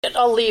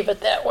I'll leave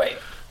it that way.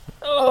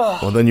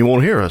 Ugh. Well, then you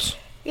won't hear us.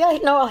 Yeah,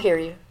 no, I'll hear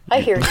you.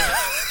 I hear you.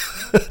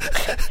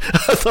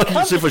 I thought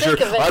you said for sure,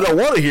 I don't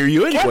want to hear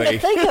you anyway.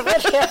 Come to think of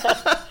it, yeah.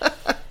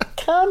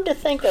 Come to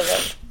think of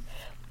it.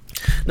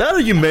 Now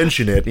that you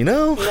mention it,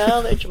 Now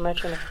that you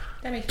mention it.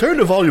 Turn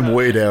the volume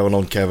way down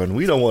on Kevin.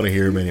 We don't want to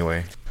hear him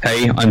anyway.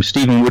 Hey, I'm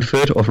Stephen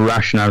Woodford of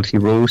Rationality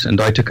Rules, and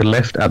I took a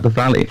left at the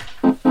Valley.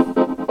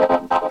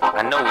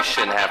 I know we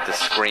shouldn't have to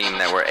scream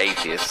that we're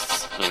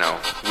atheists.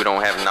 We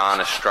don't have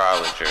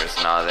non-astrologers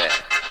and all that.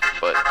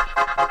 But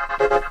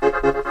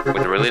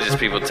with the religious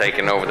people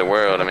taking over the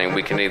world,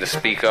 we can either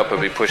speak up or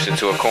be pushed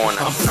into a corner.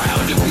 I'm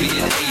proud to be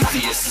an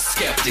atheist, a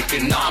skeptic, a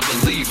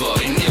non-believer,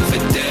 an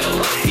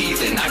infidel, a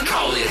heathen. I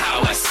call it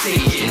how I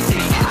see it.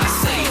 I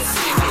say it's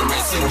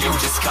ignorance and you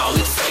just call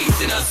it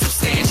faith and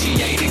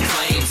unsubstantiated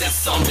claims. That's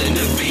something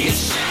to be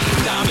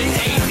ashamed. I'm an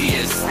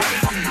atheist.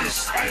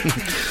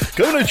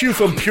 Coming at you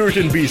from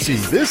Puritan,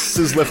 BC, this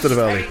is Left of the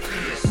Valley.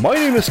 My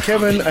name is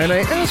Kevin, and I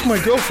asked my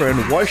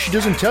girlfriend why she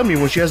doesn't tell me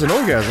when she has an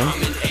orgasm.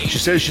 She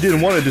says she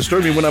didn't want to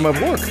disturb me when I'm at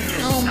work.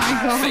 Oh my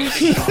gosh.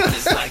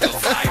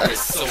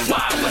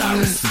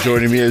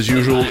 Joining me as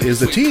usual is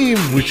the team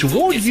which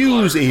won't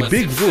use a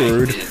big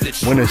word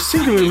when a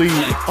singularly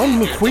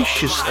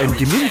unloquacious and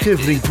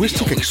diminutive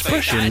linguistic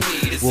expression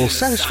will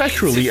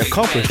satisfactorily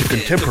accomplish the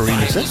contemporary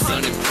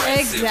necessity.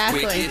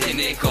 Exactly.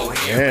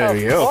 There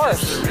you go.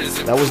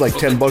 That was like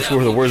 $10 worth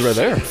of words right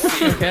there.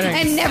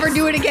 And never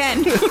do it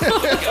again.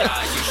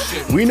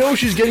 We know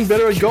she's getting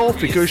better at golf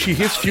because she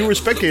hits fewer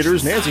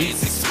spectators, Nancy.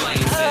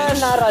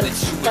 Not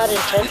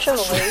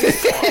intentionally.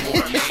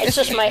 It's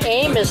just my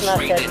aim is not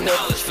that good.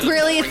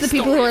 Really, it's the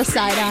people who are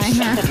side-eyeing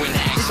her.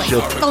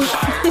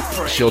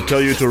 She'll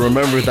tell you to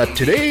remember that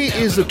today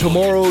is the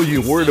tomorrow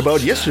you worried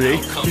about yesterday,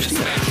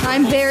 Christina.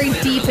 I'm very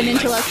deep and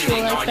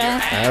intellectual like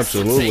that.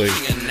 Absolutely.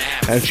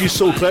 And she's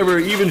so clever,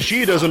 even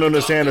she doesn't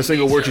understand a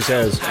single word she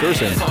says.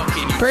 Cursing.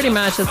 Pretty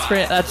much,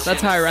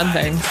 that's how I run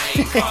things.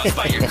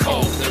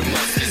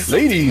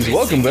 Ladies,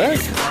 welcome back.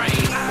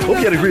 Hope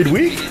you had a great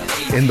week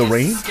in the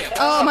rain.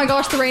 Oh my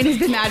gosh, the rain has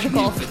been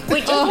magical.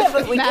 We did have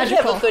a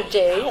good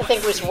day. I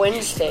think it was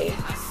Wednesday.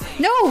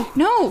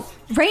 No.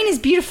 Rain is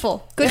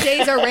beautiful. Good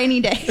days are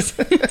rainy days.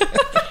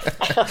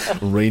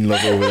 Rain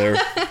love over there.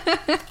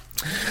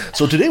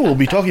 So today we'll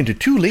be talking to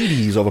two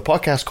ladies of a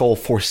podcast called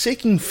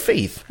Forsaking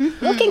Faith.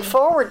 Mm-hmm. Looking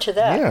forward to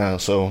that. Yeah,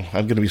 so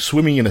I'm going to be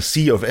swimming in a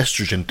sea of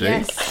estrogen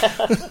today.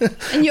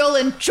 Yes. And you'll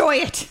enjoy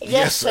it.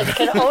 Yes, it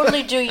can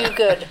only do you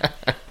good.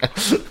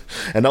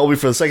 And that'll be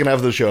for the second half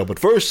of the show. But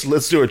first,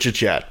 let's do a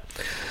chit-chat.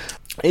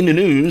 In the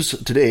news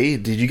today,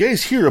 did you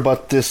guys hear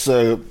about this?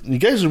 You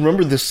guys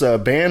remember this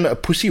band,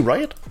 Pussy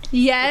Riot?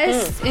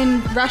 Yes,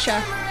 in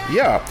Russia.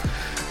 Yeah.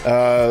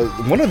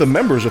 One of the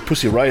members of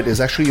Pussy Riot is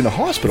actually in a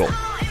hospital.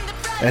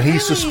 And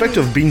he's suspected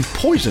of being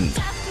poisoned.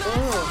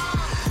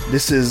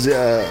 This is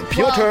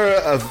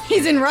Pyotr...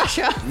 he's in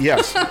Russia.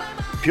 Yes.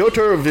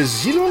 Pyotr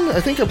Vizilin,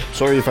 I think. I'm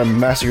sorry if I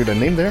massacred the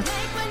name there.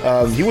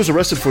 He was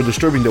arrested for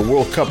disturbing the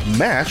World Cup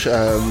match.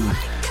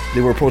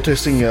 They were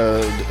protesting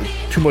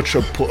too much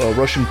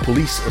Russian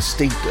police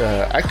state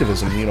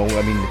activism.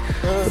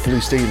 The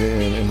police state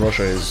in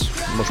Russia is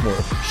much more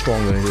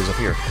strong than it is up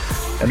here.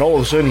 And all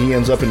of a sudden, he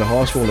ends up in the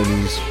hospital and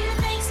he's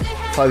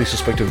highly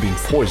suspected of being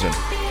poisoned.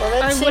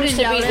 Well, that seems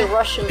to be the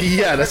Russian way.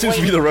 Yeah, that seems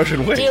to be the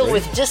Russian way. Deal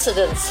with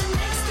dissidents.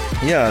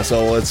 Yeah,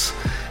 so it's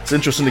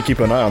interesting to keep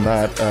an eye on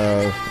that.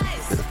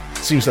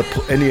 It seems that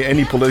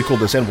any political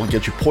dissent will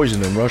get you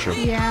poisoned in Russia.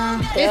 Yeah.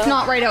 It's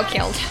not right out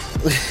killed.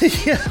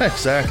 Yeah,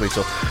 exactly.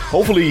 So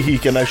hopefully he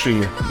can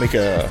actually make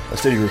a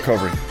steady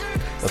recovery.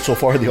 But so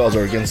far the odds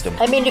are against him.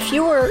 If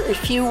you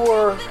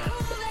were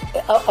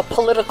a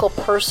political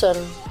person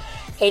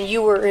and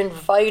you were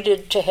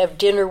invited to have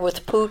dinner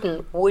with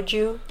Putin, would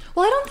you?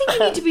 Well, I don't think you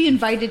need to be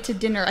invited to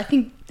dinner. I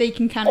think they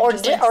can kind of or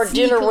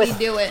dinner with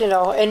do it.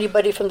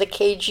 Anybody from the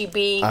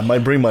KGB. I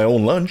might bring my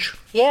own lunch.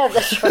 Yeah,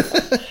 that's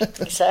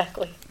right.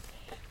 Exactly.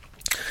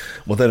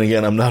 Well, then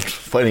again, I'm not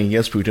fighting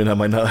against Putin. I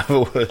might not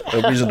have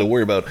a reason to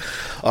worry about.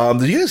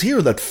 Did you guys hear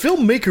that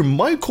filmmaker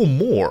Michael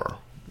Moore,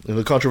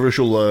 the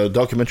controversial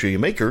documentary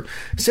maker,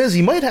 says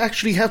he might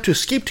actually have to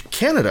escape to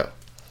Canada?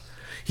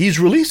 He's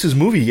released his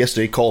movie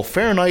yesterday called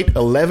Fahrenheit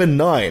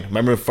 11/9.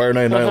 Remember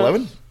Fahrenheit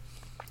 9/11?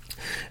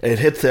 It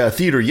hit the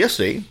theater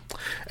yesterday,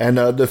 and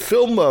the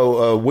film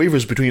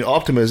wavers between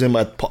optimism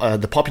at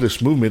the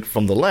populist movement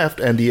from the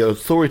left and the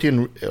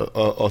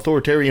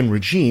authoritarian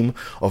regime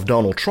of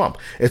Donald Trump.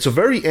 It's a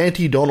very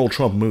anti-Donald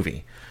Trump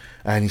movie,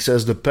 and he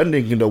says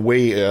depending on the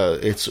way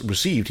it's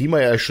received, he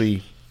might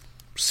actually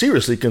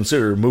seriously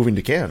consider moving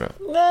to Canada.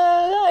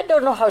 I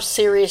don't know how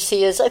serious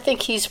he is. I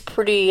think he's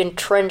pretty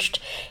entrenched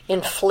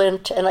in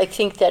Flint, and I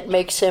think that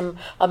makes him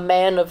a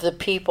man of the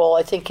people.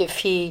 I think if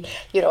he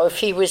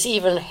was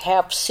even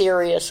half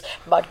serious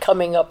about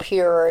coming up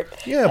here,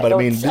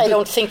 I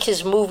don't think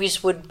his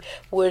movies would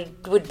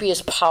be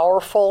as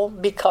powerful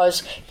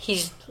because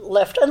he's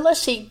left,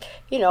 unless he,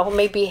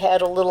 maybe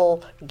had a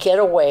little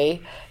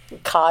getaway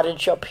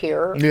cottage up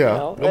here. Yeah. You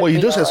know, Well, he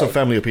that'd be does have all some right.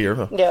 family up here.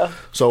 Huh? Yeah.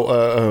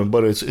 So,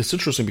 but it's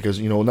interesting because,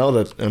 now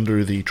that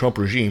under the Trump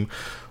regime,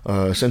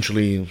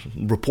 essentially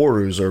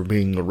reporters are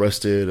being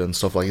arrested and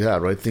stuff like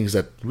that, right? Things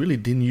that really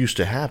didn't used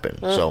to happen.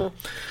 So,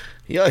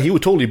 yeah, he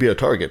would totally be a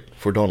target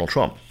for Donald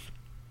Trump.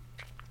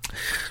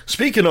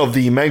 Speaking of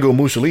the Mango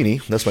Mussolini,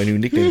 that's my new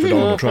nickname for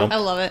Donald Trump. I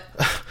love it.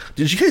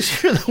 Did you guys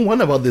hear the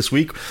one about this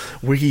week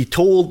where he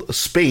told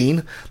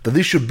Spain that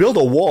they should build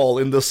a wall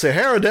in the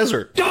Sahara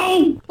Desert?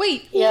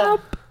 Wait, Yeah.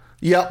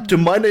 Yeah, to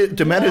manage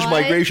What?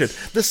 migration.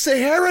 The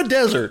Sahara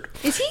Desert.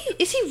 is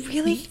he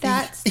really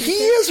that stupid? He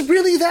is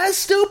really that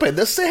stupid.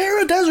 The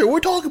Sahara Desert. We're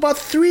talking about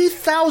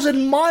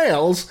 3,000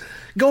 miles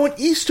going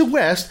east to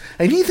west,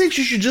 and he thinks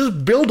you should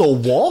just build a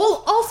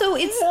wall? Also,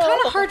 it's kind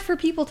of hard for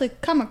people to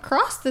come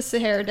across the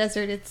Sahara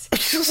Desert. It's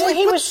It's just Well, like,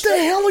 he what was- the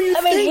hell are you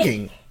I mean,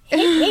 thinking?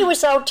 He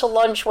was out to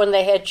lunch when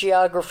they had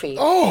geography.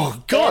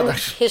 Oh, God. And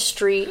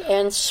history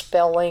and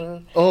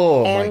spelling.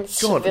 Oh, my and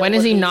God. When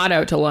is he civility. not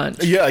out to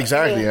lunch? Yeah,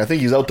 exactly. I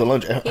think he's out to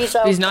lunch. He's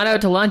out. He's not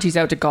out to lunch. He's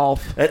out to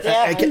golf. I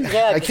Yeah, can't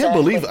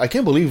exactly. I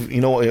can't believe,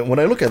 when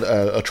I look at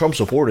a Trump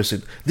supporter, I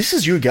said, this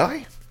is your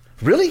guy?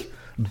 Really?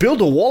 Build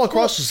a wall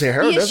across the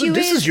Sahara the Desert? issue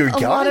This is your a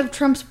guy? lot of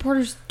Trump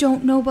supporters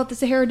don't know about the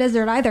Sahara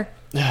Desert either.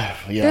 Yeah.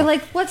 They're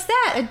like, "What's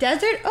that? A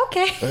desert?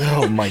 Okay."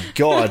 Oh, my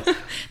God.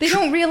 They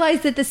don't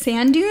realize that the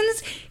sand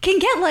dunes can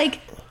get like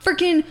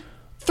freaking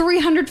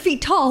 300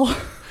 feet tall.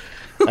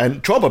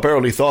 And Trump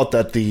apparently thought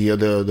that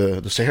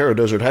the Sahara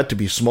Desert had to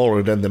be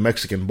smaller than the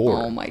Mexican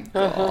border. Oh my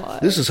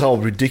god! This is how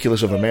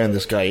ridiculous of a man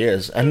this guy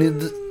is.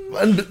 And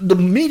the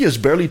media's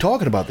barely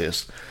talking about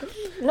this.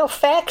 No,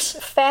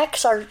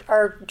 facts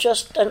are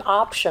just an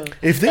option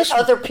If this- that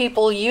other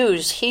people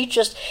use.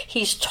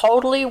 He's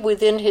totally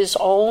within his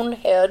own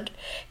head,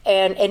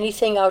 and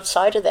anything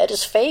outside of that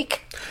is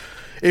fake.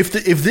 If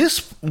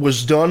this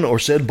was done or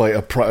said by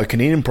a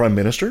Canadian Prime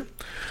Minister,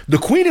 the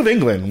Queen of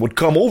England would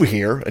come over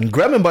here and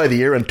grab him by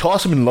the ear and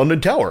toss him in London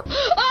Tower.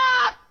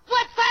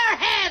 What's their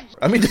heads?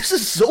 I mean, this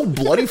is so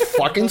bloody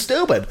fucking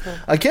stupid.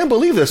 I can't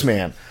believe this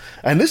man.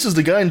 And this is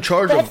the guy in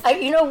charge of...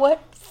 You know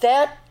what?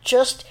 That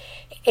just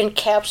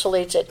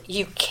encapsulates it.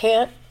 You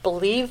can't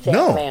believe that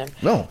No, man.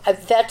 no.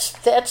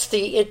 That's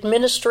the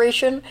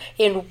administration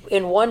in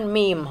one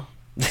meme.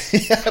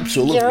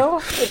 Absolutely. You know,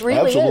 it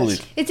really Absolutely.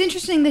 is. It's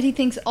interesting that he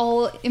thinks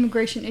all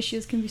immigration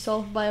issues can be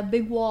solved by a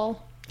big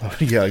wall.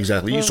 Yeah,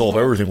 exactly. You solve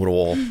everything with a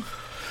wall.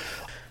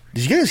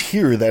 Did you guys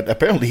hear that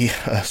apparently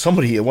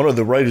one of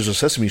the writers of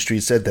Sesame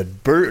Street said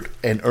that Bert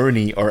and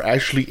Ernie are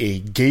actually a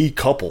gay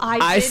couple?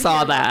 I did saw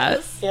hear that.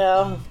 this.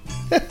 Yeah.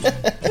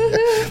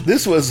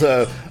 This was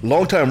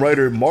longtime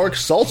writer Mark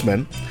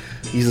Saltzman.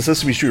 He's a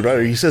Sesame Street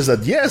writer. He says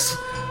that, yes,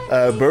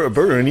 Bert and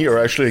Ernie are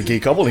actually a gay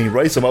couple, and he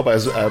writes them up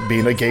as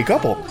being a gay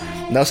couple.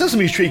 Now,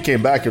 Sesame Street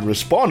came back and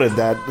responded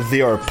that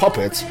they are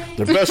puppets,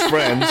 they're best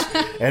friends,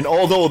 and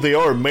although they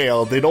are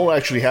male, they don't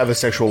actually have a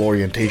sexual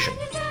orientation.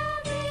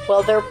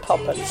 Well, they're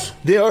puppets.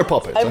 They are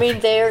puppets. I mean,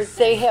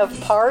 they have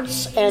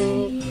parts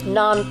and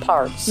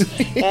non-parts,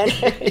 and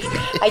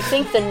I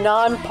think the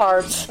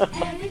non-parts.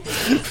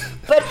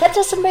 But that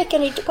doesn't make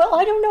any. Well,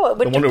 I don't know. It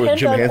would I wonder what depend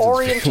Jim on Henson's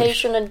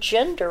orientation and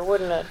gender,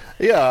 wouldn't it?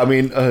 Yeah, I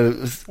mean,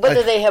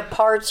 Whether they have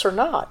parts or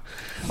not.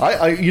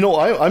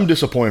 I'm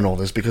disappointed in all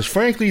this because,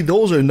 frankly,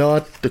 those are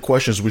not the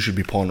questions we should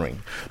be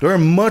pondering. There are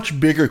much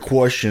bigger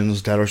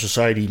questions that our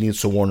society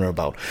needs to wonder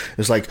about.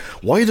 It's like,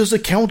 why does the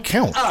count?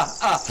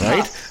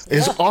 Right?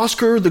 Is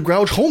Oscar the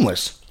Grouch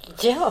homeless?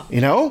 Yeah.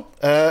 You know?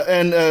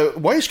 And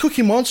why is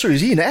Cookie Monster?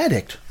 Is he an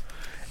addict?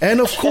 And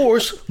of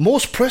course,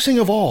 most pressing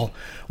of all,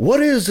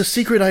 what is the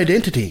secret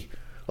identity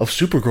of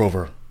Super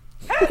Grover?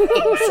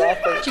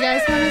 Exactly. Do you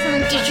guys want to know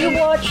something?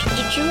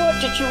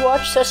 Did you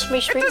watch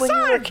Sesame Street when you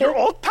were a kid?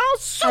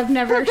 I've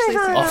never actually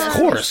seen Of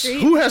Sesame course.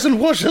 Street. Who hasn't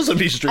watched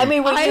Sesame Street? I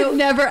mean, I've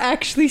never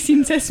actually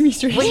seen Sesame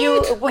Street.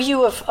 were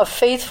you a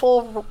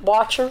faithful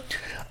watcher?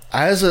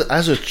 As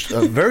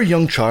a very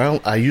young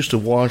child, I used to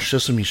watch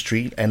Sesame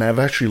Street, and I've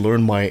actually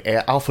learned my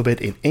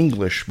alphabet in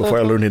English before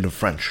I learned it in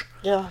French.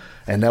 Yeah.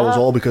 And that was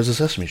all because of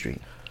Sesame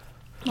Street.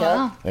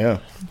 Wow. Yeah.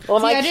 Well,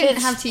 See, I didn't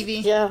have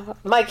TV. Yeah,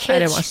 my kids.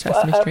 didn't watch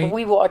Sesame Street.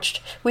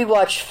 We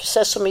watched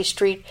Sesame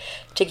Street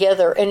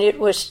together, and it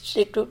was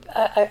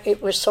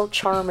so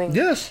charming.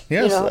 Yes. You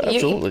Yes. know,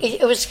 Absolutely.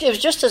 it was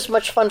just as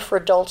much fun for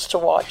adults to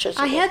watch as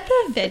I had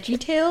the Veggie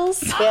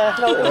Tales. Yeah.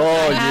 No,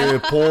 Oh, you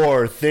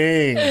poor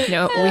thing.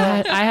 No,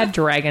 I had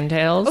Dragon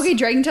Tales Okay,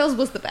 Dragon Tales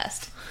was the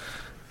best.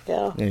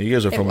 yeah. Yeah, you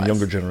guys are from a was.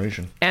 younger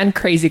generation. and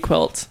Crazy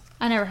Quilt.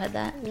 I never had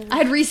that. I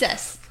had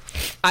Recess.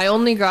 I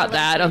only got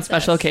that on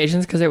special Recess.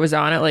 occasions because it was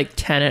on at like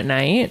 10 at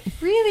night.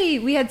 Really?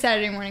 We had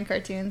Saturday morning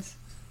cartoons.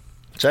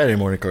 Saturday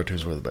morning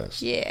cartoons were the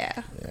best. Yeah.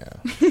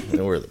 Yeah,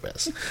 they were the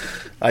best.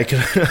 I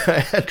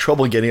had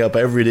trouble getting up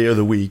every day of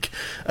the week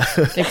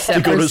Except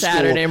to go for to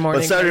Saturday school.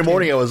 morning But Saturday cartoons.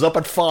 morning, I was up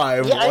at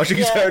 5 Yeah, watching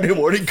yeah, Saturday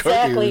morning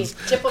exactly.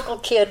 cartoons. Typical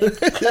kid.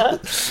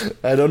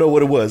 I don't know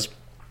what it was.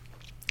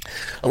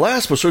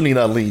 Last but certainly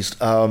not least,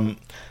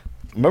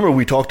 remember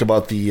we talked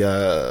about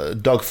the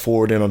Doug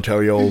Ford in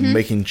Ontario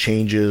making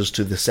changes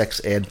to the sex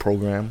ed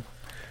program?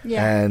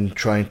 and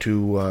trying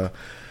to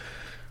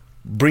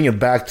bring it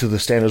back to the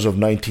standards of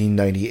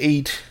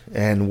 1998,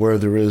 and where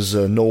there is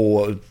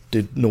no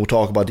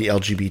talk about the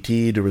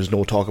LGBT, there is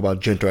no talk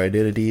about gender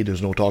identity,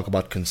 there's no talk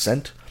about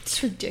consent.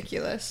 It's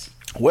ridiculous.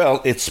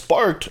 Well, it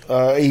sparked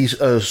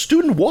a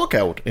student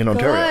walkout in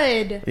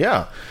Ontario. Good.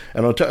 Yeah,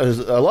 and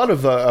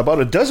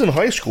about a dozen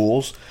high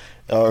schools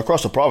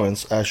across the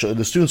province, actually,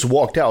 the students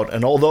walked out,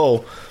 and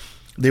although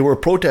they were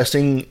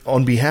protesting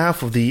on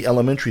behalf of the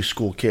elementary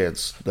school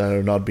kids that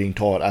are not being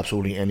taught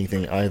absolutely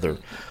anything either.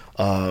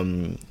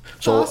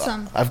 So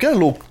awesome. I've got a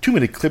little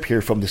 2-minute clip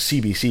here from the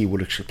CBC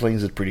which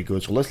explains it pretty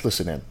good, so let's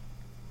listen in.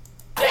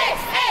 6, 8,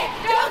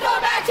 don't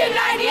go back to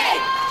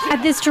 98!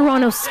 At this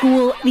Toronto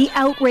school, the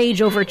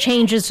outrage over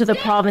changes to the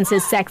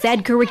province's sex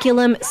ed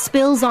curriculum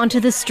spills onto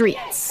the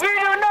streets. We do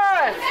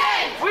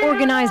not!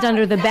 Organized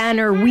under the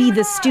banner, "We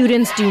the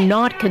Students Do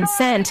Not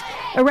Consent,"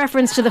 a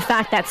reference to the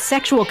fact that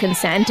sexual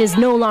consent is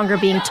no longer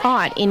being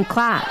taught in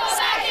class.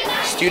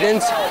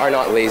 Students are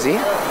not lazy.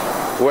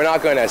 We're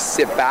not going to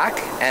sit back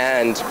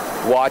and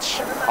watch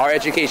our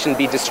education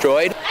be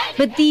destroyed.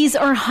 But these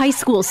are high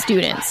school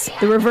students.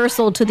 The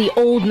reversal to the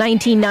old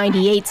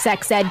 1998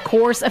 sex ed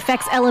course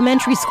affects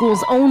elementary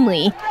schools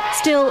only.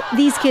 Still,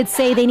 these kids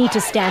say they need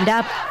to stand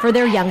up for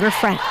their younger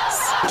friends.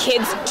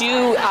 Kids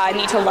do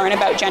need to learn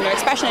about gender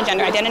expression and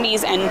gender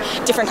identities and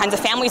different kinds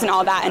of families and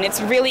all that, and it's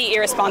really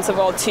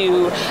irresponsible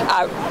to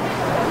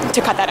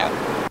cut that out.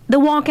 The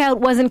walkout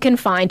wasn't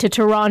confined to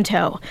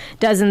Toronto.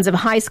 Dozens of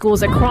high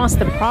schools across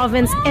the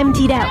province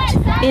emptied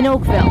out in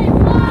Oakville,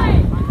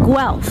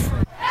 Guelph,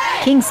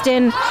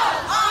 Kingston,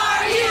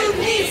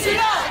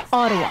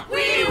 Ottawa.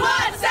 We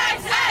want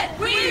sex ed!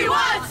 We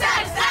want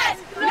sex ed!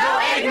 No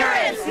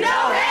ignorance!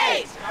 No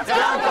hate!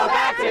 Don't go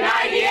back to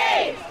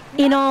 98!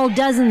 In all,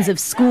 dozens of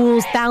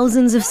schools,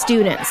 thousands of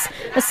students.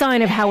 A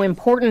sign of how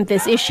important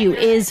this issue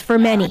is for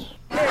many.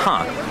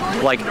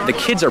 Like, the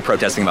kids are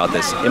protesting about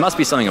this. It must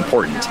be something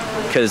important,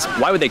 because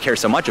why would they care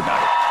so much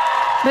about it?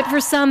 But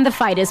for some, the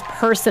fight is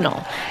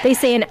personal. They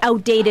say an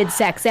outdated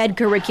sex ed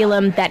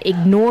curriculum that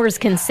ignores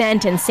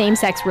consent and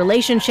same-sex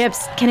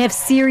relationships can have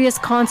serious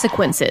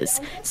consequences,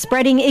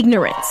 spreading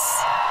ignorance.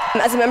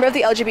 As a member of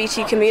the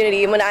LGBT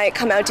community, when I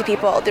come out to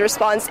people, the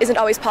response isn't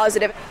always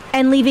positive.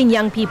 And leaving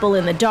young people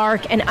in the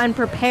dark and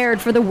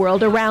unprepared for the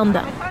world around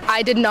them.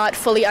 I did not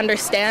fully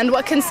understand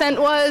what consent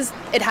was.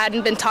 It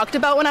hadn't been talked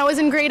about when I was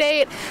in grade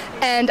 8,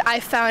 and I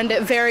found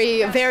it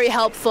very, very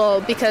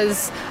helpful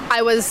because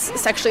I was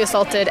sexually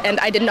assaulted and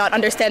I did not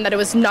understand that it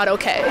was not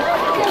okay.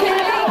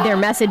 Their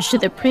message to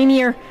the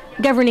Premier,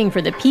 governing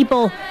for the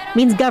people,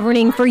 means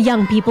governing for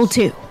young people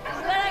too.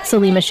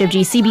 Salima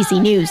Shivji,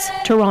 CBC News,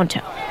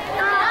 Toronto.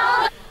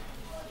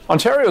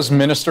 Ontario's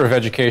Minister of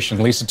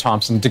Education, Lisa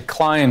Thompson,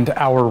 declined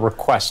our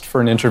request for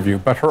an interview,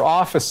 but her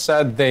office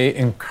said they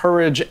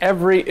encourage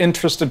every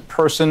interested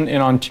person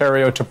in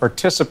Ontario to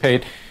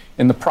participate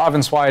in the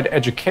province-wide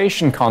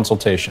education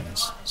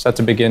consultations, set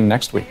to begin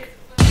next week.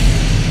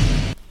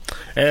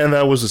 And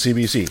that was the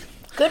CBC.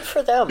 Good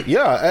for them.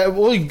 Yeah,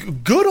 well,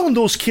 good on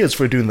those kids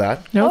for doing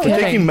that. No for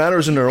kidding. taking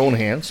matters in their own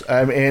hands.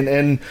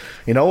 And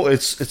you know,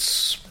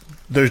 it's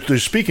they're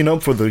speaking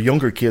up for the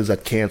younger kids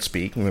that can't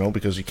speak, you know,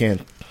 because you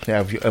can't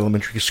have your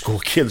elementary school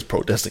kids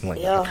protesting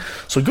like that.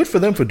 So good for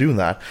them for doing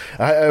that.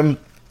 And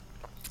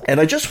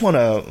I just want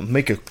to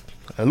make a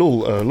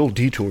little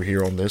detour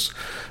here on this,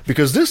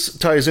 because this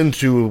ties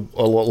into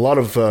a lot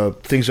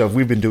of things that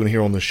we've been doing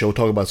here on the show,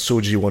 talk about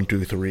SOGI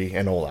 123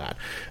 and all that.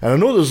 And I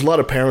know there's a lot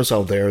of parents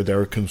out there that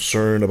are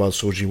concerned about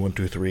SOGI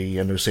 123,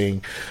 and they're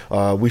saying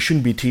we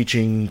shouldn't be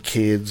teaching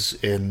kids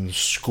in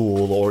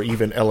school or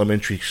even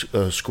elementary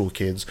school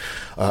kids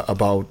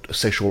about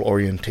sexual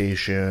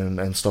orientation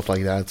and stuff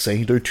like that,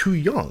 saying they're too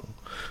young.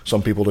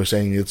 Some people are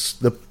saying it's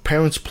the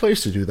parents'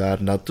 place to do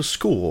that, not the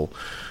school.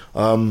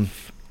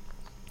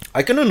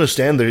 I can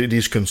understand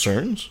these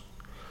concerns,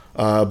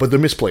 but they're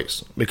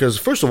misplaced. Because,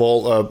 first of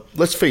all,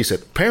 let's face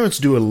it, parents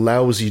do a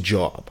lousy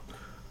job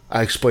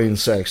at explaining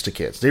sex to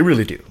kids. They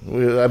really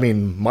do. I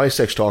mean, my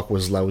sex talk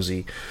was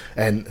lousy.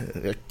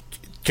 And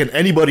can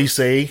anybody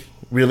say,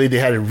 really, they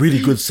had a really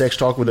good sex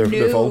talk with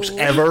their folks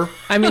ever?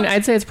 I mean,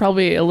 I'd say it's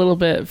probably a little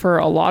bit, for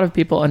a lot of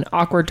people, an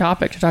awkward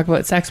topic to talk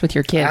about sex with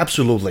your kids.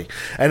 Absolutely.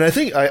 And I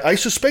think, I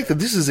suspect that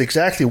this is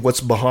exactly what's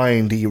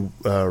behind the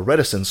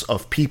reticence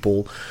of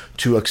people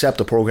to accept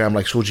a program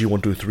like SOGI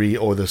 123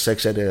 or the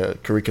sex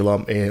ed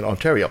curriculum in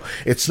Ontario.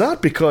 It's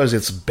not because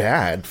it's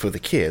bad for the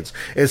kids.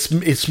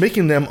 It's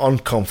making them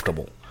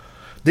uncomfortable.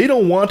 They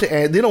don't want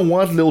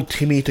little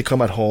Timmy to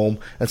come at home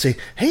and say,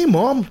 "Hey,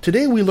 Mom,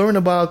 today we learn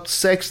about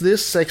sex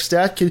this, sex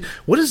that.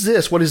 What is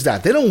this? What is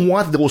that?" They don't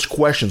want those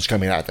questions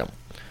coming at them.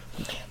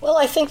 Well,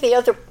 I think the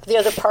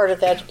other part of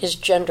that is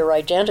gender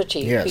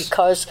identity,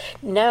 because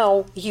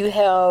now you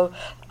have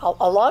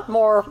a lot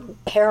more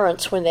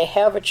parents when they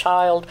have a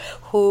child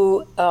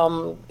who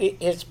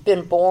has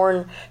been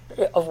born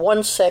of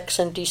one sex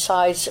and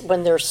decides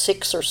when they're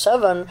 6 or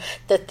 7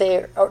 that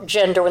they're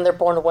gender when they're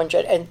born of one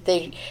gender, and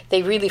they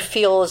really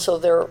feel as though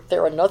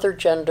they're another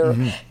gender.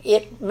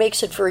 It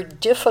makes it very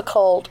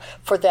difficult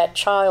for that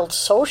child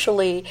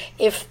socially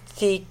if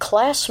the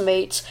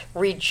classmates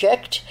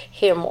reject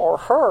him or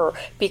her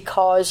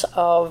because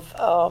of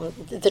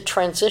the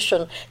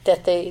transition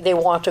that they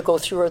want to go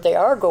through or they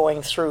are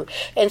going through.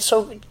 And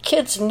so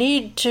kids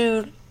need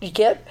to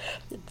get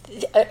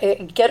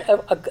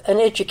an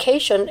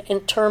education in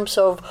terms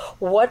of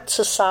what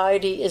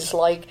society is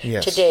like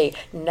today.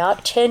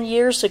 Not 10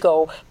 years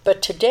ago,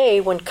 but today,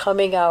 when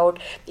coming out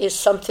is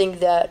something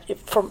that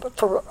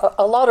for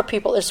a lot of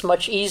people is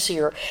much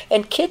easier.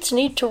 And kids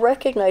need to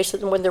recognize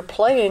that when they're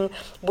playing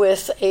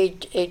with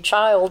a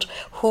child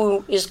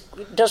who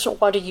doesn't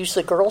want to use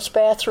the girls'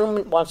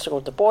 bathroom, wants to go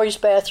to the boys'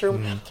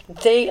 bathroom,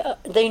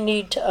 they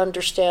need to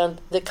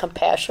understand the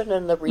compassion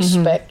and the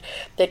respect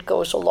that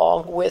goes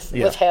along with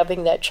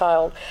having that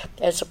child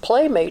as a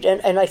playmate.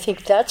 And I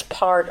think that's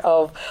part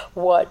of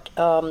what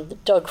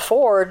Doug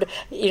Ford,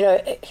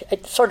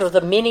 sort of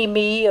the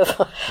mini-me of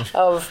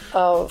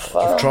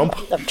Trump.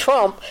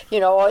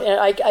 And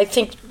I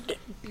think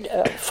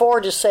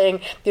Ford is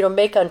saying,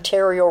 make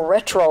Ontario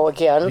retro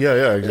again.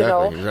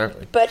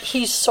 Exactly. But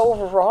he's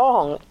so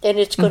wrong, and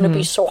it's going to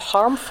be so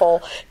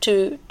harmful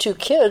to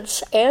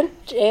kids and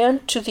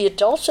to the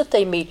adults that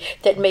they meet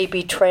that may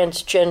be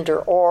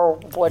transgender or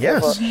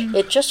whatever.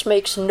 It just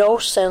makes no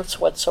sense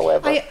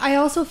whatsoever. I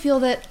also feel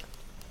that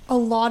a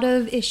lot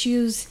of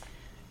issues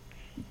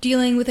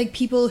dealing with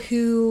people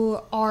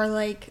who are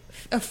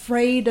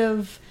afraid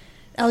of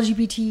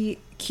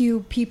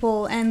LGBTQ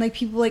people and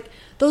people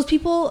those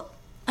people,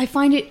 I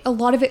find a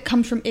lot of it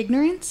comes from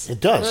ignorance. It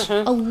does.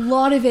 A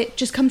lot of it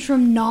just comes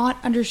from not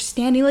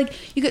understanding.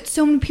 You get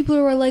so many people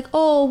who are like,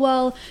 oh,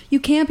 well, you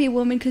can't be a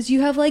woman because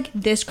you have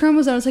this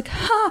chromosome. It's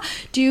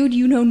dude,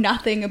 you know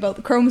nothing about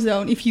the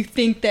chromosome if you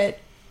think that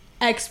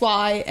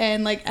XY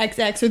and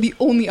XX are the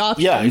only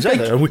options. Yeah,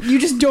 exactly. You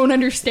just don't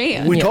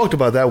understand. We talked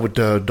about that with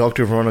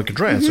Dr. Veronica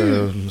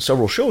Drance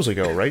several shows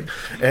ago, right?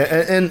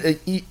 And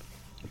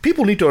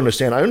people need to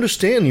understand. I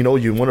understand,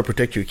 you want to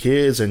protect your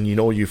kids, and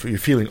you're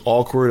feeling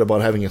awkward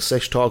about having a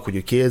sex talk with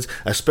your kids,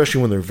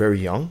 especially when they're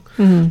very young.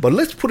 But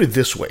let's put it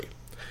this way: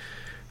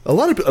 a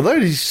lot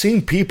of these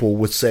same people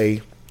would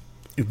say,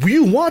 "We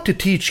want to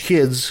teach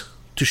kids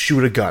to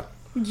shoot a gun."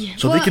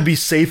 So they can be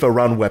safe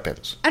around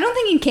weapons. I don't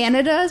think in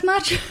Canada as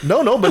much.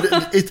 No, but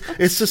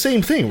it's the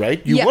same thing,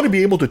 right? You want to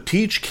be able to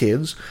teach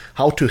kids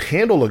how to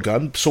handle a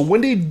gun, so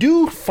when they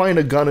do find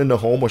a gun in the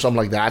home or something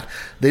like that,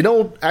 they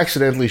don't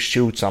accidentally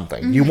shoot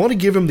something. You want to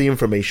give them the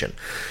information.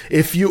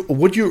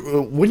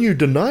 When you're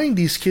denying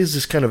these kids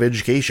this kind of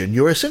education,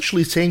 you're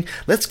essentially saying,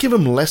 let's give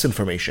them less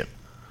information.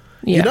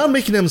 You're not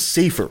making them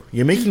safer.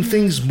 You're making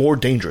things more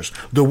dangerous.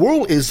 The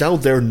world is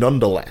out there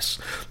nonetheless.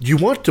 You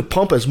want to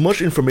pump as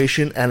much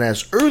information and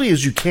as early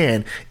as you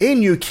can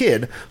in your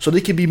kid so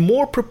they can be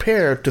more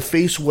prepared to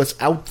face what's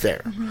out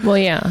there. Well,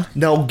 yeah.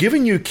 Now,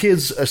 giving your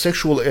kids a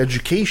sexual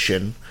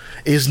education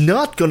is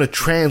not going to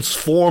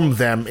transform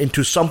them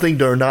into something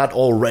they're not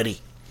already.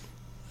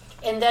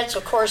 And that's,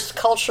 of course,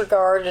 Culture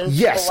Guard. And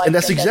and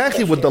that's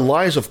exactly what the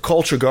lies of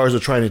Culture Guards are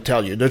trying to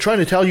tell you. They're trying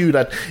to tell you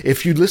that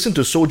if you listen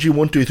to Soji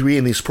 123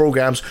 in these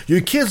programs,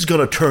 your kid's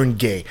going to turn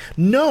gay.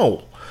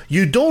 No,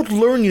 you don't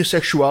learn your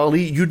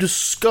sexuality, you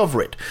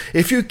discover it.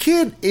 If your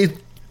kid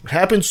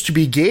happens to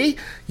be gay,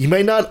 you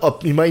might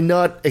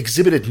not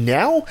exhibit it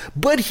now,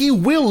 but he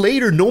will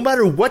later, no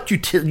matter what you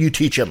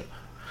teach him.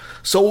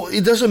 So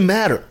it doesn't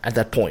matter at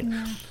that point.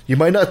 You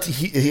might not,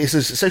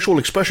 his sexual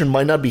expression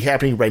might not be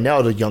happening right now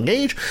at a young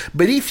age,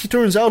 but if he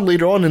turns out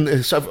later on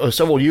in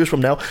several years from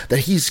now that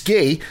he's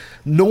gay,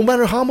 no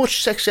matter how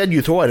much sex ed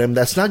you throw at him,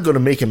 that's not going to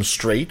make him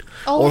straight.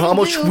 Or how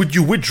much would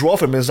you withdraw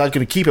from him, it's not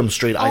going to keep him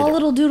straight either. All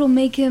it'll do will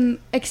make him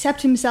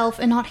accept himself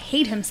and not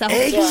hate himself.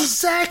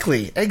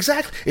 Exactly.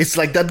 It's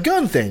like that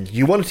gun thing.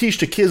 You want to teach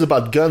the kids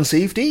about gun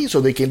safety so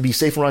they can be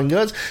safe around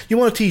guns. You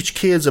want to teach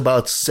kids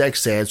about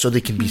sex ed so they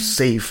can be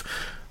safe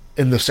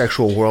in the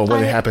sexual world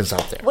when it happens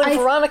out there. When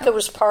Veronica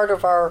was part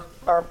of our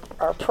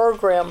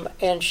program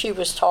and she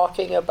was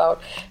talking about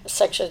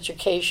sex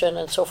education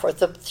and so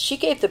forth, she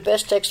gave the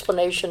best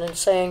explanation in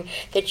saying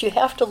that you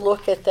have to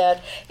look at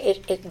that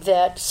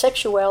that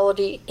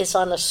sexuality is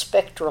on a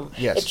spectrum.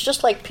 Yes. It's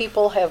just like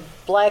people have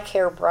black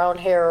hair, brown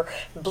hair,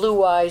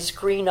 blue eyes,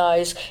 green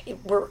eyes.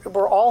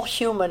 We're all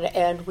human,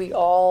 and we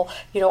all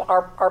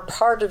are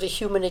part of the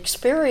human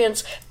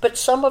experience, but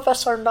some of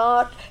us are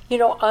not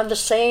on the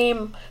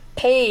same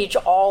page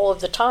all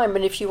of the time.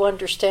 And if you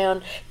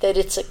understand that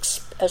it's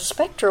a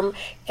spectrum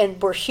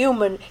and we're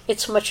human,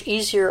 it's much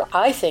easier,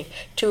 I think,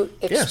 to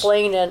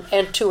explain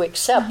and to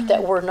accept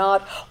that we're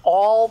not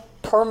all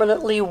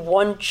permanently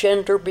one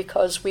gender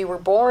because we were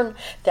born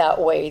that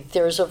way.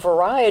 There's a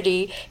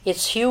variety.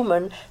 It's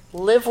human.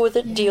 Live with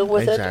it, deal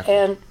with it,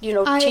 and,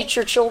 teach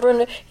your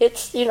children.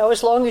 It's,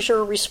 as long as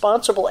you're a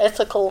responsible,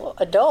 ethical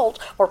adult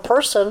or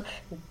person,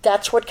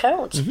 that's what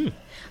counts. Mm-hmm.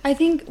 I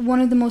think one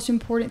of the most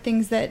important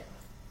things that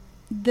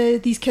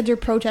these kids are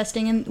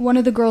protesting, and one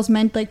of the girls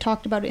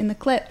talked about it in the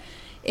clip,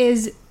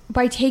 is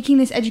by taking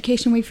this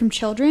education away from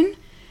children,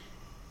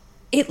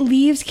 it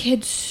leaves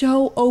kids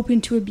so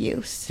open to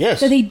abuse. Yes,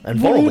 that they and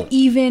vulnerable. won't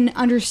even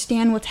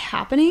understand what's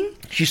happening.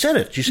 She said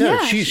it.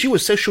 She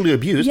was sexually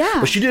abused,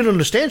 but she didn't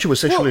understand she was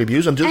sexually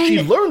abused until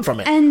she learned from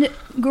it. And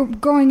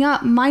growing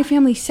up, my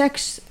family's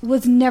sex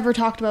was never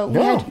talked about. We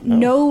had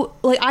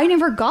I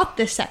never got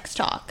this sex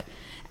talk.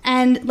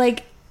 And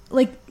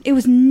it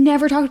was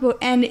never talked about.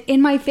 And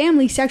in my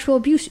family, sexual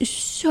abuse was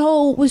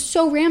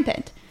so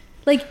rampant.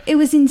 It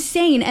was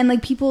insane.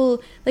 And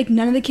people,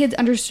 none of the kids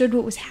understood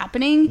what was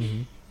happening.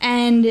 Mm-hmm.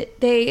 And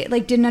they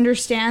didn't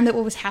understand that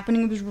what was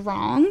happening was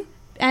wrong.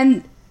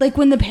 And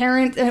when the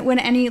parents, when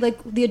any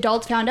the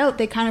adults found out,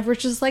 they kind of were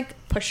just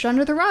pushed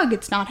under the rug.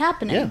 It's not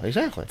happening. Yeah,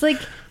 exactly.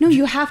 It's no,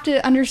 you have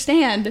to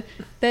understand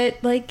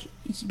that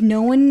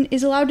no one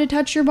is allowed to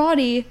touch your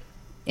body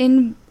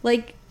in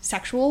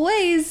sexual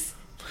ways.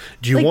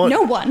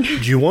 No one.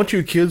 Do you want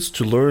your kids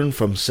to learn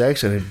from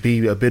sex and it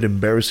be a bit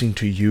embarrassing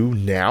to you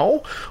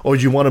now, or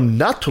do you want them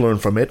not to learn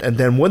from it, and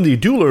then when they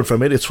do learn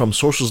from it, it's from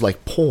sources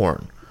like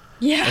porn?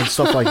 Yeah. And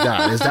stuff like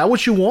that. Is that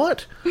what you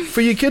want for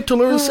your kid to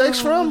learn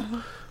sex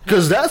from?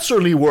 Because that's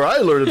certainly where I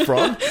learned it from.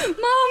 Mommy,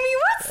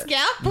 what's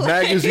scapula?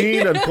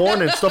 Magazine and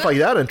porn and stuff like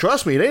that. And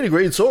trust me, it ain't a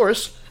great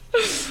source.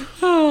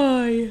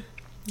 Oh,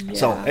 yeah.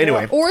 So,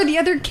 anyway. Or the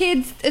other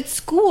kids at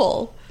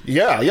school.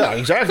 Yeah,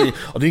 exactly.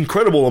 The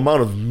incredible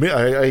amount of,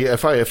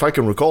 if I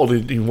can recall,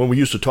 when we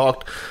used to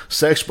talk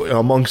sex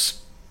amongst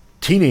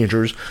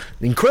teenagers,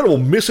 the incredible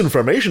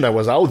misinformation that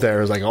was out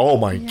there is oh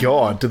my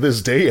God, to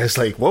this day, it's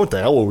what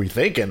the hell were we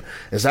thinking?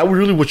 Is that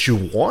really what you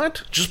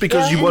want? Just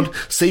because you want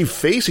to save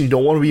face and you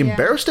don't want to be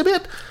embarrassed a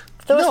bit?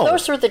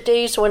 Those were the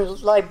days when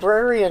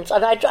librarians,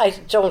 and I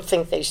don't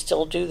think they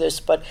still do this,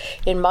 but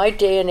in my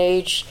day and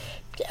age,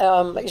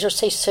 just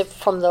say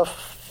from the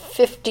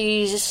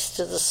 50s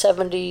to the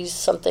 70s,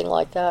 something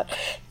like that,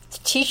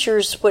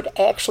 teachers would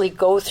actually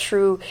go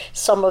through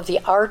some of the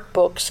art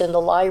books in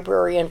the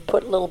library and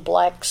put little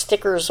black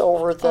stickers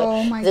over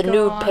the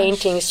new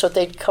paintings, so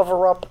they'd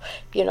cover up,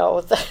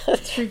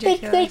 It's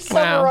ridiculous. they'd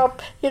cover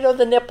up,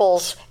 the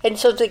nipples, and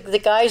so the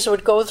guys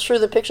would go through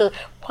the pictures.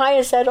 Why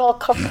is that all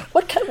covered?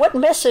 What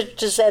message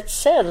does that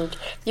send?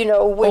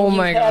 When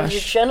you have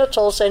your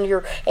genitals and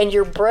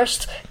your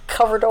breast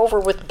covered over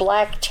with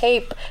black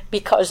tape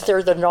because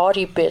they're the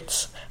naughty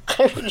bits.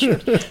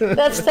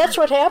 That's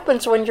what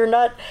happens when you're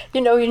not,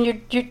 and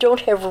you don't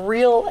have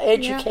real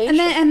education.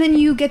 Yeah. And then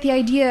you get the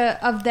idea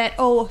of that.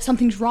 Oh,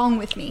 something's wrong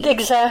with me.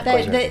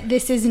 Exactly. That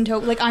this isn't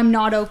I'm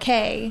not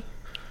okay.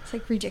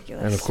 It's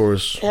ridiculous. And of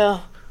course,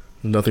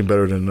 nothing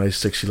better than a nice,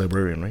 sexy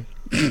librarian, right?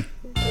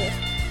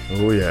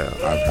 Oh yeah,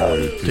 I've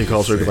heard. Take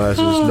all circle glasses,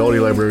 naughty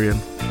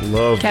librarian.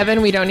 Love.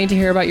 Kevin, we don't need to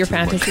hear about your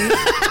fantasies.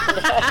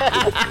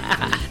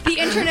 The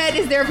internet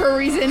is there for a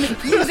reason.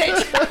 Use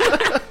it.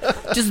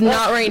 Just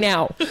not right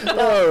now.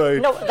 All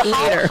right. No, the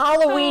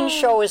Halloween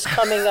show is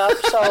coming up,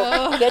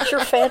 so get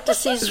your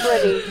fantasies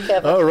ready,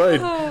 Kevin. All right,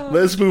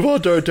 let's move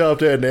on to our top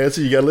 10.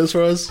 Nancy, you got a list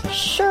for us?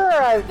 Sure,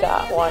 I've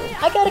got one.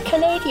 I got a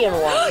Canadian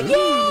one.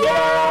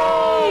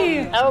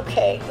 Yay!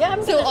 Okay. Yeah.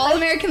 All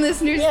American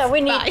listeners. Yeah,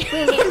 we need.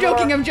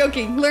 I'm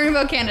joking. Learn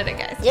about Canada,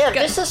 guys. Yeah,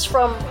 this is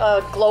from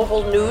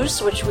Global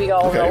News, which we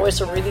all know is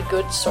a really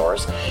good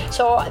source.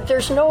 So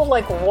there's no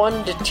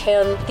 1 to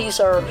 10. These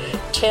are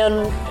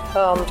 10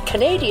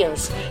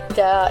 Canadians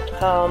that,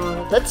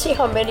 let's see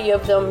how many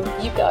of them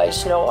you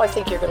guys know. I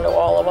think you're going to know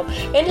all of them.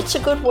 And it's a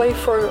good way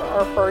for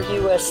our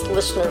U.S.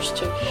 listeners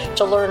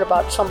to learn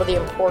about some of the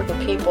important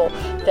people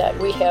that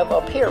we have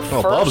up here.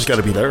 Oh, Bob's got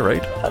to be there,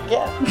 right?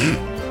 Yeah.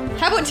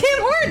 How about Tim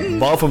Hortons?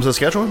 Bob from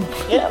Saskatchewan?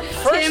 Yeah.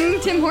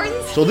 Tim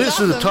Hortons? So this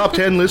is a top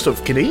 10 list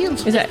of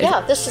Canadians?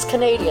 This is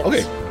Canadians.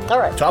 Okay. All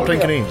right. Top 10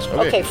 Canadians.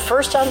 Okay,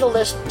 first on the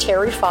list,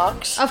 Terry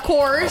Fox. Of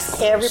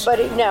course.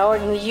 Everybody, now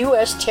in the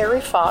U.S., Terry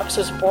Fox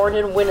was born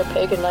in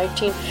Winnipeg in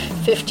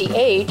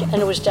 1958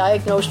 and was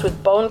diagnosed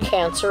with bone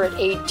cancer at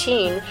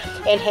 18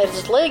 and had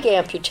his leg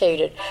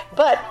amputated.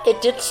 But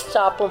it did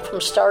stop him from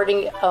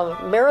starting a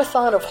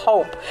Marathon of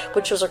Hope,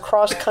 which was a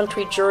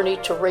cross-country journey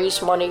to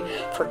raise money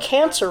for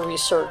cancer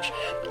research.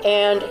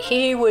 And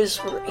he was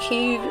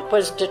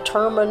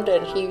determined,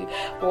 and he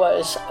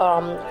was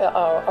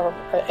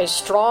a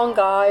strong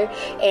guy,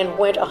 and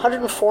went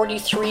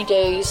 143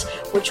 days,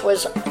 which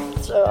was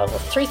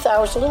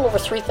 3,000, a little over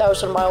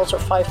 3,000 miles or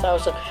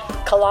 5,000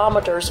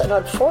 kilometers. And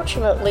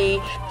unfortunately,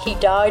 he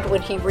died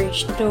when he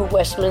reached New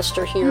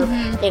Westminster here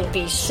in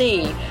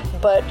BC.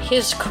 But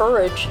his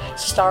courage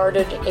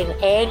started an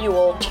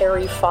annual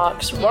Terry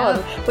Fox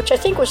run, which I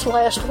think was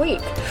last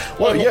week.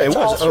 Well, yeah, it was.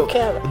 All through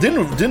Canada.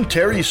 Didn't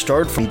Terry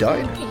start from he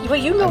died? Well,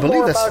 you know I believe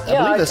more that's, about.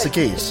 I believe that's the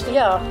case.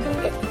 Yeah.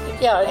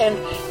 Yeah,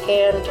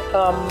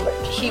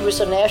 and he was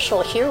a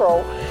national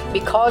hero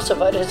because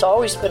of it. Has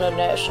always been a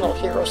national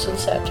hero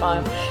since that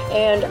time.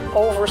 And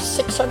over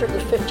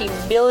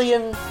 $650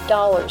 million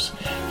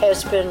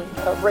has been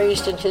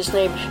raised in his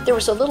name. There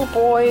was a little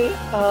boy,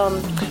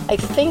 I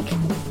think,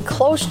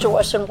 close to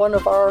us in one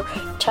of our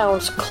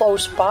towns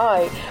close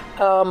by,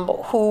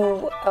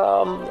 who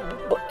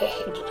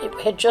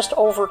had just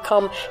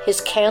overcome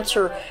his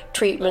cancer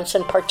treatments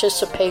and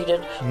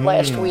participated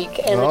last week.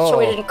 And so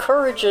it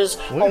encourages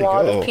a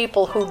lot of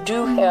people who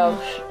do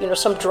have,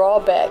 some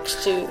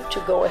drawbacks to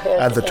go ahead.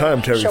 At the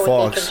time, Terry show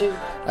what they Fox. can do.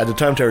 At the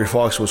time, Terry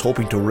Fox was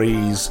hoping to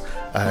raise,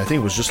 I think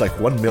it was just like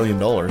 $1 million.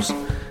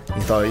 He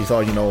thought,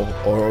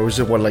 or was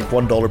it like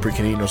 $1 per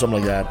Canadian or something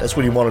like that? That's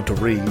what he wanted to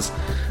raise,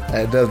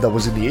 and that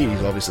was in the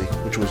 80s, obviously,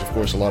 which was, of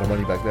course, a lot of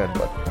money back then.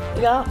 But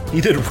yeah,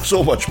 he did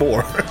so much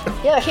more.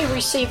 Yeah, he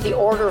received the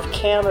Order of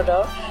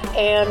Canada,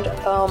 and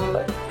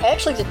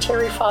actually, the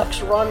Terry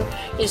Fox run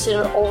is in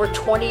over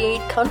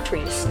 28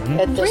 countries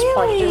at this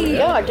point.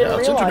 Yeah, I didn't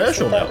realize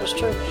that was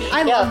true.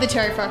 I love the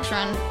Terry Fox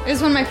run. It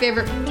was one of my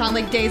favorite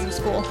days of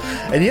school.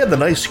 And he had the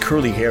nice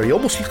curly hair. He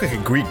almost looked like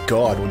a Greek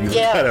god when you look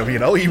at him.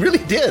 He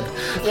really did.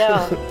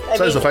 Yeah.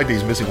 Besides the fact that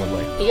he's missing one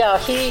leg. Yeah,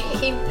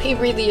 he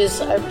really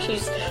is.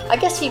 I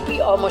guess he'd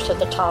be almost at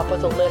the top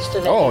of the list.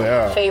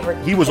 And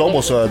favorite. He was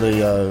almost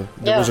there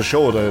was a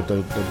show,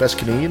 the best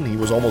Canadian. He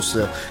was almost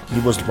he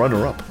was the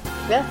runner-up.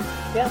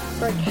 Yeah,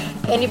 right.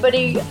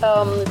 Anybody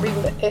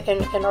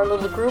in our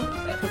little group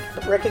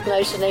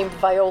recognize the name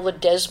Viola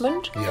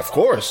Desmond? Yeah, of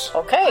course.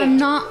 Okay.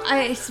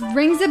 It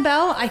rings a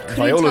bell. I couldn't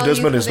Viola tell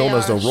Desmond you is known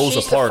as the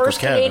Rosa Parks of Canada. She's the first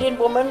Canadian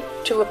woman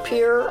to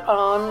appear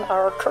on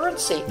our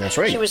currency. That's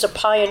right. She was a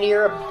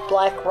pioneer of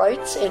black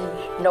rights in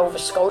Nova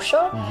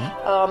Scotia.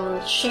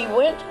 She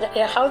went.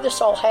 How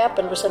this all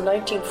happened was in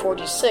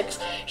 1946.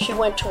 She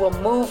went to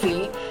a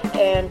movie,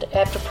 and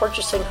after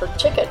purchasing her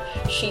ticket,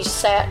 she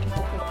sat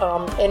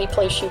any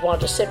place she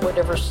wanted to sit,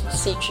 whatever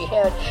seat she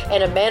had,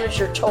 and a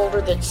manager told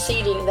her that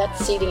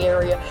seating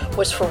area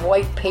was for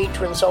white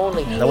patrons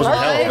only. That was in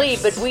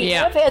Halifax. But we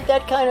have had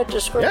that kind of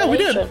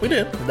discrimination. Yeah, we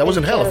did. That was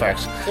in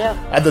Halifax. Yeah.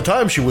 At the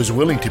time, she was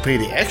willing to pay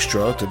the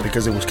extra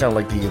because it was kind of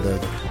like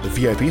the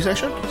VIP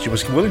section. She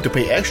was willing to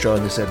pay extra,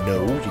 and they said,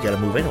 no, you got to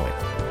move anyway.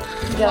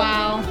 Yeah.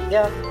 Wow.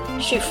 Yeah.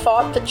 She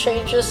fought the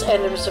changes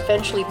and was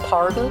eventually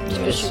pardoned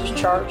because she was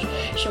charged.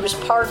 She was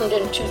pardoned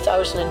in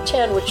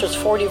 2010, which was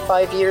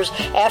 45 years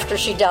after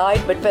she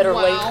died, but better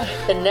late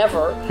than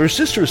never. Her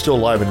sister is still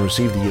alive and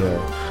received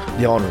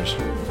the honors.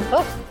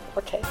 Oh,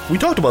 okay. We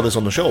talked about this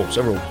on the show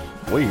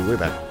way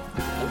back.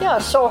 Yeah,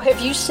 so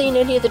have you seen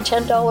any of the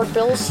 $10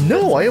 bills?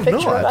 No, I have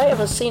not. I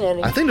haven't seen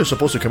any. I think they're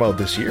supposed to come out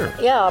this year.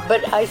 Yeah,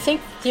 but I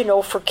think,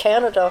 for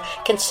Canada,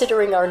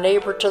 considering our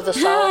neighbor to the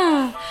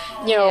south,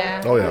 Oh,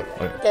 yeah.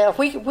 Yeah,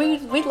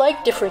 we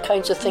like different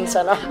kinds of things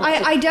on our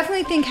I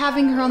definitely think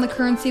having her on the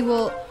currency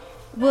will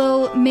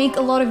make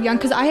a lot of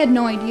because I had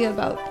no idea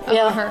about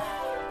her.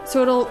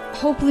 So it'll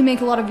hopefully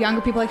make a lot of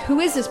younger people like, who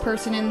is this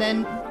person? And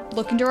then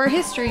look into our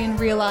history and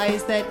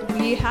realize that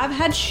we have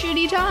had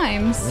shitty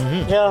times.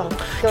 Mm-hmm. Yeah.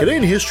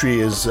 Canadian history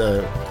is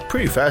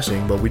pretty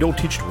fascinating, but we don't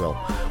teach it well.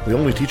 We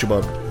only teach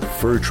about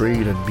fur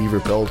trade and beaver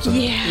pelts. And,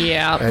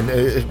 And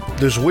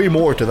there's way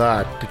more to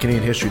that, to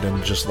Canadian history, than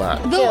just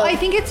that. Though I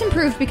think it's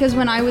improved because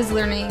when I was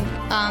learning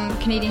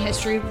Canadian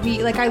history,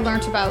 I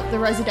learned about the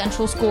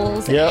residential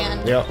schools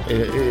and it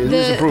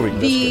is improving.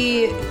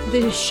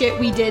 The shit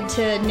we did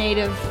to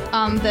Native,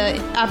 the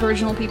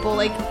Aboriginal people.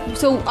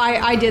 So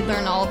I did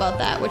learn all about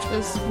that, which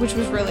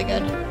was really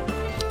good.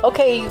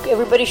 Okay,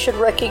 everybody should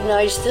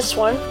recognize this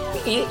one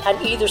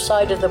on either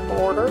side of the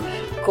border.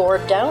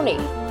 Gord Downie.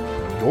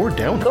 Gord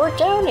Downie? Gord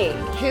Downie.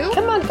 Who?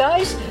 Come on,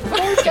 guys.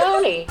 Gord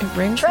Downie.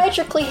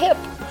 Tragically Hip.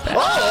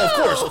 Oh,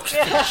 of course.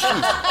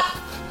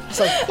 It's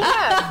like,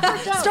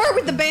 start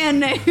with the band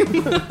name.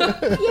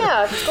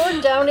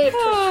 Gordon Downie of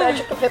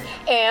Tragically Hip.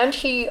 And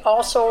he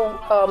also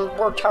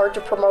worked hard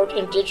to promote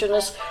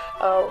Indigenous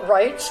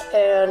rights,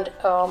 and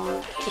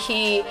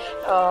he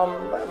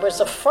was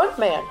the front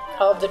man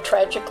of the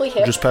Tragically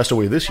Hip. Just passed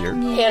away this year.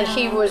 And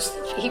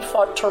he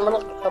fought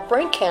terminal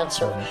brain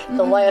cancer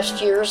the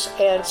last years,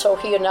 and so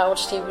he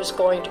announced he was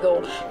going to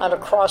go on a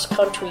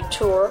cross-country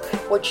tour,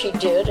 which he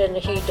did, and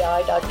he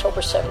died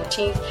October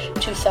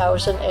 17th,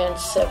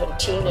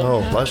 2017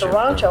 in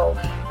Toronto.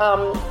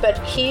 But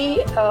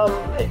he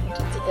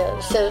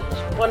said,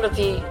 one of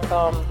the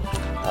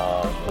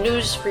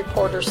news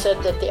reporters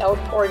said that the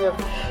outpouring of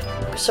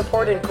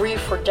support and grief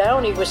for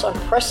Downey was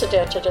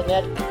unprecedented, and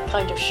that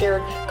kind of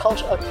shared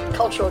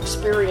cultural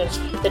experience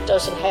that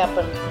doesn't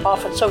happen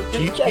often. So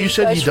you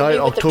said he died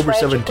October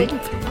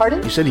 17th?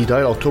 Pardon? You said he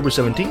died October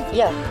 17th?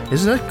 Yeah.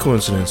 Isn't that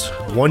coincidence?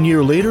 1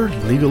 year later,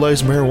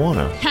 legalized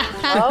marijuana.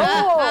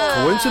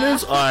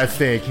 Coincidence? I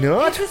think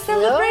not. It's a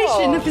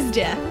celebration of his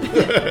death.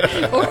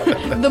 Or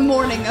the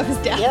morning of his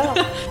death. Yeah.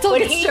 It's all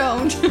get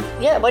stoned.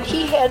 Yeah, when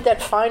he had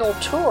that final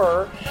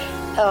tour,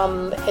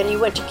 and he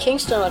went to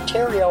Kingston,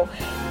 Ontario,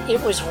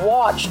 it was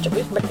watched.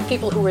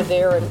 People who were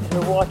there and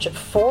who watched it,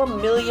 4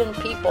 million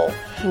people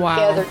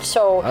gathered.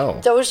 So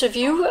those of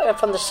you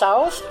from the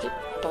South,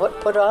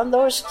 put on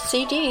those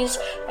CDs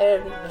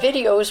and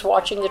videos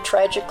watching the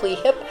Tragically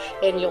Hip,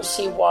 and you'll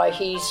see why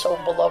he's so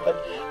beloved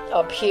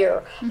up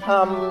here.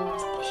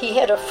 He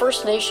had a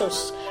First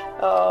Nations.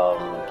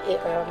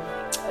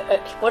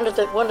 One of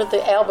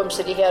the albums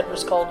that he had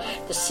was called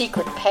 "The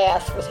Secret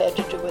Path," which had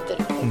to do with the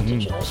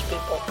indigenous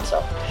people.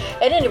 So,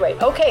 at any rate,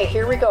 okay,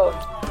 here we go.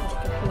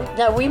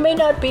 Now, we may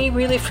not be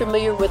really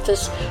familiar with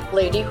this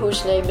lady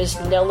whose name is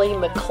Nellie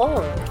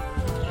McClung,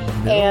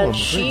 and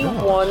she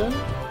won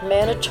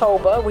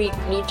Manitoba. We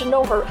need to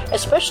know her,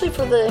 especially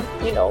for the,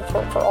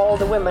 for all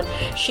the women.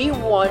 She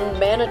won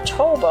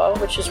Manitoba,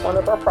 which is one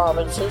of our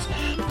provinces,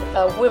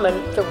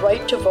 women, the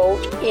right to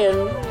vote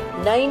in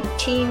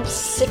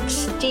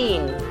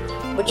 1916,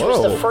 which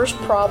was the first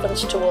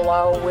province to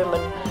allow women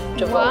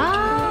to vote.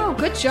 Wow,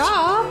 good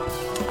job.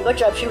 Good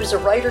job. She was a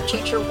writer,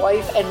 teacher,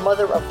 wife, and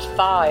mother of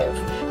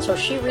 5. So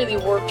she really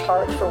worked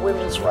hard for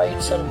women's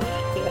rights and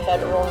had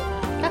her own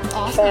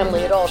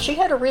family at all. She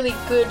had a really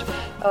good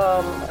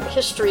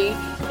history.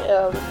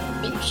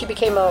 She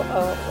became a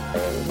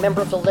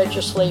member of the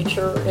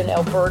legislature in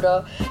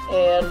Alberta,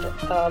 and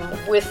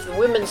with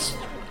women's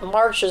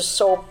marches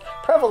so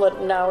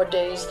prevalent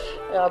nowadays,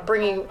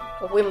 bringing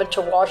women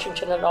to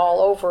Washington and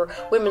all over,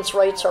 women's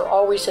rights are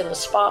always in the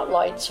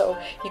spotlight. So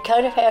you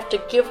kind of have to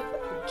give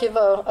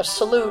a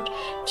salute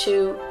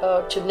to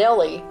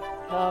Nellie.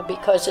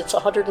 Because it's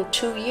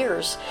 102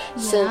 years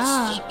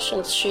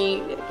since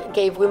she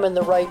gave women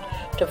the right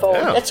to vote.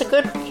 Yeah. That's a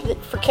good,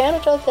 for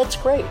Canada, that's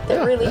great.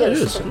 That really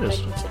is. From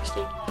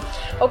 1916.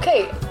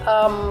 Okay,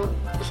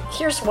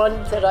 here's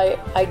one that I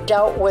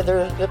doubt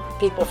whether the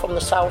people from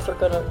the South are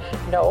going to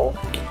know.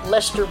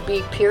 Lester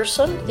B.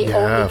 Pearson, the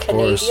only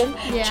Canadian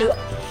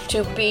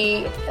to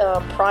be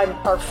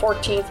our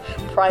 14th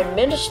Prime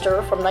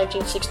Minister from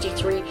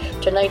 1963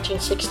 to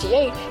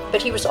 1968,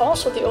 but he was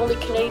also the only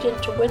Canadian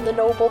to win the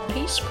Nobel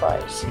Peace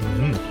Prize.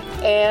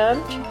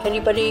 And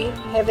anybody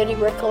have any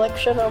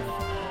recollection of?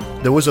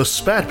 There was a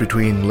spat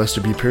between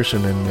Lester B.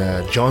 Pearson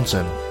and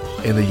Johnson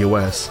in the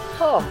U.S.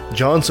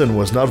 Johnson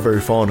was not very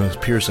fond of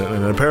Pearson,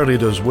 and apparently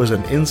there was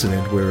an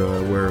incident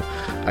where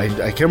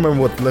I can't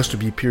remember what Lester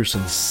B.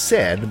 Pearson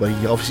said, but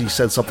he obviously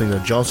said something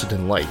that Johnson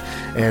didn't like.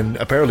 And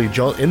apparently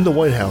in the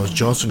White House,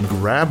 Johnson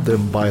grabbed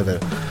them by the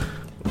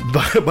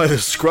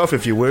scruff,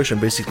 if you wish,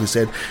 and basically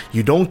said,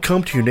 "You don't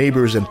come to your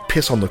neighbors and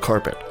piss on the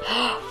carpet."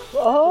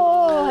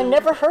 Oh, I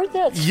never heard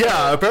that story.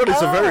 Yeah, apparently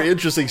it's a very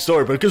interesting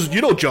story, because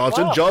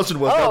Johnson. Wow. Johnson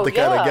was not the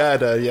kind of guy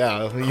to,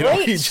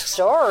 Great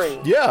story.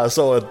 Yeah,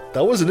 so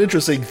that was an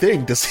interesting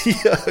thing to see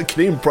a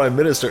Canadian Prime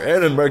Minister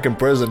and an American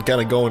President kind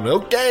of going,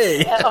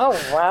 okay. Oh,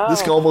 wow.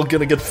 This is almost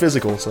going to get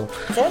physical, so.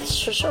 That's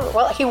for sure.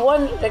 Well, he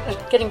won,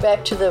 getting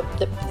back to the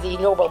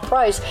Nobel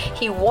Prize,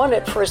 he won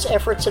it for his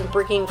efforts in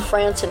bringing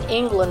France and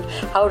England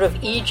out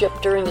of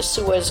Egypt during the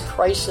Suez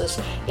Crisis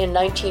in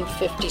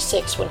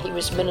 1956 when he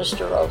was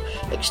Minister of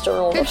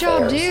External Affairs. Good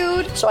job, dude.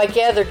 So I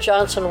gather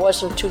Johnson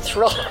wasn't too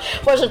thrilled,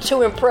 wasn't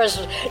too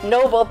impressed,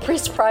 Nobel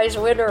Peace Prize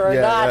winner or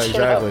not. Yeah,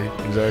 exactly.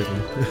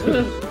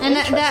 And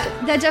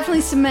that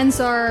definitely cements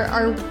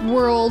our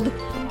world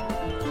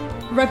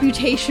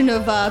reputation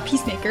of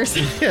peacemakers.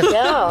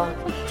 Yeah.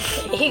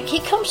 He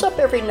comes up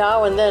every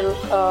now and then.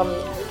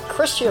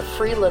 Chrystia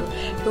Freeland,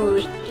 who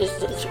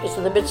is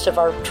in the midst of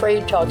our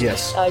trade talks,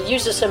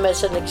 uses him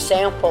as an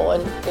example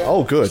in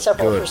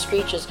several of her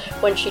speeches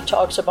when she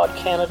talks about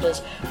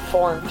Canada's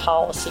foreign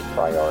policy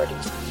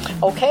priorities.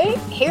 Okay,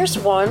 here's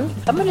one.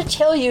 I'm going to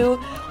tell you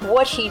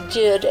what he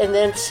did and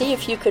then see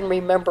if you can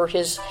remember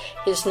his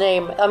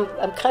name. I'm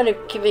kind of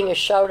giving a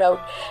shout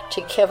out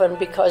to Kevin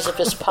because of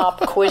his pop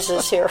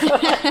quizzes here.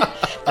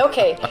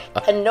 Okay,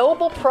 a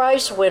Nobel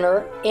Prize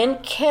winner in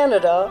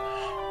Canada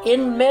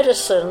in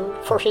medicine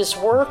for his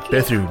work.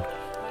 Bethune.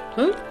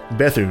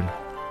 Bethune.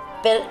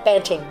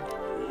 Banting.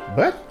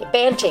 What?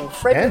 Banting.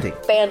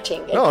 Frederick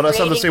Banting. No, that's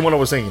not the same one I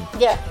was thinking.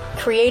 Yeah,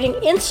 creating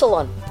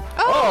insulin.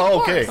 Oh,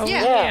 okay. Oh,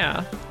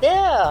 yeah.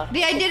 The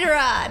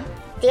Iditarod.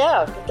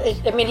 Yeah.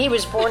 I mean, he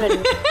was born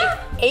in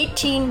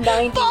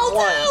 1891.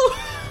 Balto!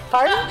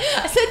 Pardon?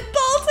 I said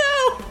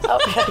Balto!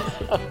 Okay.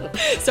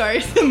 Sorry,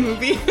 the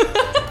movie.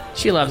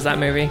 She loves that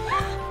movie.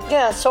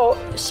 Yeah, so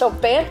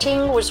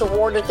Banting was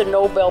awarded the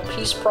Nobel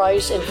Peace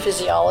Prize in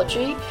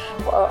Physiology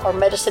or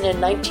Medicine in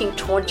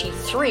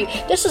 1923.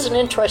 This is an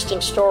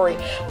interesting story.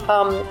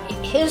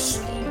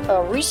 His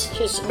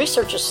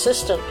research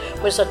assistant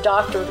was a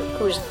doctor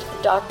who's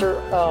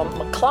Dr.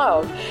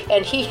 McLeod,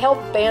 and he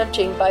helped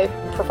Banting by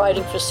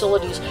providing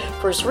facilities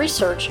for his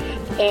research.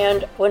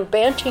 And when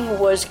Banting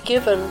was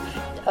given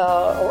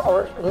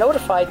or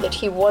notified that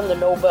he won the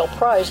Nobel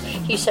Prize,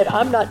 he said,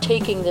 "I'm not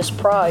taking this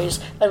prize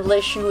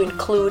unless you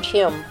include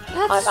him."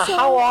 That's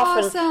so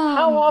awesome. awesome.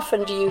 How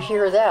often do you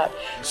hear that?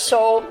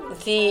 So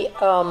the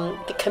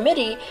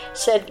committee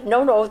said,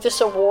 no,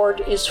 this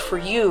award is for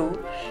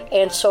you,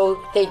 and so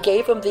they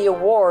gave him the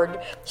award.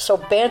 So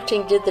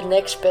Banting did the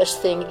next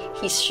best thing.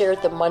 He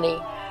shared the money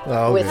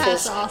Oh, with okay.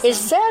 his. That's awesome.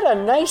 Is that a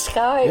nice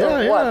guy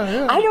Yeah, or what?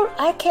 yeah.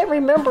 I can't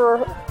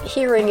remember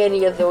hearing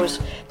any of those.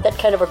 That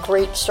kind of a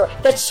great story.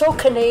 That's so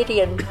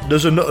Canadian.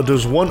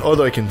 There's one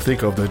other I can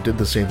think of that did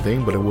the same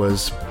thing, but it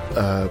was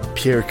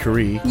Pierre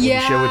Curie when he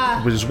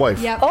shared with his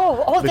wife. Yep.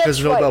 Oh, Because that's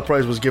the Nobel right.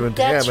 Prize was given to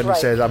That's him, and right.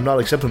 he said, "I'm not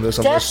accepting this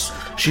unless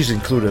she's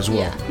included as well."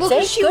 Yeah. Well, 'cause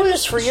Thank she goodness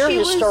was, for your she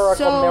was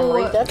historical so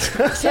memory. That's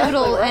exactly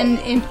pivotal right. and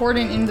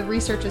important in the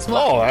research as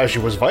well. Oh,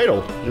 actually, it was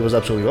vital. It was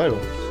absolutely vital.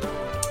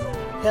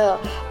 Yeah.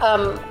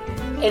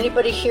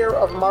 Anybody hear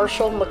of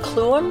Marshall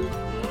McLuhan?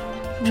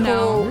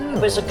 No. Who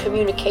was a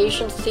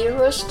communications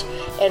theorist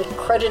and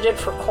credited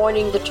for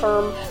coining the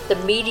term "the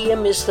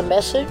medium is the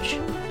message."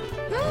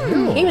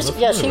 He was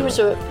he was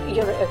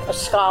a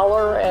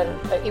scholar,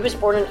 and he was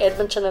born in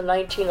Edmonton in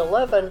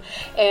 1911,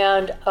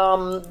 and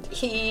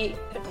he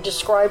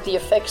described the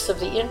effects of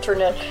the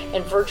internet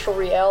and virtual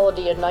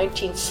reality in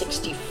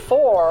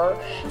 1964,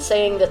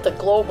 saying that the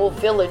global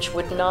village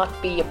would not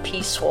be a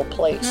peaceful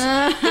place.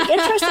 The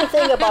interesting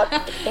thing about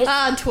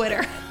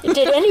Twitter.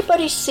 Did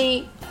anybody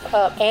see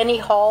Annie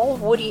Hall,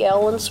 Woody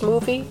Allen's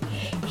movie?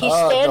 He's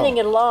standing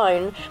in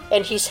line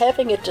and he's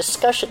having a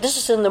discussion. This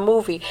is in the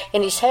movie,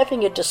 and he's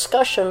having a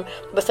discussion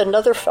with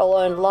another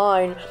fellow in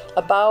line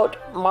about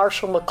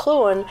Marshall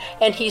McLuhan,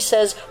 and he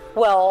says,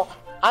 "Well,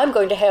 I'm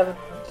going to have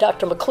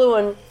Dr.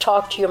 McLuhan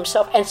talk to you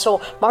himself." And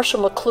so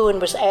Marshall McLuhan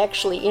was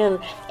actually in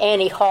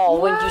Annie Hall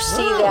when you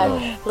see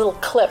that little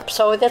clip.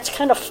 So that's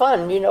kind of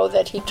fun,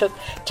 that he took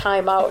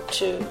time out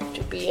to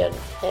be in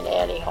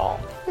Annie Hall.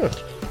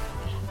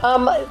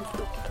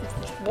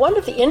 One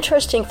of the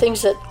interesting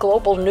things that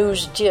Global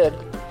News did,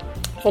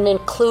 in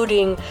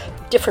including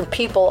different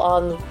people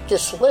on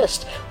this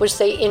list, was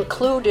they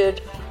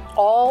included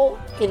all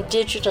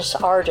Indigenous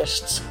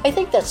artists. I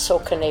think that's so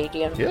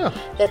Canadian. Yeah.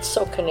 That's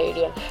so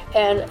Canadian.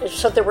 And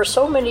so there were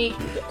so many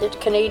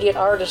Canadian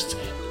artists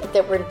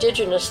that were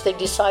Indigenous, they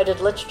decided,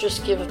 let's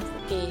just give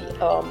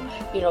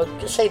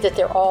the, say that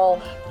they're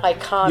all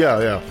iconic.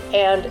 Yeah.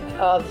 And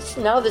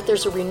now that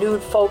there's a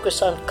renewed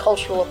focus on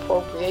cultural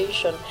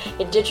appropriation,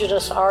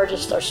 Indigenous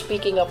artists are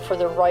speaking up for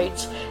their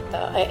rights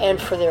and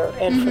for their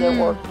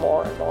work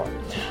more and more.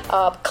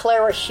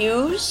 Clara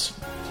Hughes.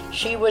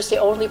 She was the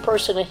only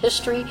person in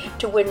history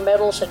to win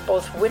medals at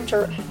both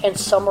Winter and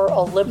Summer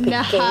Olympic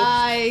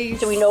Games.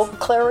 Do we know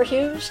Clara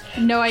Hughes?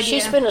 No idea.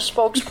 She's been a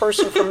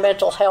spokesperson for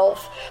mental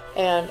health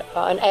and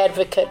an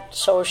advocate.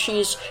 So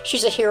she's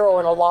a hero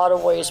in a lot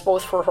of ways,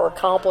 both for her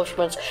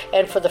accomplishments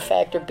and for the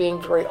fact of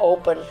being very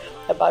open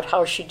about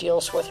how she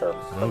deals with her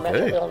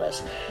mental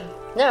illness.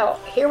 Now,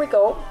 here we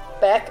go.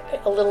 Back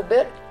a little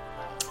bit.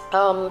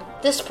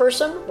 This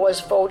person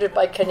was voted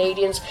by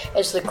Canadians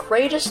as the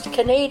greatest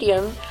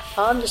Canadian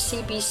on the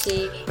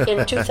CBC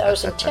in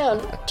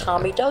 2010,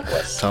 Tommy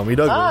Douglas. Tommy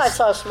Douglas. I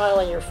saw a smile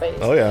on your face.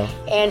 Oh, yeah.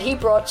 And he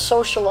brought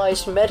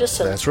socialized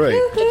medicine That's right.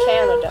 to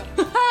Canada.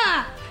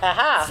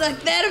 Aha. Suck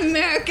that,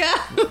 America.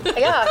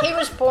 Yeah, he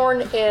was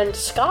born in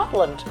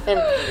Scotland in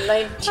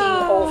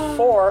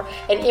 1904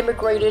 and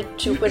immigrated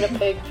to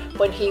Winnipeg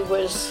when he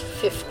was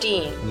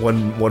 15.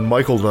 When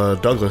Michael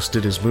Douglas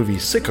did his movie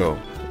Sicko,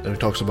 and he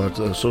talks about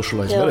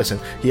socialized medicine,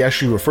 he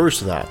actually refers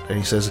to that, and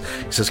he says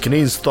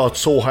Canadians thought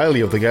so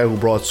highly of the guy who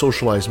brought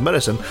socialized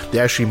medicine, they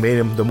actually made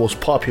him the most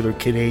popular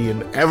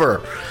Canadian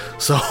ever.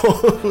 So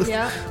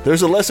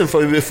there's a lesson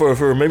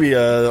for maybe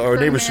our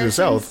neighbors to the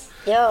south.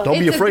 Yeah, don't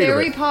be afraid of it. It's a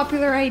very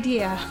popular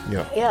idea.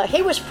 Yeah,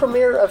 he was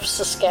premier of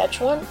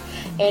Saskatchewan,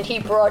 and he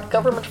brought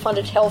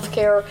government-funded health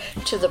care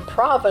to the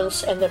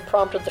province and then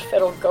prompted the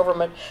federal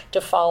government to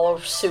follow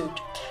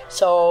suit.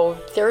 So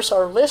there's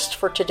our list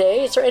for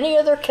today. Is there any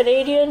other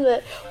Canadian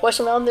that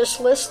wasn't on this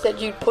list that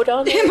you'd put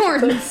on there? Tim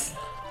Hortons.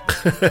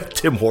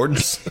 Tim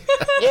Hortons.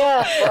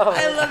 Yeah. Well,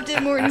 I love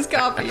Tim Hortons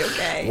coffee,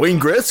 okay.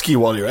 Wayne Gretzky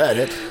while you're at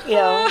it.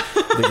 Yeah.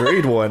 The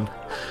grade one.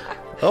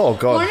 Oh,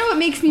 God. Want to know what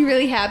makes me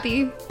really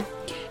happy?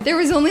 There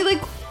was only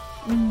like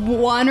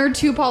 1 or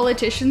 2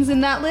 politicians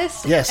in that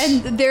list. Yes.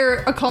 And their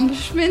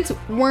accomplishments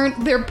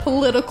weren't their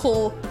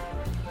political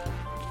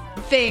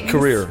things.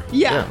 Career.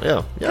 Yeah.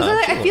 Yeah.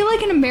 I feel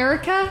like in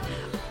America,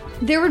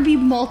 there would be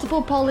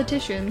multiple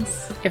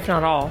politicians. If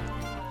not all.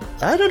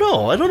 I don't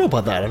know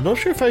about that. I'm not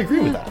sure if I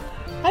agree with that.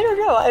 I don't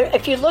know.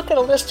 If you look at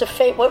a list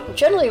of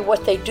generally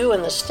what they do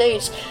in the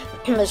States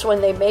is when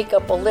they make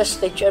up a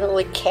list, they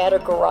generally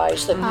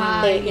categorize them.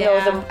 I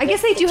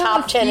guess they do the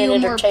have top a 10 in few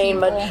more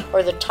entertainment people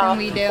or the top than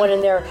we do. one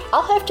in there.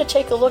 I'll have to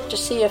take a look to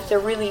see if there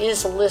really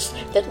is a list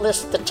that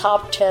lists the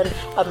top 10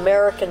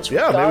 Americans.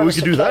 Yeah, maybe we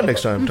could do that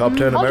next time. Top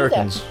 10 I'll do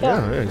Americans. that.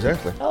 Yeah. Yeah,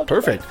 exactly. I'll do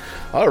Perfect.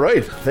 All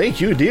right.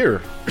 Thank you,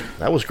 dear.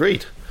 That was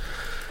great.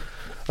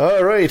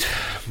 All right.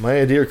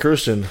 My dear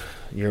Kirsten,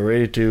 you're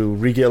ready to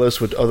regale us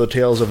with other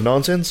tales of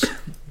nonsense?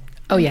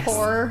 Oh, yes.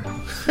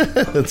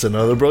 It's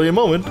another brilliant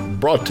moment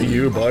brought to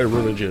you by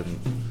religion.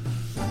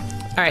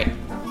 All right.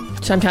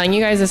 So I'm telling you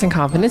guys this in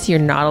confidence. You're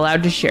not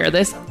allowed to share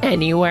this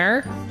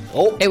anywhere.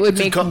 Oh, it would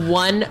make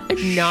one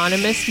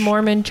anonymous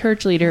Mormon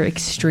church leader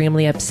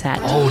extremely upset.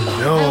 Oh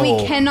no! And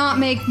we cannot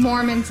make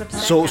Mormons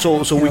upset.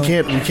 So we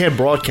can't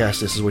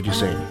broadcast this, is what you're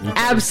saying?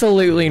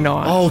 Absolutely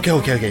not. Oh,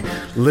 okay.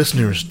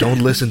 Listeners, don't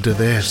listen to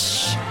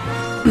this.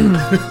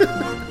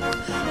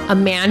 A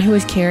man who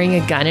was carrying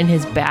a gun in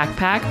his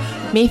backpack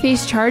may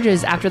face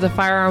charges after the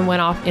firearm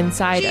went off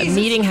inside a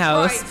meeting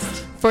house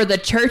for the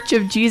Church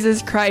of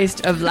Jesus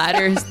Christ of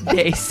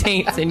Latter-day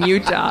Saints in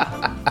Utah.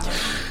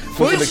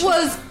 Which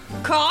was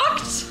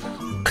cocked?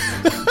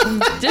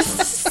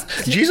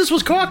 Jesus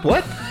was cocked?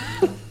 What?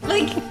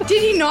 Like,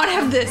 did he not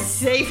have the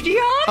safety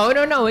on?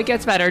 Oh, no, it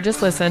gets better.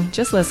 Just listen.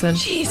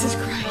 Jesus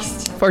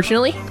Christ.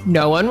 Fortunately,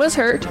 no one was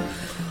hurt,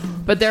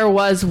 but there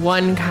was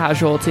one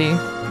casualty.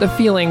 The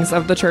feelings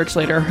of the church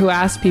leader who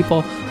asked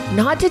people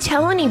not to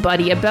tell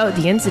anybody about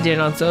the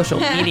incident on social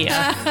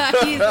media.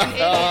 He's an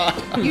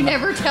idiot. You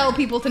never tell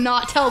people to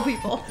not tell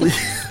people.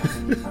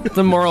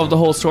 The moral of the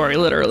whole story,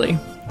 literally.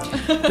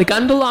 The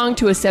gun belonged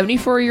to a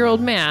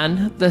 74-year-old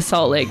man, the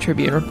Salt Lake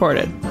Tribune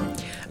reported.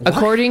 What?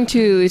 According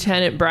to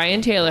Lieutenant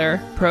Brian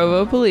Taylor,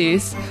 Provo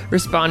police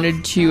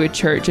responded to a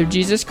Church of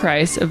Jesus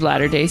Christ of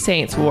Latter-day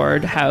Saints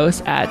ward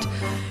house at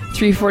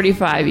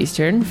 345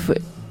 Eastern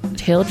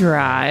Foothill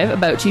Drive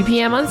about 2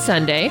 p.m. on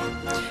Sunday.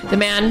 The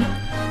man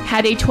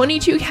had a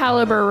 .22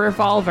 caliber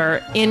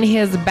revolver in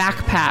his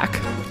backpack.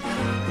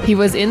 He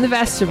was in the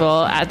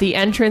vestibule at the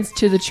entrance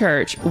to the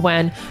church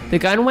when the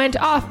gun went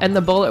off and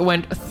the bullet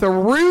went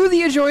through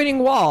the adjoining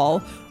wall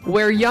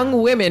where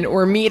young women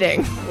were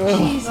meeting.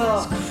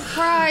 Jesus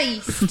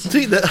Christ.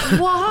 See that?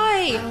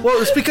 Why?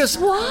 Well, it's because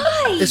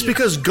Why? It's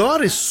because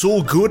God is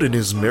so good in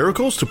his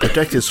miracles to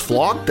protect his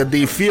flock that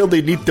they feel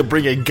they need to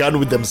bring a gun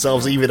with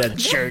themselves even at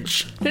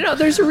church. No,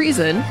 there's a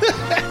reason.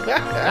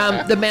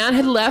 The man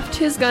had left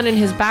his gun in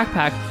his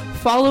backpack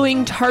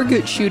following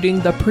target shooting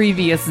the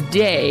previous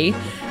day.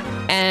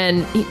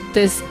 And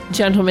this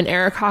gentleman,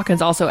 Eric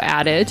Hawkins, also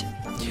added,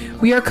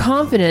 "We are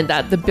confident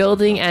that the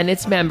building and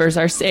its members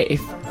are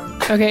safe."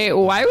 Okay,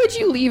 why would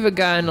you leave a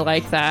gun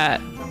like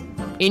that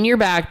in your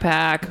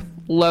backpack,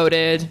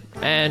 loaded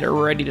and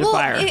ready to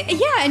fire?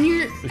 And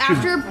you're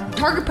after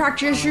target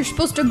practice, you're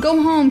supposed to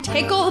go home,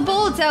 take all the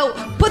bullets out,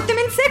 put them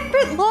in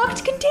separate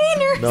locked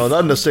containers. No,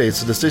 not in the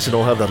States. The States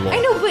don't have that law. I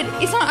know, but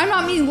it's not. I'm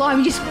not meaning law.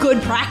 I'm just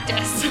good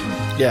practice.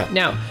 Yeah.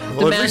 No.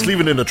 Well, at least leave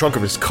it in the trunk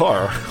of his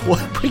car.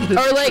 What?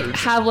 Or like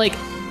have like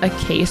a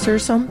case or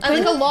something.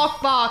 Like a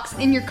lockbox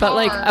in your car. But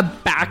like a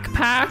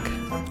backpack.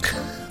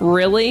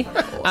 Really?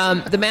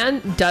 The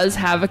man does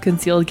have a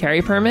concealed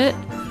carry permit.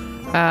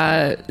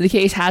 The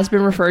case has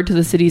been referred to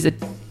the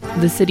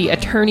city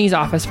attorney's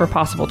office for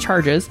possible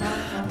charges.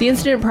 The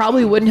incident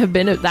probably wouldn't have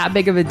been that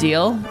big of a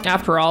deal.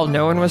 After all,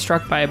 no one was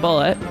struck by a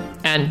bullet.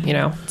 And,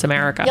 it's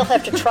America. You'll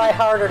have to try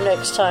harder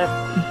next time.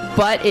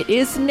 But it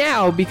is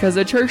now because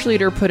a church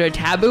leader put a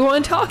taboo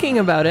on talking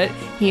about it.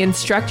 He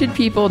instructed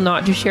people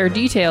not to share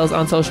details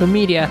on social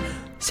media.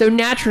 So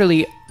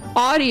naturally,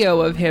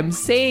 audio of him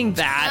saying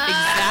that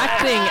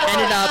exact thing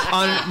ended up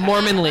on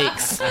Mormon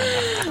Leaks.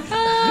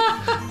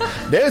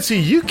 Nancy,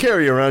 you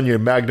carry around your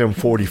Magnum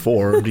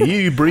 44. Do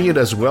you bring it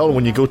as well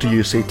when you go to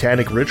your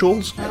satanic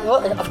rituals?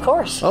 Well, of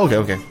course.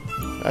 Okay.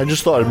 I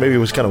just thought maybe it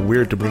was kind of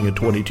weird to bring a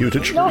 22 to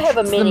church. No, I have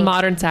a mini. The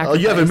modern sacrifice. Oh,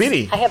 you have a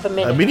mini? I have a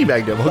mini. A mini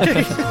Magnum,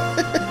 okay.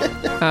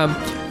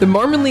 The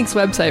Mormon Leaks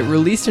website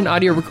released an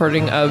audio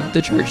recording of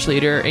the church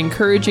leader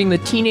encouraging the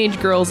teenage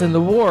girls in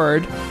the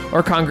ward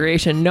or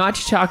congregation not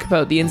to talk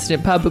about the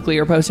incident publicly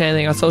or post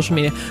anything on social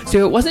media.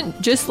 So it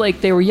wasn't just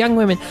like they were young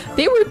women.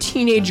 They were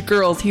teenage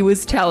girls he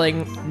was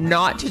telling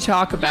not to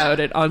talk about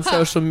it on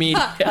social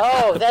media.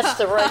 Oh, that's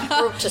the right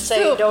group to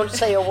say. So, don't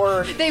say a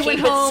word. They Keep went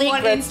it home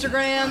secret. on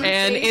Instagram.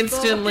 And Facebook,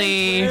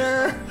 instantly...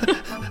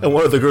 And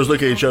one of the girls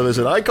looked at each other and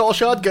said, "I call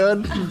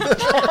shotgun."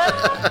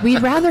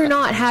 We'd rather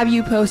not have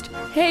you post,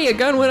 "Hey, a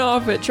gun went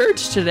off at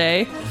church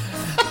today."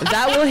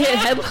 That will hit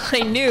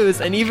headline news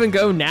and even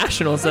go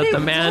national, said the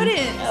man.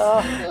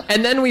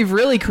 And then we've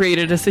really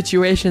created a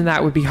situation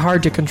that would be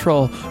hard to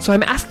control. So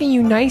I'm asking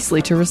you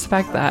nicely to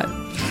respect that.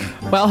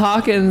 While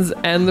Hawkins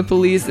and the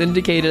police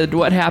indicated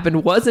what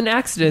happened was an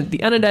accident,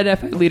 the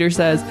unidentified leader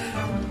says,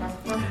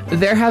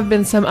 there have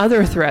been some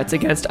other threats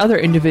against other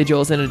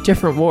individuals in a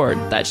different ward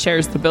that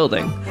shares the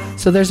building.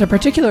 So there's a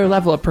particular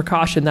level of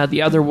precaution that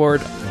the other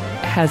ward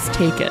has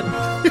taken.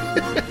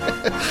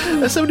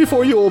 A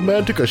 74-year-old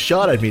man took a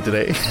shot at me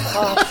today.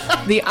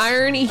 The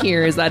irony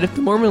here is that if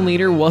the Mormon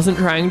leader wasn't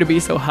trying to be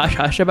so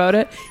hush-hush about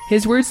it,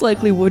 his words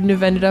likely wouldn't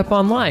have ended up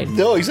online.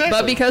 No, exactly.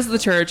 But because the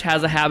church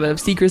has a habit of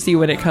secrecy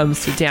when it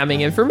comes to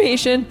damning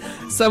information,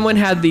 someone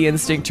had the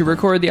instinct to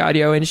record the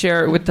audio and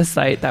share it with the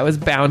site that was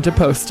bound to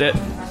post it.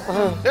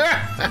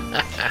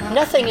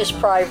 Nothing is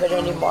private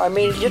anymore. I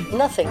mean,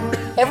 nothing.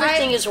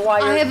 Everything is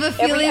wired. I have a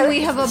feeling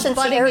we have a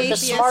budding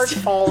atheist. The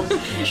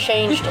smartphone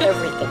changed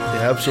everything.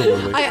 Yeah,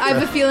 absolutely. I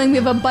have a feeling we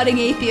have a budding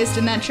atheist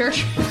in that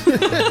church.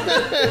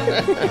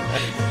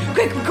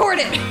 Quick, record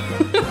it.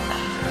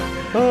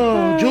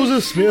 Oh,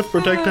 Joseph Smith,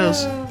 protect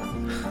us.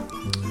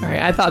 All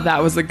right, I thought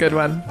that was a good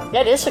one.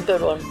 That is a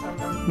good one.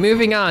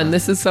 Moving on,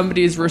 this is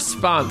somebody's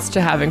response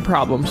to having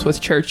problems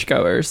with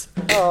churchgoers.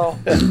 Oh.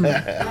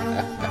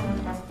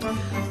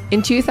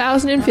 In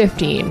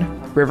 2015,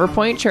 River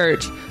Point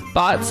Church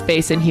bought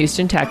space in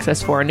Houston,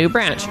 Texas for a new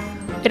branch.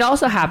 It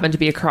also happened to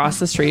be across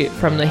the street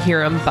from the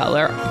Hiram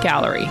Butler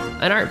Gallery,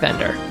 an art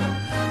vendor.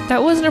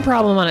 That wasn't a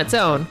problem on its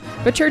own,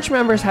 but church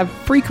members have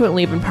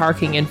frequently been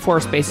parking in 4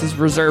 spaces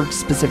reserved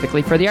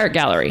specifically for the art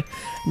gallery.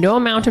 No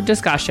amount of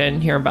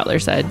discussion, Hiram Butler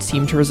said,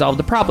 seemed to resolve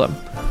the problem.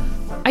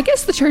 I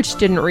guess the church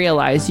didn't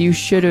realize you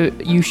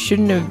shouldn't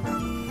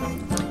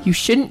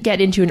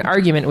get into an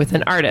argument with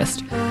an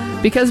artist,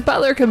 because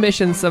Butler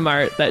commissioned some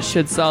art that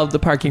should solve the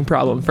parking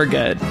problem for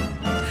good.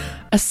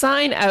 A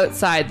sign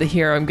outside the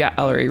Hiram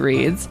Gallery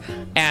reads,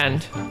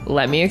 and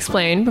let me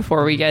explain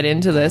before we get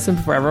into this and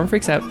before everyone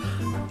freaks out,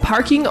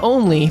 parking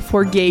only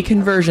for gay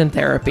conversion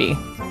therapy.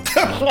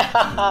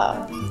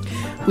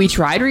 We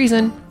tried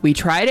reason, we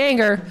tried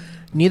anger,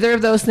 neither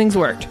of those things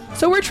worked.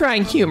 So we're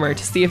trying humor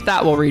to see if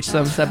that will reach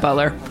them, said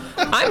Butler.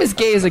 I'm as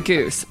gay as a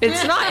goose.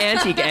 It's not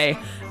anti-gay.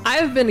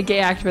 I've been a gay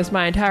activist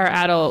my entire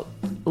adult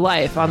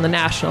life on the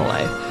national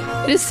life.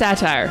 It is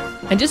satire.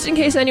 And just in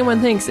case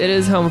anyone thinks it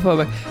is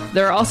homophobic,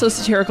 there are also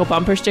satirical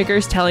bumper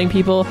stickers telling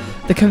people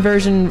the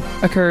conversion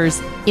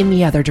occurs in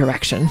the other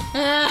direction.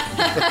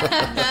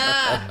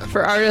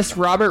 For artist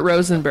Robert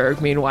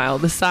Rosenberg, meanwhile,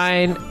 the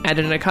sign and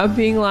an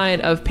accompanying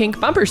line of pink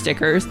bumper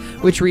stickers,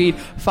 which read,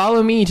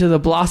 "Follow me to the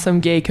Blossom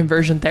Gay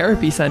Conversion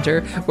Therapy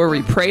Center, where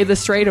we pray the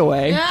straight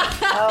away,"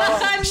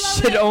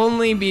 should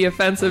only be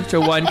offensive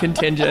to one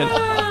contingent.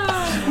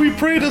 We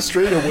pray the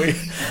straight away.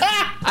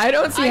 I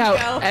don't see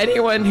how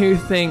anyone who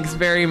thinks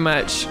very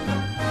much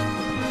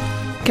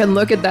can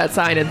look at that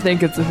sign and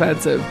think it's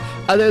offensive,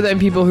 other than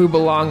people who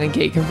belong in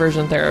gay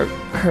conversion therapy,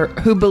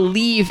 who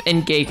believe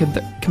in gay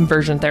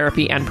conversion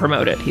therapy and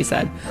promote it, he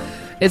said.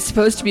 It's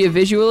supposed to be a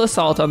visual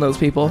assault on those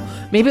people.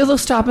 Maybe they'll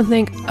stop and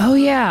think, oh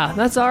yeah,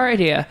 that's our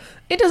idea.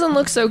 It doesn't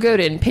look so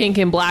good in pink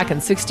and black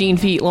and 16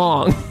 feet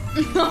long.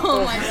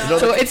 Oh my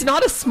god. So it's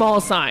not a small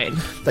sign.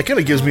 That kind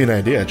of gives me an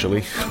idea,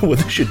 actually. What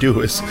they should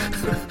do is,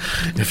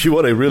 if you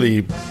want to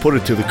really put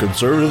it to the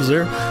conservatives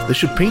there, they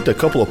should paint a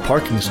couple of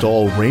parking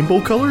stalls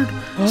rainbow colored.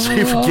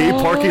 Say for gay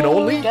parking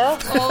only.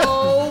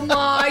 Oh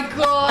my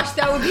gosh,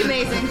 that would be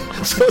amazing.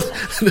 So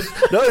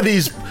none of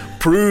these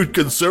prude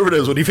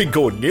conservatives would even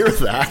go near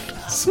that.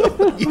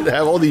 So you'd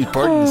have all these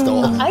parking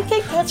stalls. I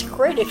think that's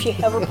great. If you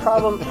have a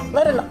problem,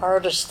 let an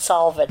artist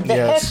solve it. The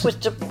heck with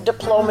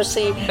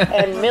diplomacy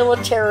and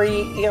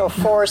military,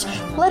 force.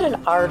 Let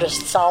an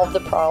artist solve the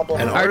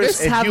problem. And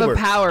artists have a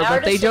power,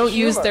 but they don't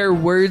use their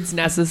words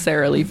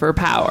necessarily for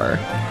power.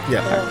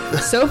 Yeah.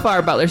 So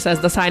far, Butler says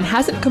the sign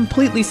hasn't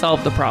completely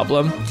solved the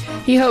problem.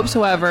 He hopes,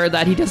 however,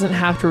 that he doesn't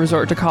have to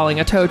resort to calling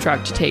a tow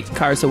truck to take the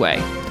cars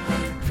away.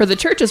 For the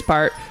church's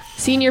part,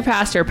 Senior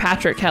Pastor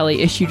Patrick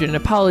Kelly issued an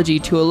apology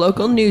to a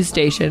local news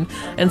station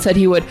and said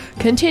he would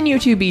continue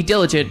to be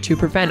diligent to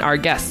prevent our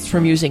guests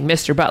from using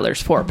Mr.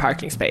 Butler's 4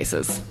 parking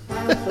spaces.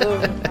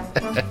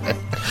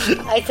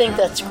 I think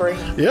that's great.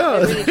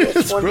 Yeah,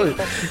 it's brilliant.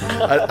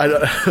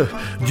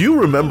 Do you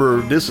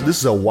remember this? This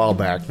is a while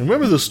back.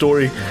 Remember the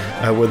story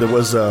where there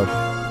was I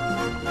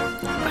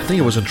think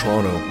it was in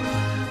Toronto,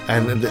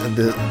 and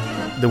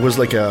there was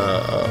like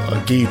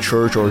a gay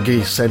church or a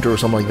gay center or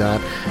something like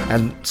that,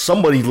 and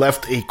somebody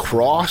left a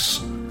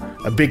cross,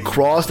 a big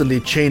cross, and they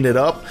chained it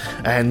up,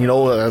 and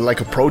like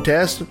a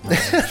protest,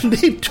 and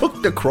they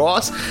took the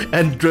cross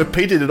and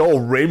painted it all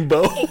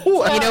rainbow.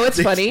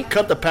 What's funny?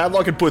 Cut the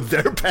padlock and put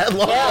their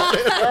padlock on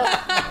it.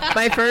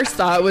 My first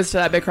thought was to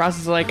that big cross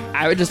was like,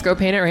 I would just go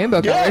paint it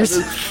rainbow colors.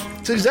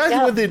 It's exactly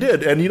what they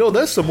did, and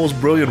that's the most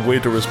brilliant way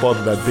to respond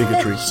to that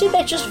bigotry. See,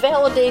 that just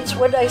validates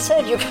what I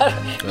said. You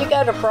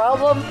got a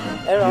problem.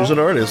 Use an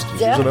artist.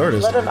 Yeah, Use an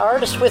artist. Let an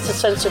artist with a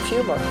sense of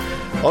humor.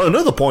 On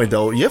another point,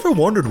 though, you ever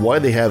wondered why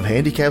they have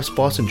handicap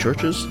spots in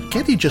churches?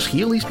 Can't they just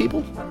heal these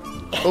people?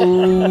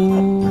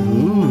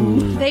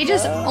 Ooh. They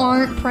just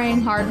aren't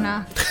praying hard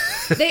enough.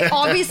 They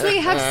obviously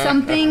have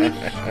something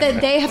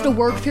that they have to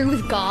work through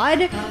with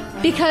God,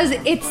 because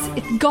it's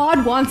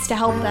God wants to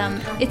help them.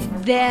 It's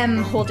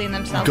them holding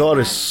themselves. God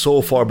is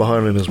so far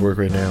behind in his work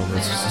right now.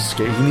 It's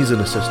scary. He needs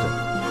an assistant.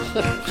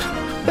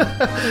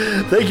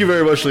 Thank you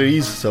very much,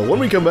 ladies. So when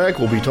we come back,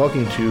 we'll be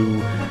talking to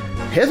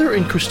Heather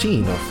and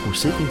Christine of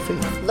Forsaking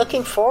Faith.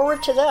 Looking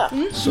forward to that.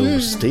 So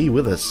stay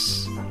with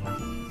us.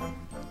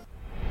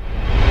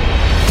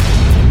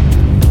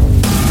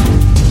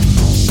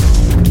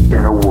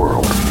 In a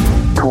world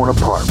torn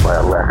apart by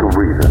a lack of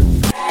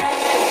reason,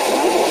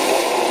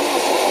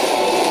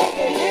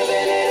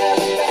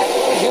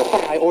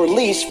 or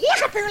least,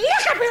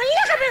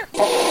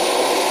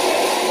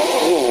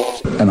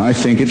 and I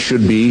think it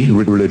should be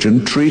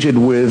religion treated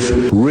with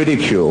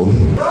ridicule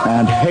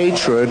and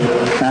hatred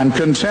and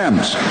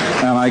contempt,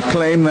 and I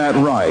claim that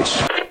right.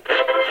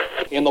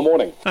 In the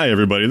morning. Hi,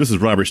 everybody. This is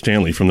Robert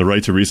Stanley from the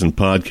Right to Reason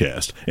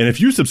podcast. And if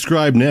you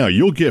subscribe now,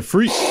 you'll get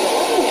free.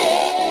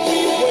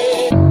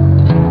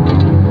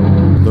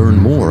 Learn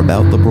more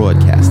about the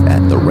broadcast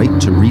at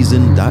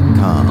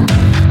therighttoreason.com.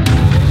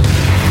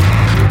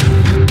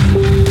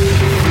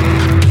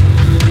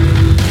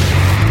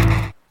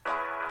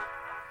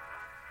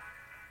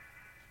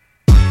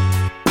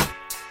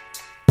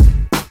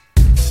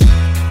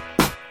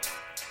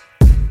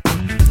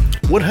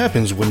 What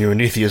happens when you're an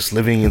atheist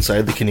living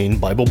inside the Canadian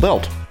Bible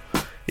Belt?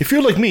 If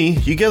you're like me,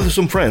 you gather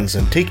some friends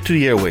and take to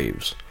the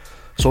airwaves.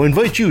 So I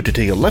invite you to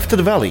take a left to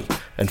the valley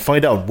and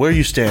find out where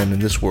you stand in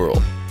this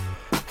world.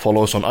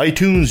 Follow us on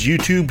iTunes,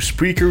 YouTube,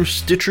 Spreaker,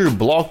 Stitcher,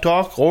 Blog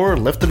Talk, or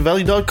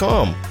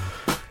lefttothevalley.com.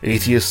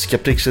 Atheists,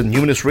 Skeptics, and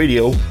Humanist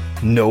Radio,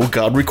 no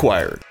God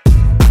required.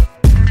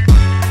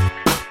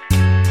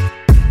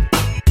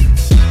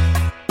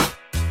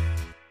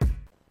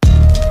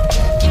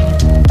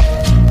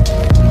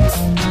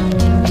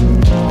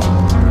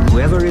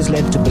 Whoever is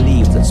led to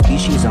believe that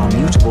species are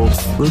mutable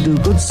will do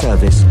good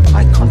service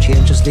by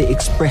conscientiously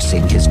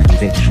expressing his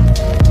conviction.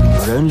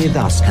 For only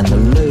thus can the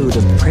load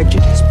of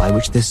prejudice by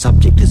which this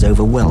subject is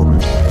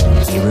overwhelmed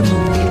be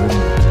removed.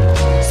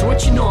 So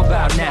what you know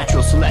about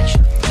natural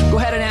selection? Go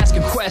ahead and ask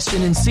a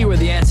question and see where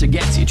the answer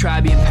gets you.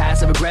 Try being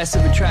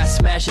passive-aggressive and try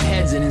smashing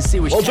heads in and see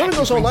what. Well, joining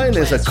us online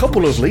is a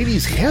couple of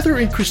ladies, Heather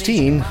and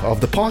Christine,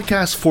 of the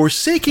podcast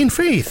Forsaking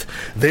Faith.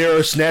 They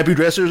are snappy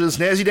dressers and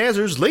snazzy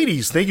dancers.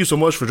 Ladies, thank you so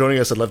much for joining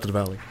us at Left of the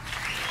Valley.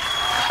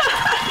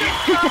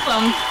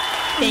 Welcome.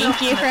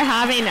 Thank you for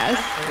having us.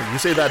 If you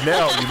say that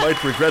now, you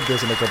might regret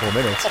this in a couple of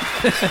minutes.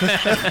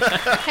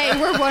 Hey,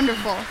 we're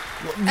wonderful.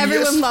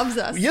 Everyone loves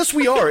us. Yes,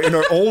 we are, in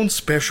our own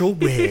special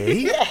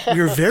way.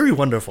 We're very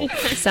wonderful.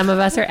 Some of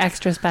us are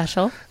extra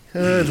special.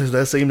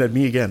 That's aimed at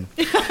me again.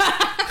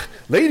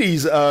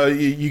 Ladies,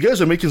 you guys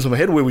are making some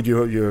headway with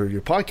your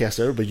podcast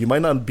there, but you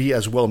might not be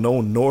as well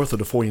known north of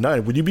the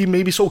 49. Would you be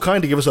maybe so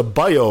kind to give us a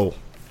bio?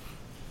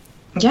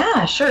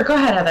 Yeah, sure. Go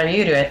ahead, Heather.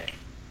 You do it.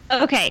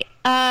 Okay.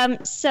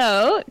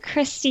 So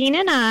Christine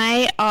and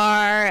I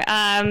are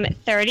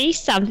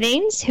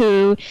 30-somethings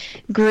who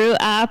grew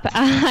up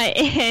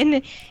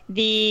in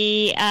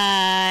the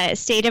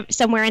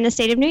somewhere in the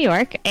state of New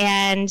York,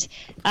 and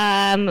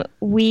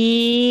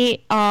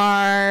we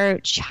are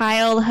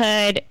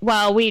childhood.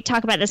 Well, we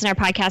talk about this in our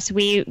podcast.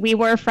 We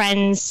were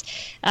friends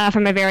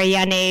from a very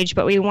young age,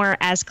 but we weren't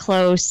as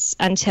close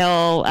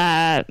until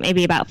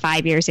maybe about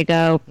 5 years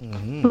ago.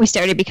 Mm-hmm. We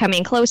started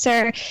becoming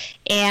closer,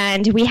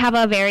 and we have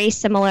a very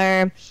similar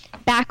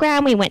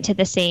background. We went to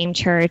the same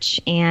church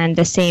and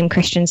the same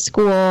Christian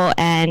school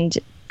and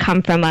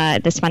come from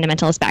this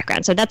fundamentalist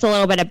background. So that's a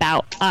little bit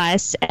about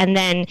us. And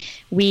then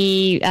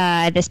we,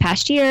 this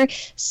past year,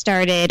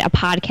 started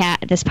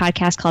this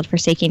podcast called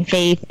Forsaking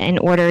Faith in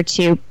order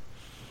to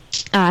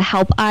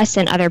help us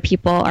and other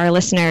people, our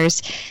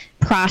listeners,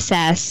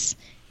 process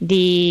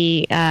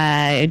the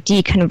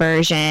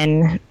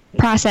deconversion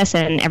process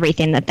and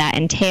everything that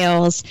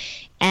entails.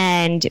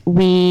 And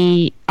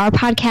our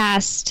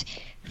podcast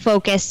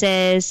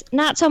focuses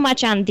not so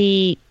much on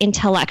the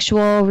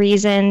intellectual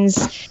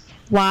reasons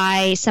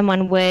why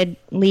someone would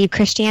leave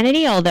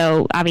Christianity,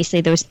 although obviously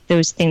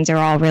those things are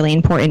all really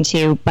important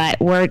too, but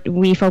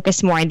we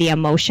focus more on the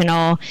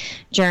emotional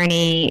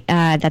journey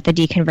that the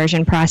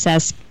deconversion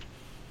process,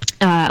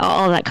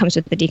 all that comes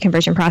with the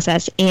deconversion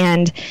process.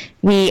 And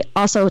we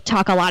also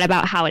talk a lot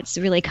about how it's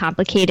really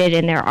complicated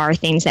and there are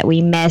things that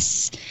we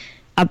miss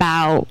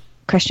about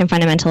Christian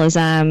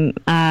fundamentalism,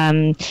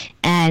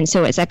 and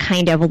so it's a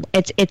kind of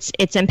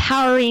it's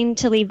empowering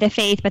to leave the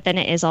faith, but then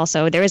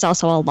there is also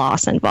a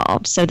loss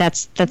involved. So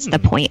that's the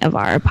point of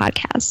our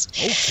podcast.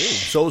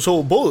 Okay,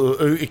 so both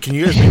can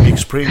you guys maybe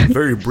explain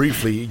very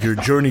briefly your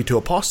journey to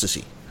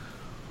apostasy?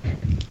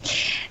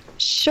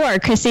 Sure,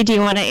 Chrissy, do you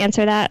want to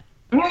answer that?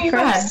 No, you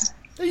first?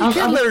 You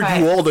can't let her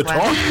do all the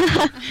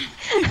talking.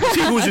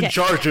 See who's in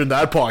charge in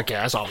that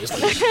podcast,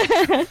 obviously.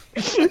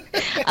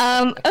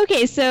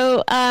 Okay,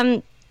 so.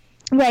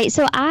 Right.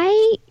 So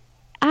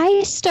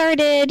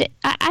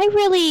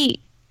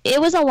it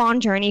was a long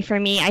journey for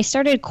me. I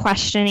started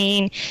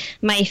questioning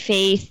my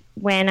faith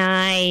when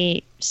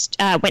I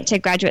went to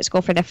graduate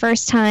school for the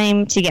first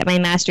time to get my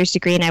master's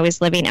degree, and I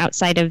was living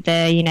outside of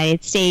the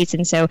United States.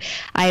 And so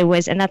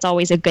and that's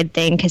always a good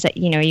thing because,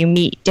 you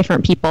meet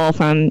different people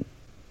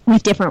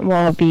with different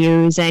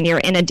worldviews and you're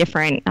in a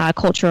different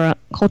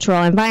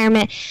cultural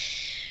environment.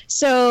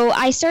 So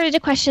I started to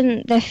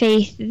question the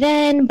faith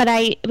then, but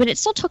it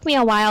still took me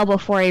a while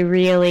before I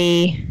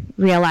really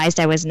realized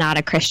I was not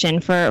a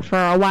Christian. For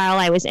a while,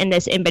 I was in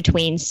this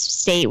in-between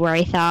state where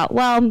I thought,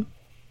 well,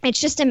 it's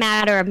just a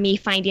matter of me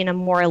finding a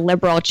more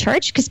liberal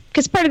church,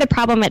 because part of the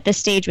problem at this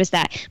stage was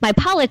that my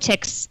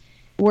politics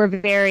were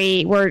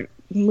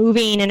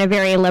moving in a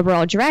very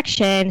liberal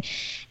direction.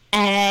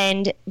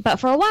 But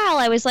for a while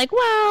I was like,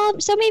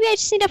 well, so maybe I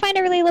just need to find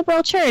a really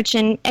liberal church,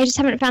 and I just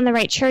haven't found the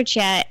right church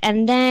yet.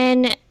 And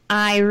then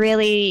I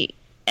really,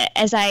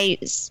 as I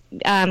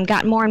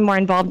got more and more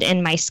involved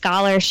in my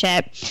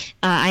scholarship,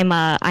 I'm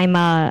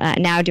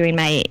now doing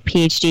my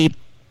PhD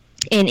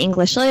in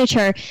English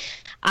literature.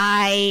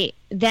 I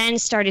then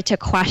started to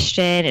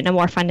question in a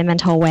more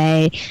fundamental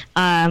way,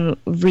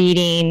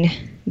 reading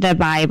the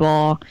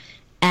Bible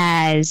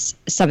as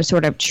some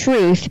sort of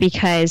truth,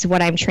 because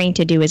what I'm trained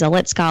to do as a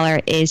lit scholar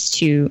is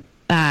to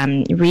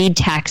read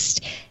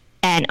text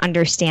and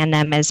understand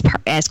them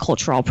as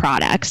cultural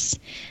products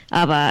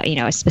of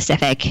a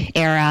specific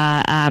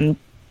era,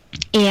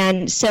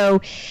 and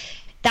so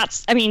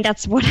that's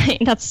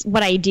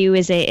what I do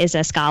as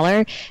a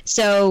scholar.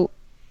 So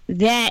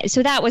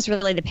that was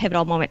really the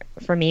pivotal moment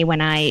for me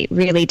when I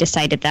really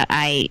decided that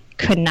I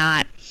could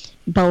not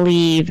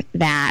believe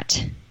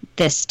that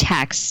this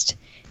text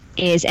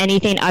is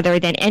anything other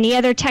than any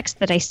other text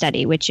that I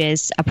study, which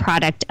is a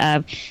product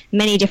of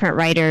many different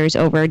writers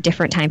over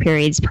different time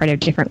periods, part of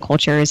different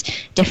cultures,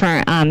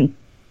 different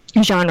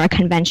genre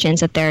conventions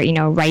that they're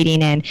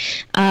writing in,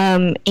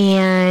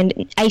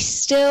 and I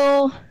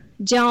still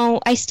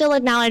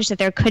acknowledge that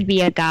there could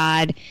be a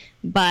God,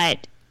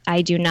 but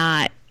I do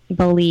not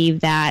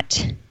believe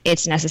that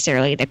it's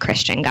necessarily the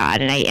Christian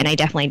God, and I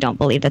definitely don't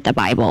believe that the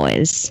Bible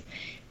is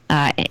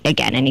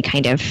again any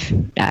kind of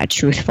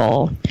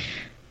truthful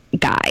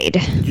guide.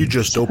 You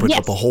just opened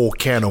up a whole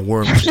can of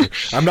worms here.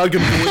 I'm not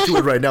going to go into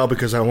it right now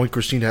because I want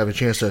Christine to have a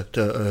chance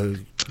to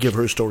give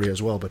her story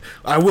as well, but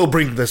I will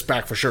bring this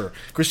back for sure.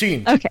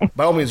 Christine,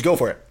 by all means, go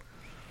for it.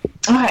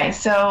 Okay,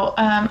 so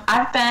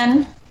I've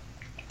been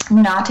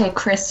not a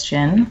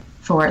Christian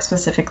for a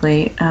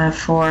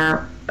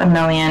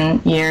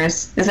million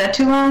years. Is that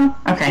too long?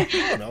 Okay.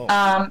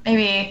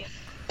 Maybe,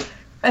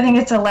 I think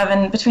it's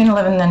between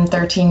 11 and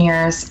 13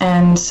 years,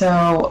 and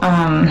so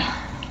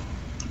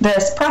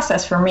this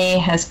process for me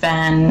has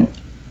been,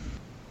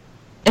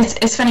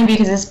 it's funny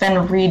because it's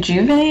been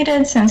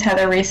rejuvenated since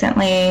Heather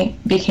recently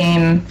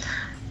became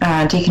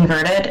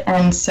deconverted.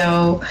 And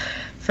so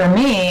for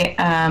me,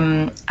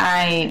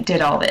 I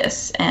did all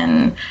this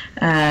and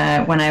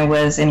when I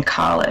was in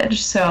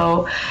college.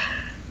 So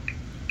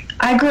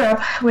I grew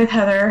up with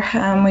Heather.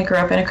 We grew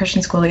up in a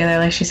Christian school together,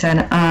 like she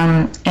said.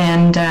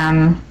 And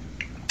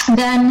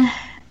then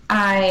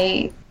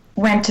I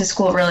went to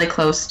school really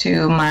close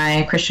to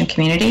my Christian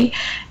community,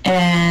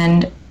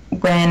 and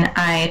when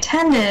I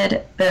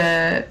attended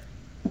the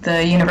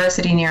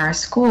university near our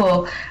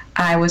school,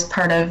 I was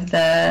part of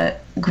the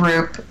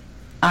group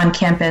on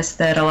campus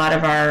that a lot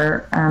of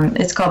our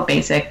it's called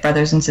BASIC,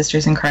 Brothers and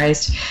Sisters in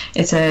Christ.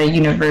 It's a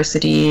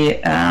university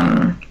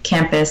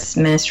campus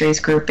ministries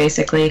group,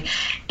 basically,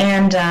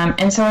 and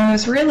so I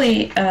was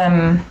really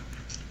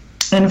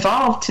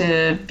involved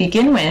to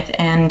begin with,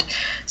 and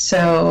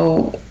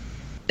so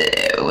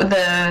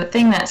the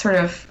thing that sort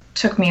of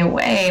took me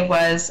away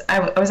was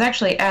I was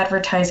actually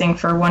advertising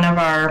for one of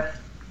our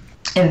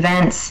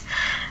events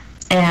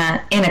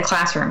in a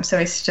classroom. So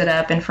I stood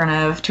up in front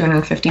of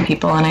 250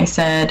 people and I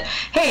said,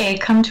 hey,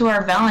 come to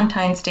our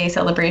Valentine's Day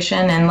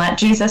celebration and let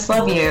Jesus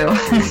love you,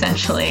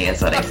 essentially,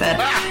 is what I said.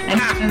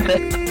 And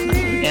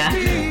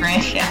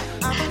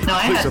no,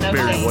 I had no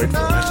shame.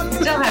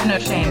 Still have no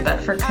shame, but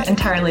for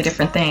entirely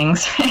different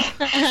things.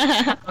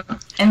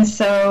 And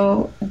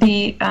so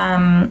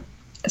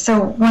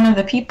so one of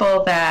the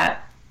people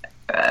that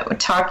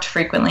talked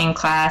frequently in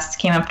class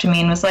came up to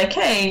me and was like,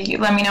 hey,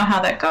 let me know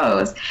how that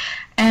goes.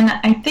 And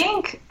I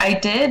think I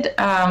did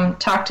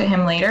talk to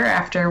him later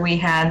after we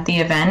had the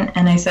event,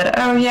 and I said,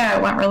 oh, yeah,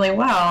 it went really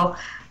well.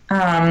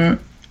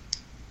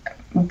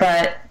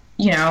 But,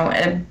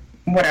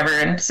 whatever.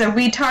 And so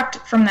we talked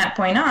from that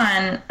point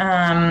on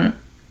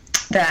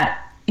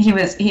that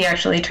he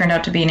actually turned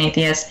out to be an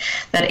atheist,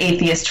 that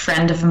atheist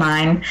friend of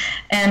mine,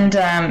 and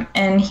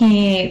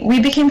we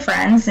became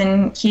friends,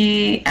 and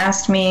he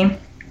asked me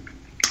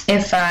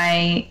if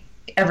I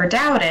ever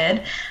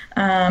doubted,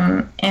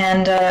 and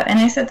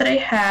I said that I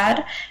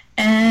had,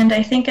 and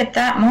I think at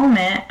that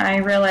moment I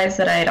realized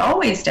that I had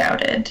always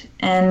doubted,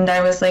 and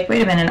I was like,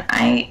 wait a minute,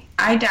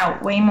 I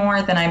doubt way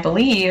more than I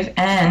believe,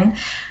 and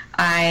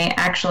I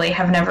actually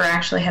have never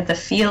actually had the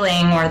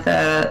feeling or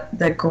the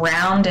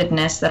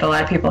groundedness that a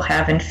lot of people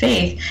have in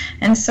faith.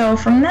 And so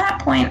from that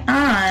point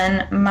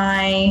on,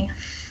 my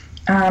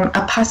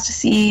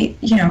apostasy,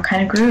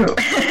 kind of grew.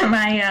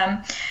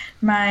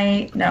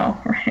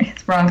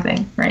 Wrong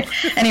thing, right?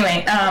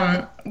 Anyway,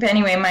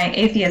 my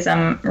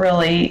atheism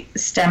really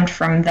stemmed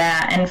from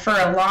that. And for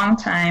a long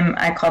time,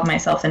 I called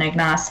myself an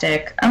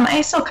agnostic. I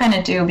still kind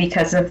of do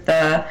because of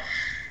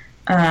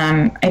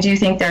I do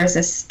think there's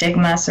a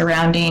stigma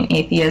surrounding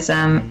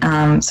atheism.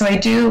 So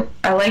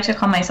I like to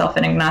call myself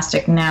an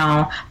agnostic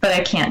now, but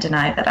I can't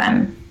deny that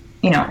I'm,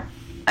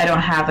 I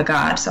don't have a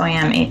God, so I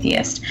am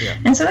atheist. Yeah.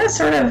 And so that's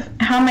sort of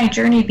how my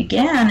journey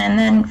began. And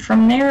then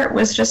from there, it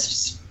was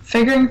just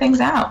figuring things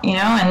out,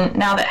 and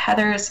now that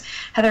Heather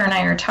and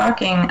I are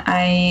talking,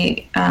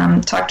 I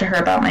talk to her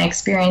about my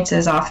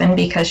experiences often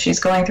because she's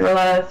going through a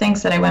lot of the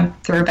things that I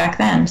went through back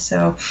then.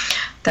 So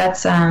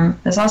that's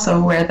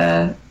also where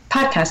the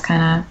podcast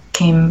kind of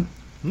came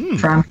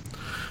from.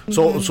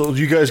 So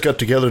you guys got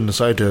together and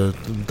decided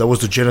that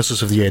was the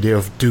genesis of the idea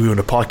of doing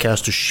a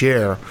podcast to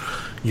share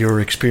your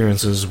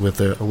experiences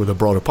with a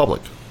broader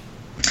public.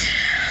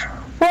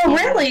 Well,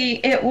 really,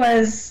 it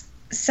was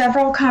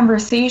several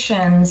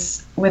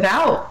conversations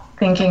without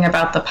thinking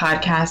about the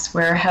podcast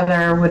where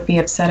Heather would be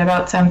upset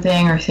about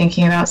something or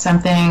thinking about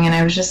something, and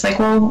I was just like,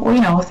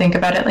 well, think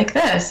about it like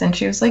this. And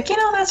she was like,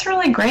 that's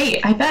really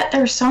great. I bet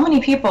there's so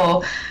many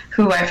people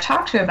who I've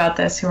talked to about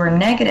this who are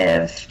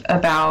negative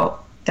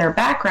about their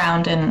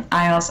background, and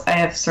I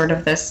have sort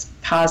of this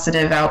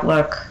positive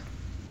outlook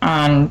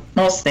on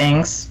most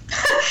things.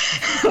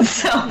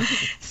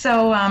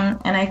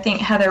 And I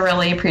think Heather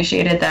really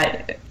appreciated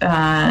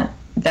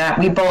that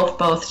we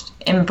both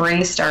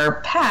embraced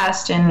our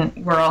past, and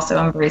we're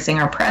also embracing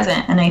our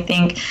present. And I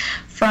think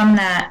from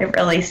that, it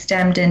really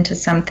stemmed into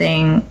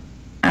something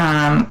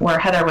where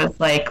Heather was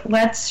like,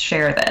 let's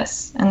share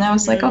this. And I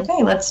was like,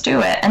 okay, let's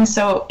do it. And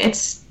so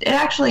it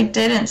actually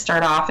didn't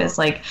start off as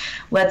like,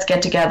 let's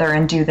get together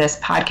and do this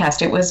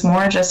podcast. It was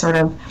more just sort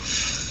of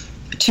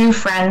two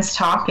friends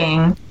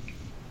talking,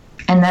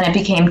 and then it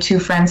became two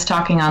friends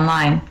talking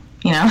online,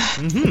 you know?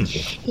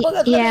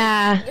 Well,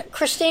 Yeah.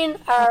 Christine,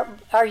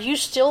 are you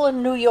still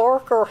in New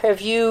York, or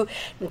have you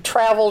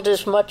traveled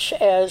as much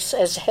as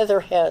Heather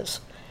has?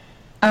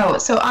 Oh,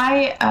 so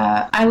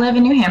I live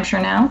in New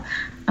Hampshire now.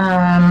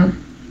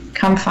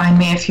 Come find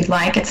me if you'd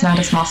like. It's not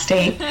a small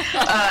state.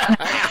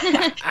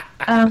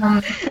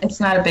 It's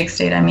not a big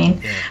state, I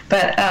mean.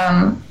 But,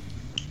 I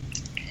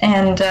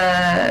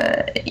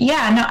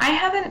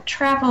haven't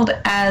traveled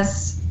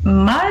as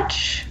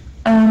much.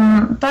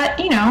 But,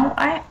 you know,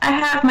 I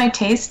have my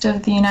taste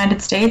of the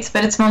United States,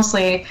 but it's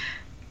mostly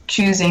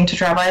choosing to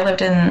travel. I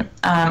lived in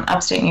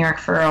upstate New York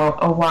for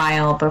a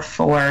while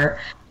before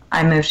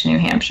I moved to New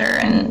Hampshire,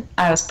 and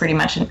I was pretty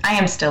much I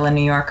am still a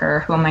New Yorker.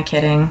 Who am I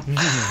kidding?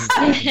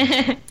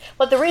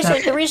 Well, the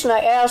reason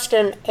I asked,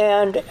 and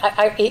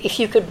I, if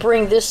you could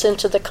bring this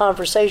into the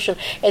conversation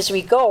as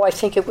we go, I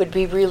think it would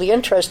be really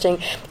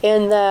interesting.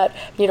 In that,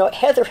 you know,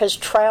 Heather has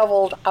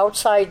traveled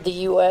outside the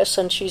U.S.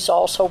 and she's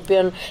also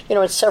been, you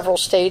know, in several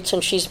states,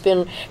 and she's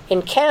been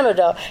in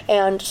Canada.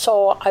 And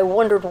so I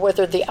wondered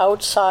whether the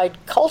outside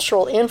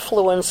cultural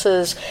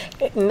influences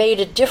made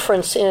a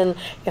difference in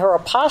her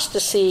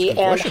apostasy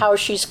and how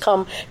she's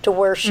come to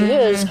where she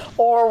is,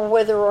 or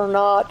whether or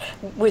not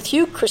with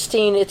you,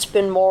 Christine, it's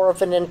been more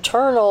of an internal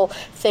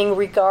thing,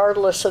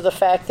 regardless of the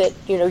fact that,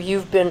 you know,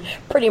 you've been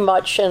pretty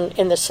much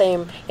in the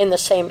same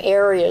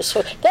areas.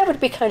 So that would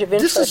be kind of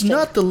interesting. This is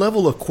not the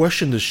level of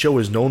question this show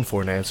is known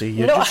for, Nancy.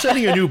 You're just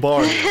setting a new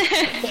bar.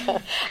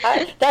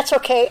 That's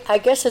okay. I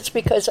guess it's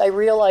because I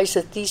realize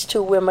that these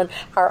two women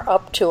are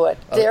up to it.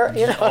 They're,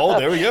 you know. Oh,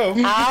 there we go.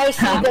 I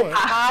see that.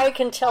 I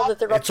can tell that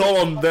they're up to it. It's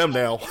all on them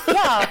now.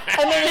 Yeah,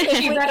 I mean,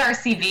 if you read our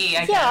CV,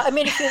 I guess. Yeah, I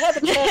mean, if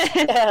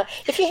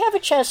you have a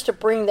chance, to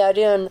bring that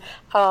in,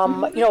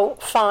 you know,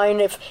 fine.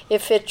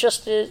 If it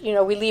just is, you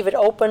know, we leave it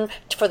open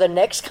for the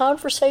next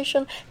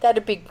conversation,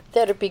 that'd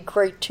be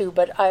great too.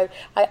 But I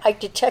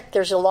detect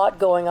there's a lot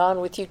going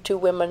on with you two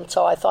women,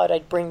 so I thought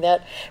I'd bring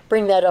that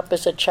up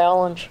as a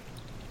challenge.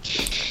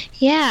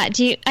 Yeah,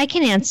 I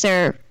can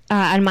answer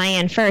on my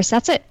end first.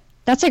 That's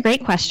a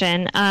great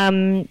question.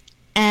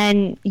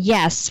 And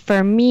yes,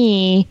 for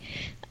me,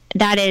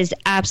 that is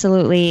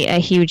absolutely a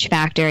huge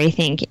factor, I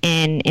think,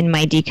 in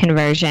my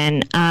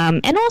deconversion,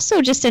 and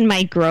also just in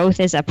my growth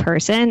as a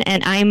person.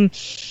 And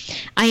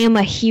I am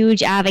a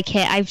huge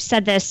advocate. I've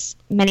said this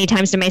many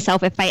times to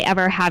myself. If I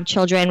ever have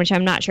children, which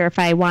I'm not sure if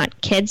I want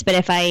kids, but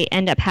if I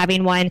end up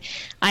having one,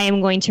 I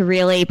am going to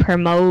really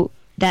promote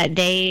that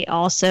they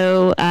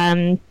also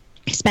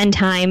spend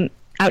time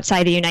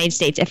outside the United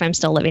States, if I'm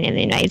still living in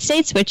the United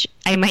States, which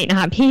I might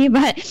not be,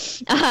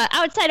 but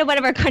outside of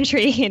whatever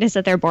country it is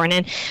that they're born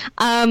in.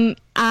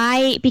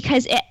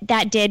 Because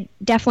that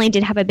definitely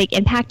did have a big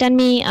impact on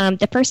me.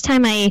 The first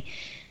time I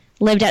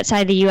lived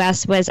outside the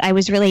U.S. I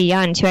was really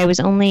young too. I was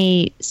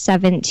only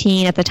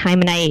 17 at the time,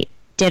 and I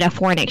did a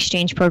foreign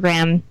exchange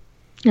program,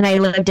 and I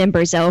lived in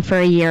Brazil for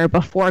a year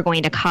before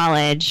going to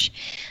college.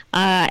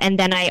 And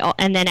then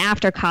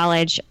after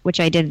college, which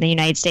I did in the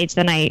United States,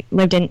 then I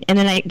lived in, and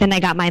then I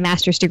got my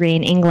master's degree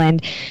in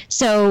England.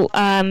 So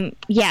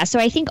so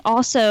I think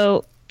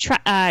also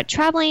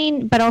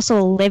traveling, but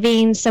also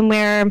living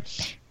somewhere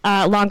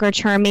longer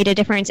term made a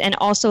difference, and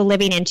also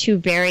living in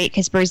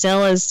because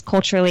Brazil is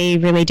culturally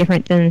really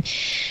different than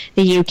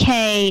the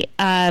UK,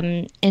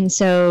 and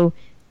so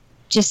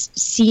just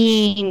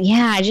seeing,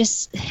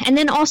 and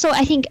then also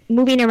I think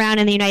moving around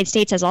in the United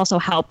States has also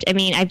helped. I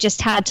mean, I've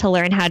just had to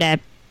learn how to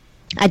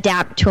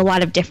adapt to a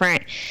lot of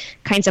different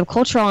kinds of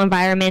cultural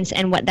environments,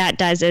 and what that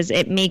does is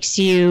it makes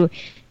you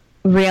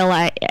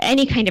realize,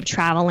 any kind of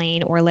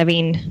traveling or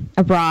living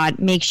abroad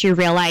makes you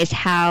realize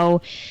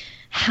how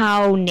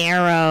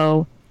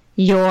narrow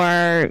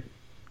your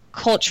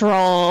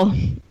cultural,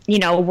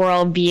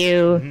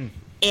 worldview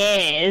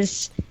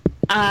is.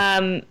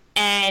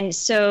 And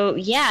so,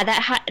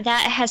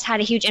 that has had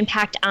a huge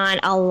impact on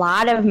a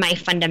lot of my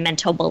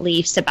fundamental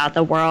beliefs about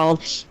the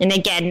world. And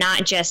again,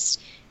 not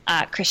just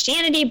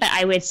Christianity, but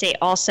I would say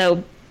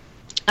also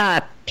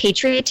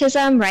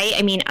patriotism, right?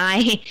 I mean,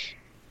 I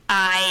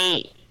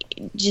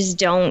just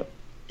don't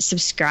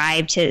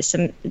subscribe to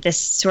this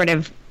sort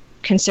of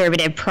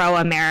conservative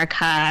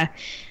pro-America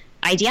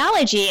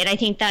ideology, and I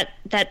think that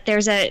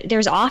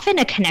there's often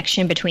a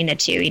connection between the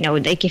two.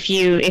 Like if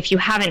you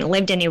haven't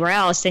lived anywhere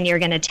else, then you're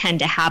going to tend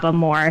to have a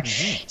more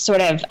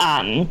sort of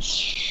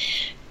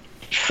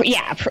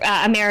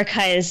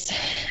America is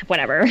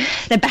whatever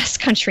the best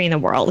country in the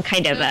world,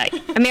 kind of a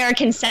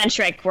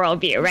American-centric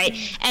worldview, right?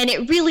 And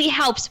it really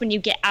helps when you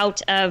get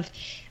out of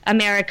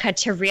America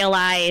to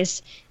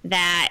realize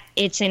that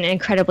it's an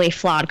incredibly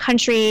flawed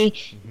country,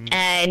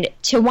 and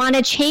to want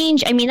to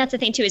change. I mean, that's the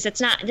thing too, is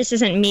this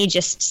isn't me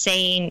just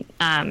saying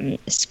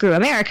screw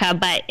America,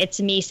 but it's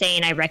me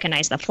saying I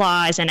recognize the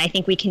flaws and I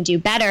think we can do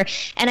better.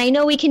 And I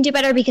know we can do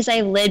better because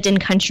I lived in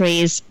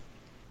countries,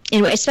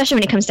 especially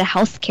when it comes to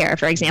healthcare,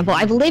 for example.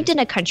 I've lived in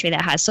a country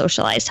that has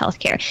socialized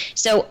healthcare,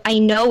 so I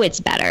know it's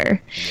better.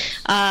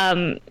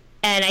 And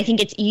I think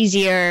it's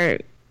easier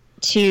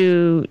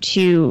to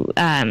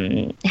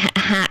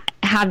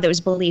have those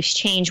beliefs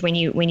change when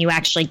you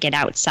actually get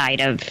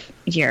outside of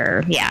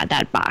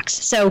that box.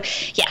 So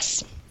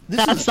yes,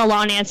 that's the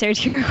long answer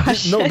to your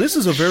question. No, this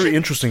is a very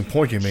interesting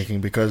point you're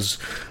making, because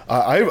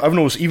I've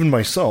noticed even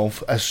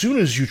myself, as soon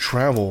as you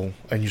travel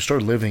and you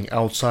start living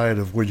outside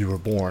of where you were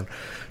born,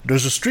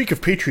 there's a streak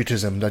of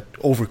patriotism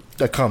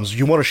that comes.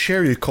 You want to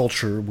share your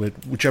culture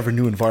with whichever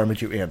new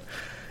environment you're in,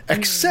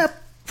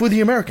 except for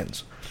the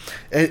Americans.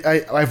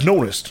 I've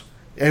noticed.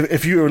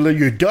 If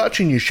you're Dutch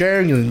and you're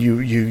sharing, and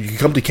you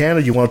come to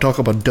Canada, you want to talk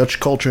about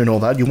Dutch culture and all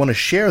that, you want to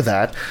share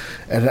that.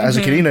 And as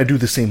a Canadian, I do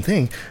the same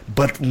thing.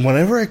 But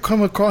whenever I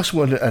come across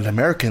an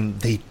American,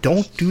 they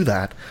don't do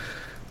that.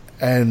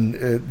 And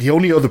the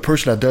only other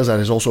person that does that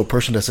is also a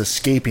person that's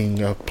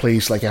escaping a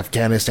place like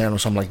Afghanistan or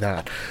something like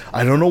that.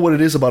 I don't know what it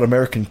is about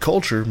American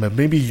culture, but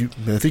maybe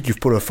I think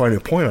you've put a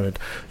finer point on it.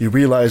 You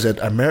realize that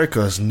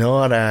America is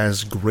not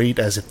as great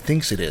as it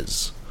thinks it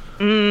is.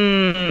 Well,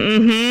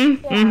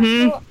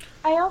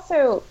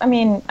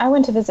 I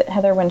went to visit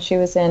Heather when she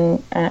was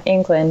in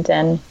England,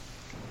 and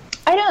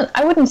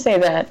I wouldn't say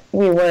that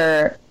we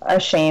were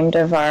ashamed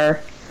of our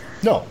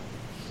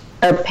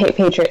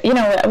patriot.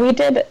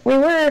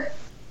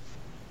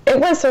 It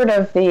was sort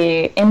of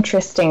the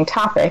interesting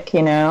topic,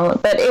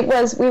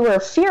 but we were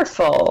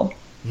fearful,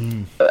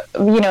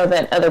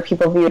 that other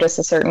people viewed us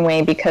a certain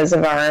way because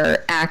of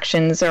our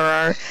actions or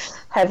our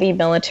heavy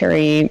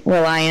military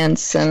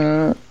reliance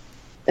and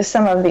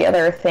some of the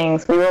other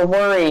things. We were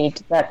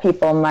worried that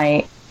people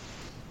might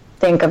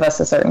think of us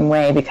a certain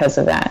way because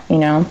of that,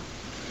 Yeah,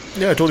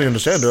 I totally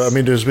understand. I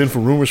mean, there's been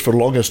rumors for the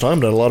longest time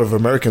that a lot of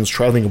Americans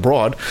traveling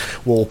abroad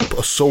will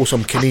sew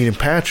some Canadian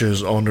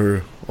patches on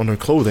their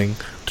clothing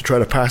to try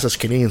to pass as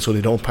Canadians so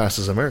they don't pass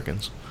as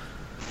Americans.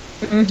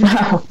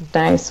 Oh,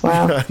 nice.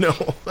 Wow. I know.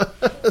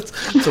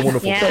 It's a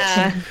wonderful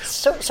thing.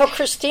 So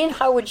Christine,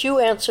 how would you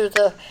answer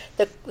the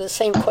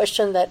same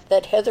question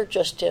that Heather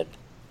just did?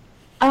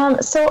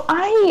 So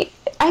I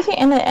think,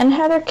 and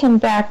Heather can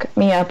back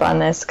me up on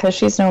this because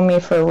she's known me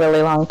for a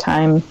really long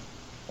time.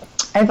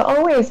 I've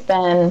always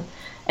been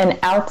an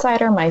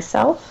outsider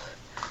myself,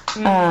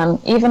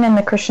 even in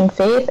the Christian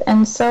faith,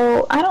 and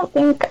so I don't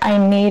think I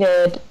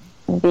needed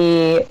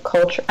the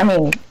culture. I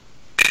mean,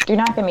 do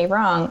not get me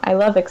wrong, I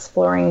love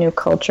exploring new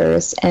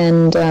cultures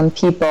and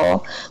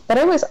people, but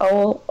I was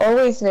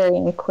always very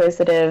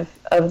inquisitive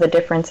of the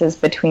differences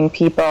between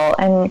people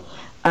and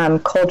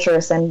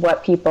cultures and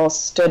what people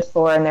stood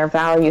for and their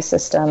value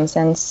systems.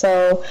 And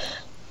so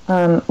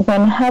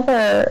when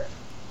Heather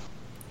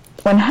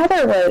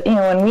was,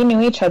 when we knew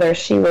each other,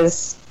 she had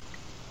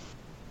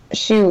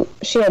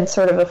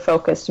sort of a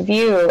focused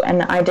view,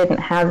 and I didn't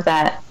have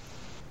that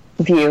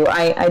view.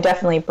 I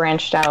definitely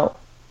branched out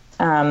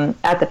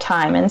at the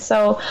time. And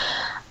so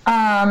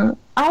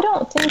I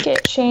don't think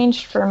it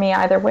changed for me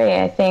either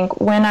way. I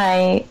think when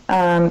I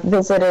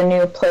visit a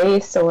new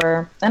place,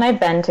 and I've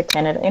been to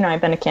Canada, I've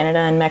been to Canada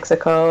and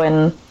Mexico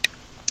and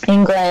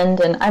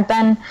England, and I've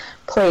been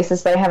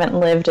places, but I haven't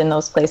lived in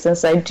those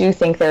places. I do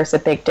think there's a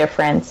big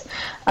difference.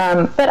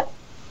 But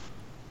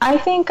I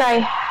think I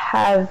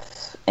have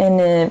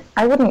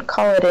I wouldn't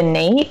call it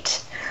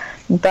innate,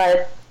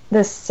 but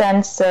the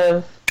sense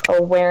of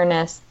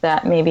awareness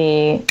that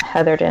maybe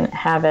Heather didn't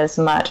have as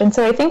much. And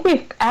so I think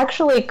we've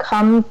actually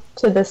come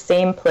to the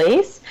same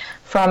place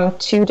from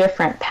two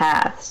different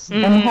paths.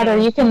 And Heather,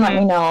 you can let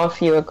me know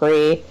if you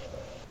agree.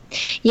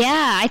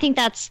 Yeah, I think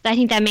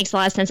that makes a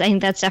lot of sense. I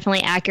think that's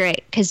definitely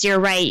accurate, because you're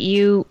right.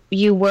 You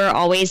were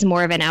always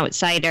more of an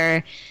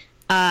outsider,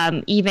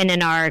 even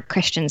in our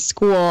Christian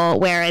school,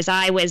 whereas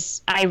I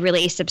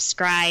really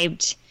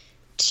subscribed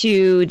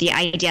to the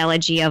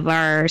ideology of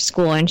our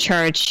school and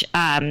church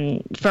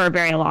for a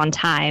very long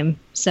time.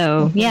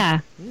 So, yeah.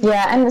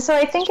 Yeah, and so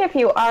I think if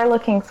you are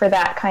looking for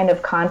that kind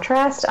of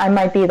contrast, I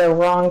might be the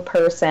wrong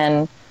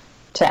person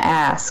to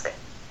ask.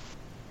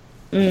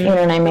 You know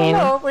what I mean?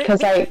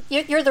 Because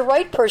you're the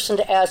right person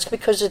to ask,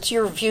 because it's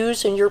your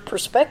views and your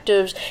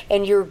perspectives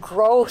and your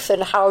growth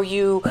and how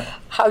you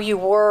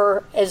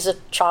were as a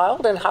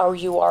child and how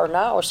you are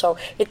now. So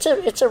it's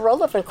a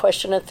relevant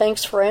question, and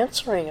thanks for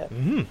answering it.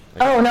 Mm-hmm.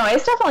 Oh no,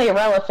 it's definitely a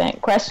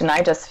relevant question.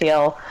 I just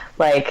feel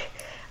like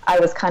I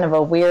was kind of a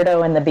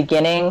weirdo in the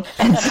beginning,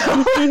 and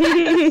so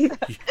You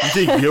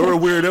think you're a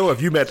weirdo?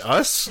 Have you met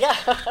us? Yeah.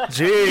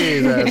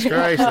 Jesus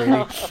Christ,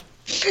 lady.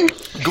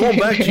 Going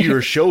back to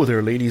your show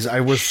there, ladies, I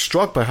was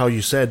struck by how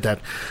you said that,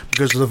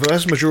 because the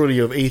vast majority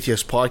of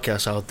atheist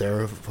podcasts out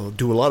there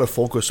do a lot of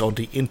focus on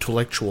the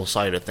intellectual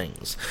side of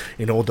things.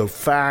 You know, the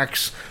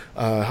facts,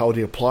 how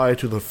they apply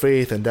to the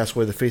faith, and that's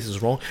why the faith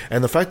is wrong.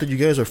 And the fact that you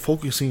guys are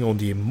focusing on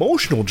the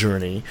emotional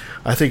journey,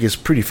 I think is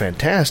pretty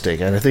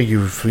fantastic, and I think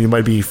you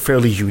might be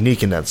fairly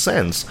unique in that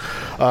sense.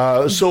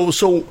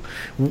 So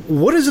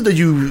what is it that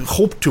you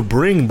hope to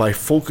bring by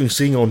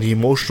focusing on the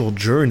emotional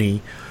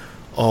journey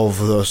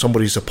of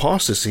somebody's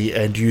apostasy,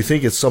 and do you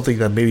think it's something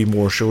that maybe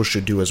more shows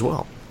should do as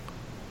well?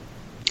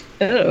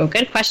 Oh,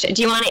 good question.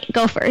 Do you want to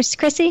go first,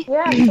 Chrissy?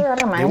 Yeah, sure, I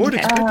don't mind. They weren't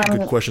expecting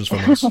good questions from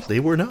us. They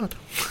were not.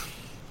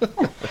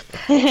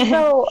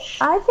 So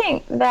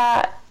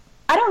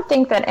I don't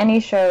think that any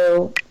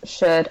show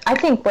should. I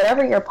think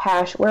wherever your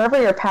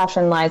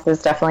passion lies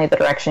is definitely the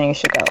direction you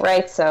should go,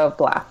 right? So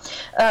blah.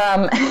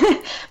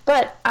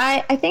 But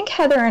I think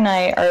Heather and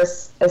I are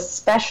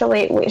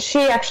especially. She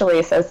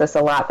actually says this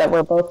a lot, that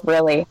we're both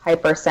really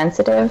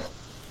hypersensitive.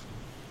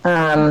 In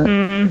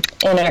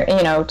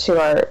our,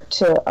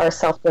 to our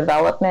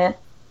self-development.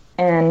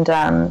 And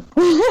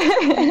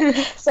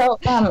so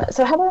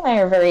Heather and I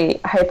are very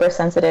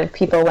hypersensitive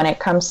people when it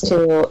comes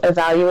to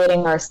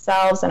evaluating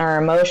ourselves and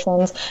our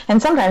emotions,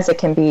 and sometimes it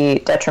can be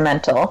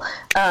detrimental.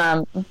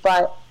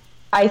 But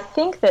I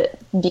think that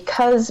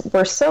because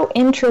we're so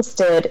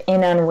interested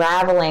in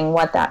unraveling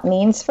what that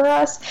means for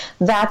us,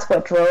 that's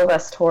what drove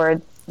us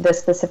toward this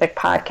specific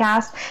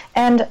podcast.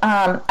 And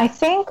I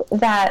think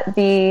that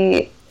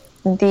the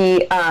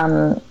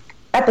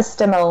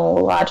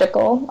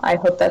epistemological, I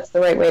hope that's the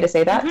right way to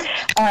say that,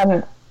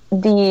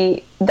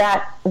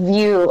 that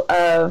view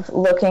of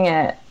looking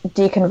at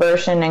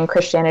deconversion and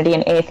Christianity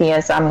and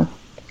atheism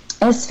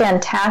is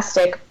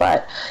fantastic,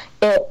 but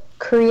it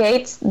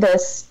creates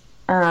this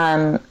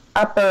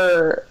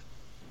upper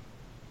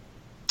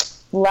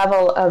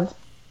level of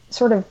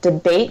sort of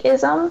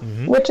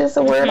debateism, which is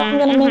the word I'm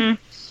going to make,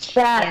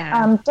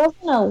 that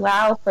doesn't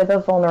allow for the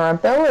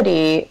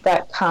vulnerability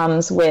that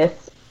comes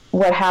with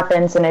what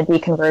happens in a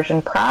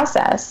deconversion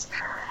process.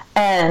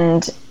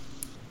 And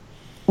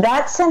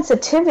that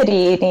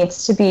sensitivity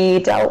needs to be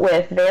dealt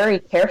with very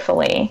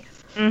carefully.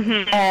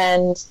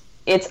 And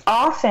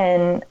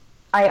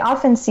I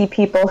often see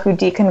people who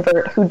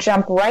deconvert, who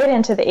jump right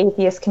into the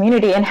atheist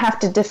community and have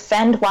to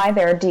defend why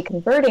they're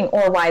deconverting,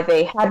 or why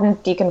they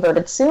hadn't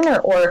deconverted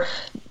sooner,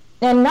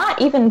 and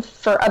not even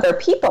for other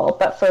people,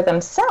 but for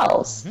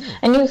themselves.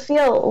 And you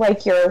feel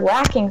like you're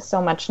lacking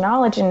so much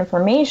knowledge and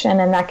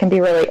information, and that can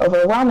be really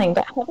overwhelming.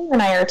 But Heather and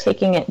I are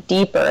taking it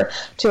deeper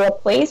to a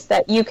place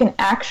that you can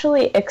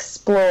actually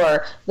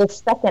explore the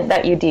second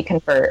that you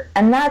deconvert.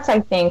 And that's, I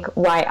think,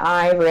 why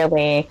I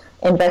really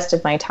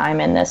invested my time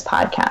in this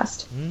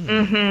podcast.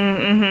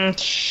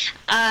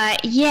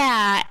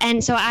 Yeah,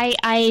 and so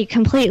I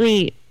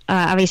completely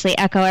obviously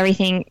echo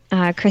everything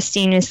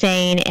Christine was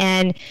saying,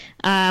 and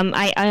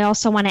I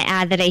also want to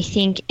add that I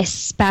think,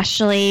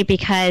 especially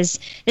because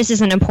this is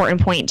an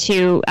important point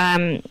too,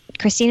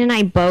 Christine and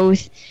I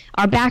both,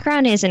 our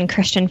background is in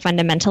Christian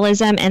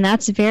fundamentalism, and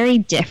that's very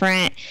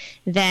different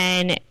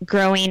than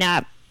growing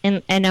up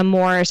in a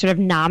more sort of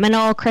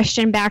nominal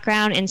Christian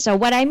background. And so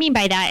what I mean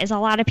by that is a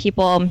lot of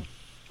people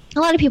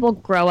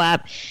grow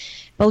up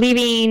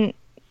believing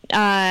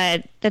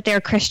that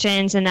they're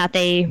Christians and that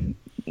they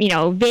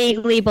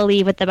vaguely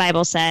believe what the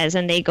Bible says,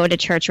 and they go to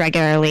church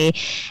regularly.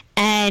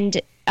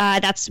 And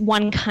that's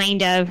one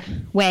kind of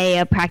way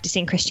of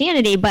practicing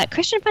Christianity. But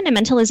Christian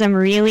fundamentalism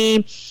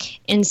really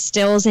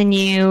instills in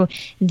you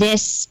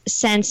this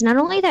sense, not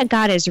only that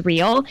God is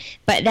real,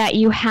 but that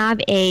you have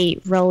a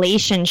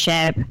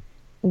relationship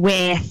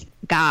with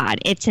God.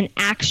 It's an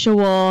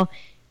actual,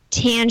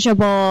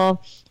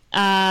 tangible,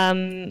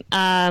 and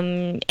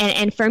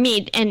for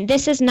me, and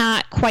this is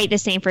not quite the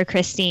same for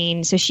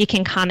Christine, so she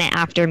can comment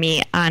after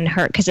me on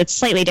her, because it's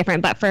slightly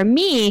different. But for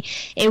me,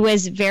 it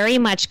was very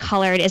much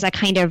colored as a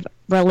kind of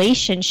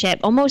relationship,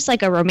 almost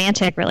like a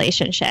romantic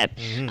relationship.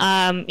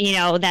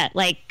 That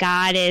like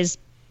God is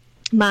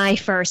my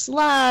first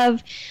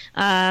love,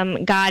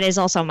 God is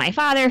also my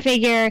father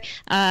figure,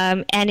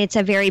 and it's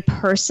a very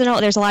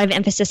personal, there's a lot of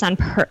emphasis on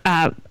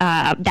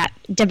that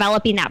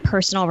developing that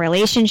personal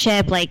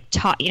relationship, like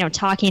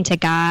talking to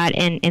God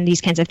and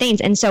these kinds of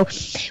things. And so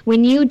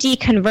when you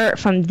deconvert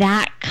from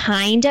that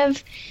kind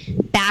of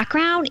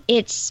background,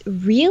 it's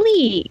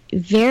really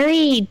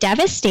very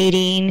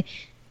devastating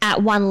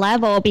at one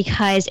level,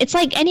 because it's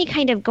like any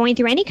kind of going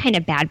through any kind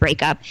of bad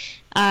breakup,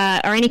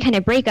 or any kind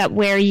of breakup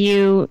where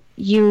you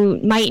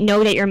might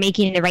know that you're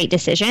making the right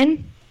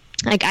decision.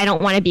 Like, I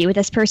don't want to be with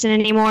this person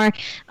anymore.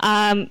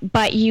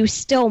 But you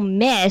still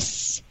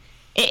miss,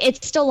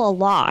 it's still a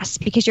loss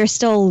because you're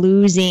still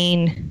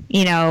losing,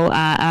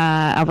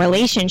 a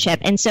relationship.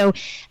 And so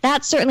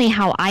that's certainly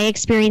how I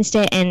experienced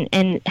it,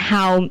 and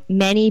how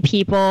many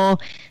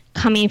people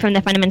coming from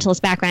the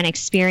fundamentalist background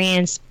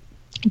experience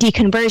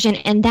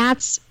deconversion. And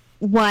that's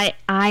what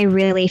I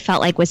really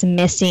felt like was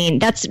missing.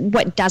 That's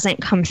what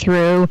doesn't come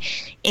through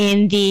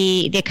in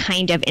the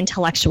kind of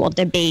intellectual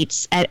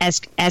debates,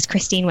 as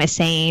Christine was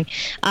saying.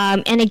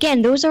 And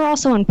again, those are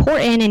also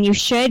important, and you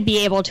should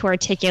be able to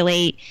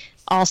articulate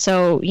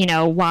also,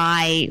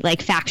 why,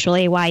 like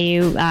factually, why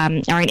you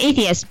are an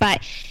atheist.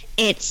 But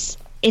it's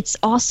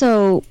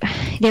also,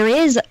 there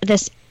is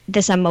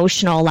this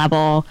emotional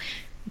level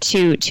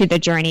to the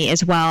journey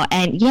as well.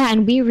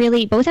 And we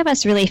really, both of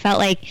us really felt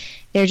like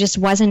there just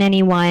wasn't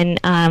anyone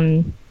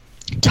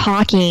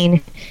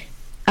talking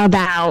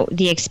about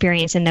the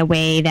experience in the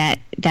way that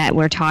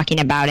we're talking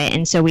about it.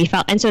 And so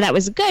that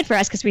was good for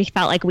us, because we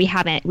felt like we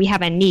have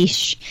a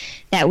niche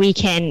that we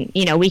can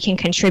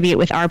contribute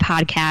with our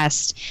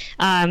podcast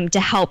to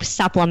help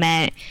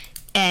supplement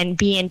and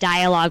be in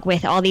dialogue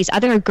with all these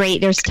other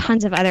there's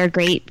tons of other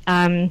great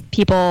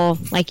people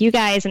like you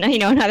guys, and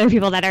and other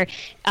people that are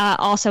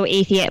also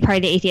part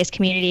of the atheist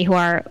community who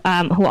are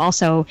who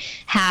also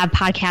have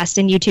podcasts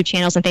and YouTube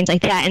channels and things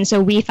like that. And so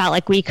we felt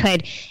like we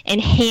could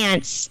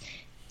enhance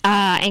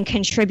and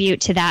contribute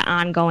to that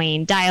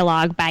ongoing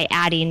dialogue by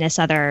adding this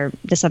other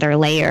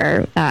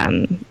layer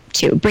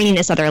to bringing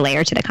this other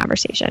layer to the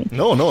conversation.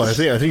 No, I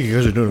think you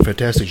guys are doing a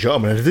fantastic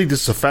job, and I think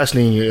this is a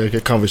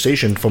fascinating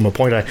conversation from a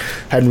point I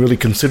hadn't really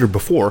considered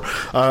before.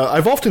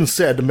 I've often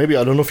said, maybe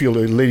I don't know if you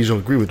ladies will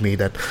agree with me,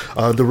 that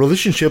the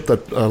relationship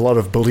that a lot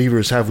of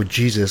believers have with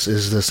Jesus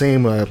is the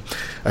same a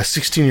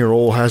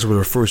 16-year-old has with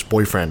her first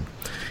boyfriend.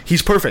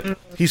 He's perfect.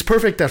 He's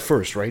perfect at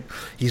first, right?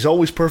 He's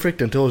always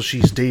perfect until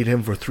she's dated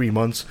him for 3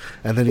 months,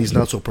 and then he's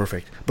not so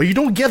perfect. But you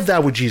don't get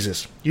that with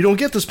Jesus. You don't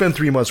get to spend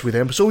 3 months with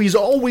him, so he's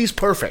always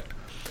perfect.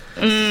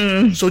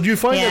 So do you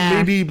find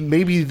that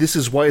maybe this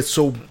is why it's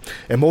so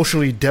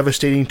emotionally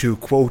devastating to,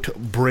 quote,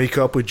 break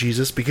up with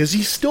Jesus, because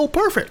he's still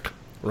perfect,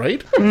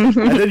 right? And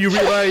then you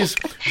realize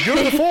you're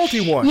the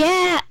faulty one.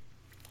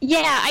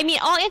 Yeah, I mean,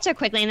 I'll answer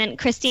quickly, and then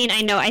Christine,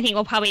 I think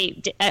will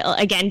probably,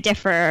 again,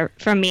 differ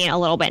from me a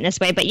little bit in this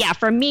way. But yeah,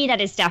 for me,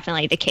 that is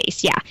definitely the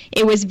case. Yeah,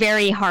 it was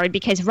very hard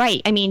because,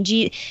 right, I mean,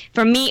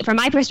 from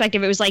my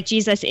perspective, it was like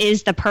Jesus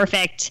is the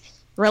perfect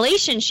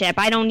relationship.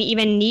 I don't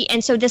even need,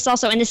 and so this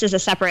also, and this is a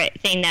separate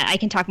thing that I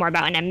can talk more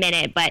about in a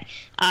minute, but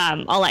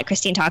I'll let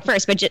Christine talk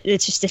first. But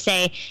it's just to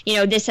say,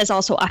 this has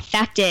also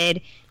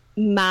affected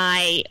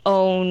my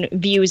own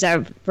views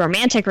of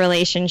romantic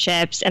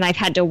relationships, and I've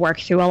had to work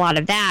through a lot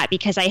of that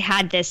because I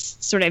had this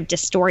sort of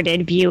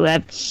distorted view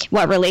of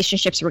what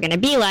relationships were going to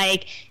be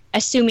like,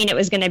 assuming it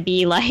was going to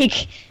be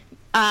like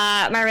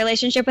my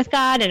relationship with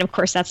God. And of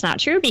course that's not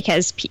true,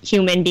 because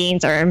human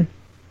beings are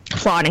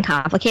flawed and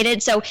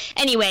complicated. So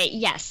anyway,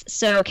 yes.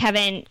 So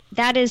Kevin,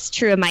 that is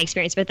true of my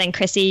experience. But then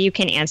Chrissy, you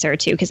can answer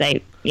too, because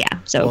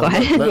So go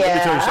ahead. Let me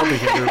tell you something,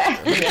 Heather.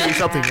 Let me tell you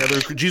something, Heather.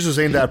 Jesus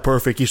ain't that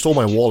perfect. He stole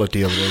my wallet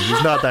the other day.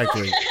 He's not that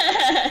great.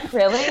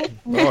 Really?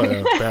 Oh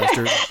yeah,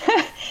 bastard.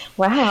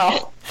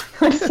 Wow.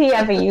 What does he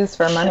have a use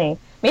for money?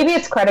 Maybe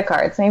it's credit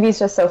cards. Maybe he's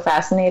just so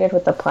fascinated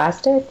with the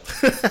plastic.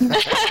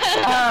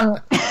 I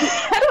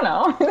don't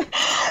know.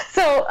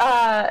 So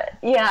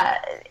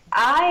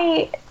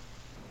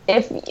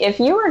if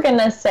you were going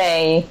to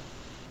say,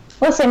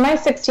 let's say my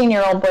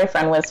 16-year-old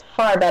boyfriend was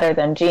far better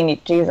than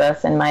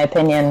Jesus, in my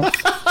opinion.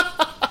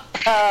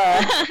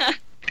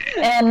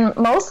 And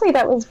mostly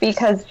that was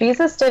because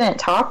Jesus didn't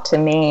talk to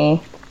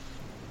me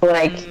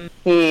like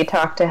he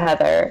talked to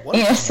Heather.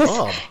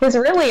 It's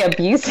really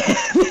abusive,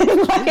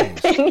 in my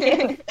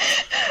opinion.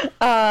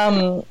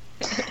 I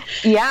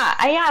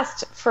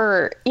asked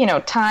for,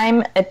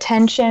 time,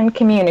 attention,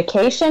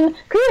 communication.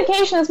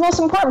 Communication is the most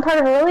important part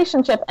of a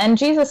relationship. And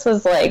Jesus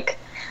was like,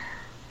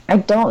 I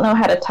don't know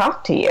how to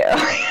talk to you.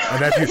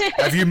 And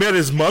have you met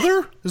his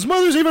mother? His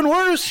mother's even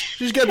worse.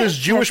 She's got this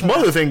Jewish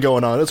mother thing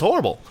going on. It's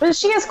horrible. But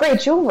she has great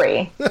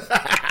jewelry.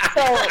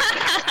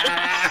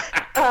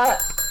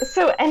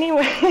 So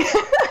anyway,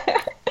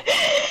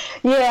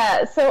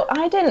 so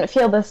I didn't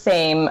feel the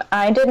same.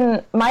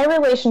 My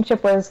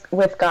relationship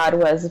with God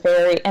was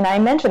very, and I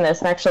mentioned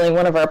this actually in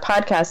one of our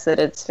podcasts, that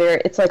it's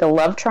like a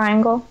love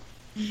triangle.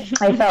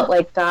 I felt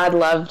like God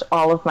loved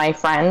all of my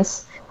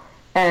friends,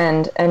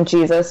 and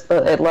Jesus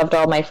loved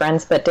all my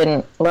friends but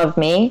didn't love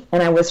me,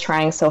 and I was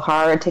trying so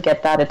hard to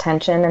get that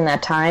attention and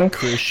that time.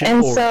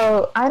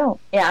 So I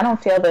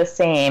don't feel the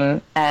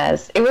same.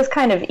 As it was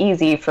kind of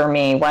easy for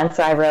me once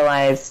I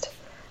realized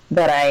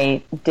that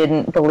I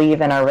didn't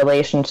believe in our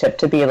relationship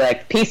to be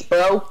like, peace,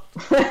 bro.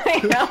 So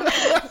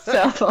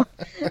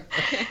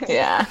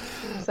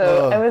it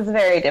was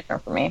very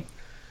different for me.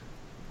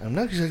 I'm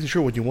not exactly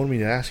sure what you want me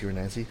to ask you,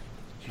 Nancy.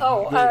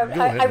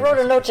 I wrote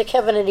a note to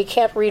Kevin, and he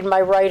can't read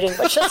my writing.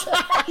 But just,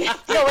 I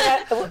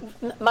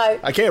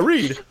can't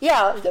read.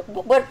 Yeah,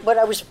 what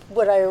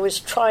I was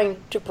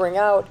trying to bring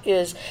out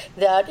is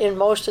that in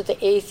most of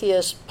the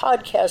atheist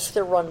podcasts,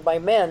 they're run by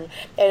men,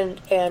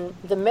 and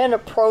the men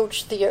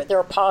approach their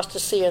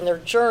apostasy and their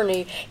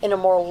journey in a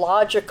more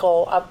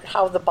logical of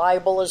how the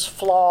Bible is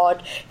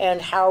flawed,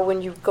 and how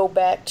when you go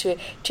back to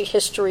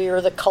history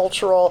or the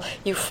cultural,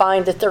 you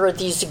find that there are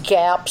these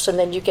gaps, and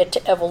then you get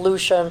to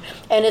evolution,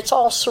 and it's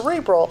all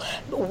cerebral.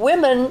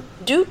 Women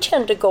do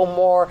tend to go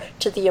more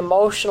to the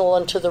emotional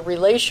and to the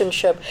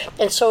relationship.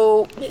 And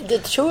so the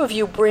two of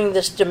you bring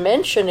this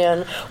dimension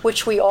in,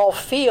 which we all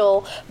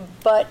feel,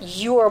 but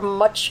you are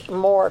much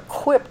more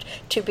equipped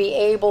to be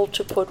able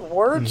to put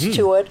words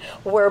to it,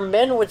 where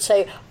men would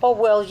say, oh,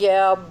 well,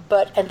 yeah,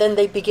 but, and then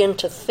they begin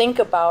to think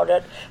about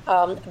it.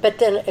 But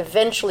then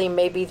eventually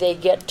maybe they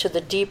get to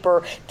the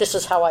deeper, this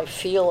is how I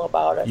feel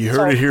about it. You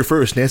heard it here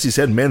first. Nancy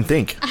said men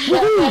think.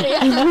 But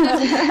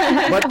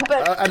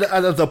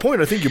at the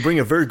point, I think you bring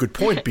a very good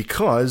point,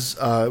 because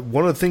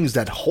one of the things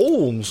that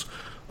holds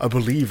a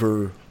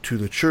believer to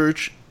the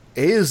church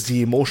is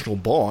the emotional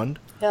bond.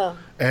 Yeah.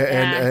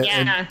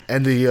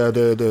 And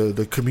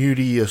the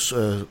community,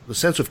 the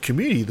sense of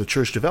community the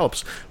church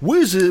develops,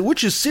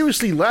 which is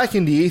seriously lacking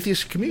in the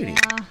atheist community.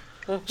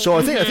 Yeah. So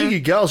I think you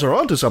gals are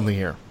onto something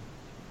here.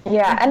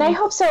 Yeah, and I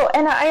hope so.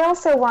 And I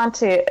also want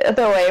to,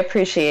 though I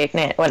appreciate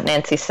what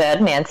Nancy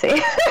said,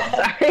 Nancy,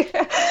 sorry.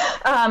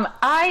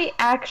 I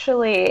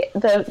actually,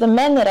 the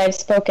men that I've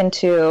spoken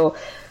to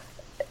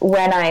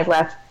when I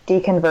left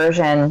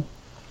deconversion,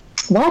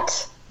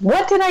 what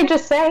did I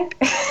just say?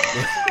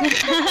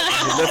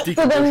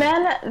 So the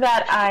men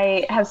that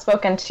I have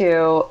spoken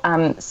to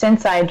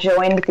since I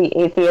joined the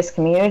atheist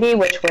community,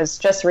 which was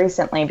just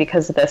recently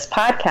because of this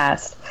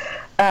podcast,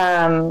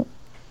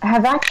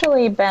 have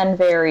actually been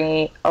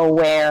very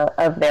aware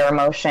of their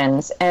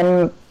emotions.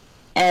 And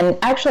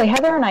actually,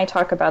 Heather and I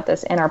talk about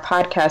this in our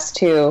podcast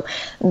too.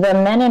 The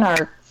men in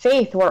our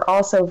faith were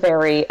also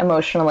very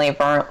emotionally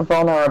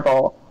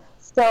vulnerable.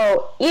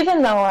 So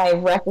even though I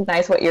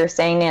recognize what you're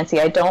saying, Nancy,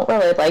 I don't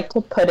really like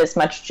to put as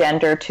much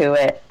gender to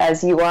it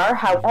as you are.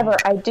 However,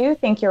 I do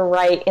think you're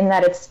right in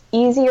that it's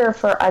easier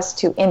for us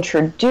to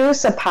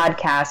introduce a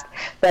podcast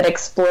that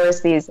explores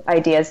these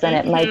ideas than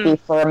it might be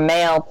for a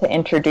male to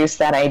introduce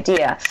that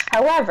idea.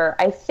 However,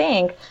 I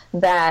think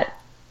that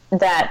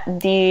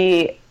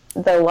the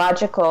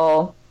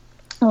logicality,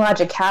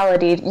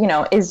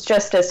 is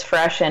just as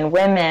fresh in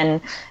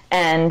women,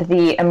 and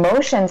the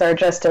emotions are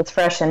just as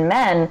fresh in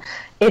men.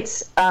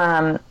 It's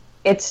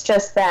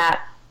just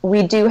that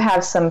we do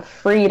have some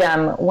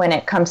freedom when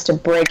it comes to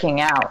breaking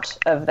out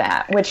of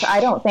that, which I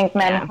don't think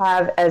men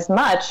have as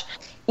much.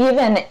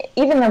 Even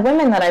the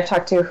women that I've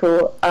talked to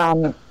who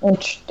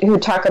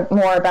talk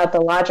more about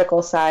the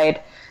logical side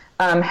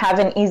have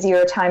an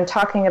easier time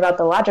talking about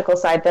the logical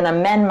side than a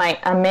man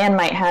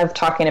might have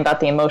talking about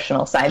the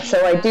emotional side.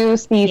 So I do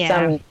see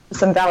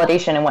some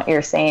validation in what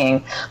you're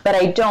saying, but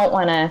I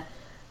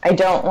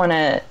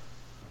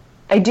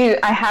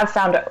have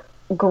found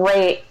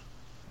great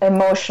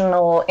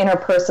emotional,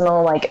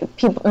 interpersonal,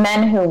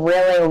 men who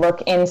really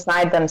look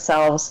inside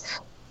themselves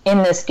in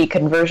this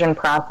deconversion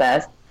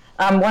process.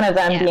 One of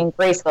them being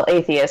Graceful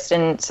Atheist,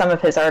 and some of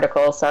his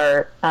articles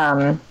are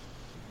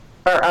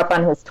up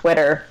on his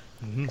Twitter.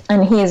 Mm-hmm.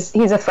 And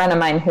he's a friend of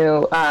mine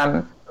who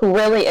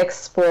really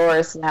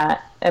explores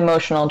that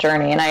emotional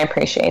journey, and I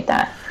appreciate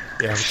that.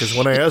 Yeah, because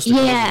when I asked the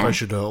girls if I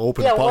should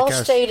open a podcast... well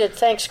stated.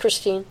 Thanks,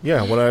 Christine.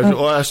 Yeah, when I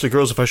asked the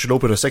girls if I should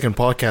open a second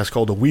podcast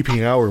called The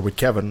Weeping Hour with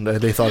Kevin,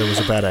 they thought it was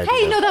a bad idea.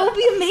 Hey, no, that would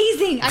be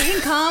amazing. I can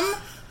come,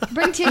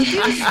 bring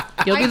tissues.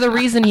 You'll be the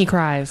reason he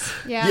cries.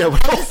 Yeah,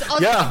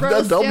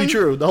 that'll be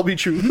true. That'll be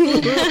true.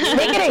 Make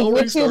it a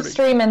YouTube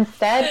stream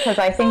instead, because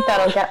I think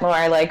that'll get more,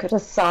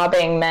 just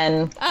sobbing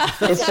men.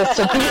 It's just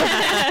a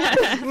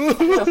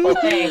beautiful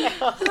thing.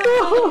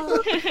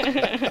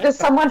 There's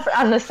someone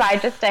on the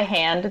side, just a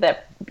hand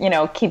that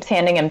keeps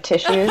handing him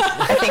tissues.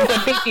 I think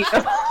would be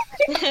beautiful.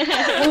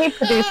 Let me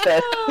produce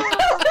this.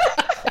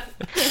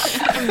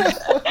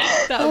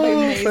 That would be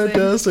amazing.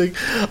 Fantastic.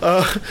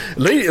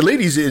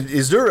 Ladies,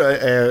 is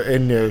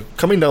there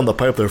coming down the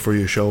pipe there for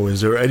your show,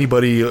 is there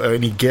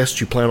any guests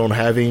you plan on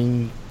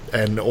having,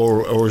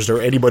 or is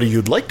there anybody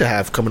you'd like to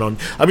have coming on?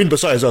 I mean,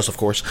 besides us, of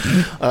course.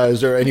 Is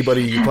there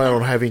anybody you plan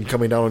on having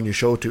coming down on your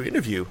show to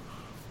interview?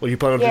 Or you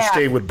plan on just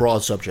staying with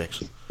broad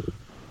subjects?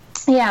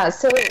 Yeah,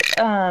 so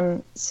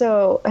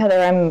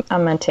Heather, I'm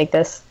going to take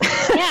this.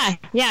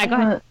 Yeah, go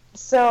ahead.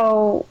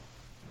 So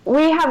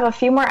we have a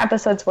few more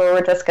episodes where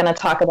we're just going to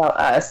talk about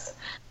us.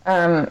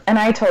 And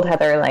I told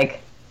Heather,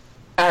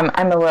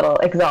 I'm a little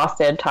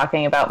exhausted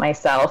talking about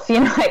myself.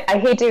 I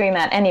hate doing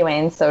that anyway,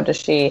 and so does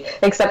she,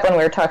 except when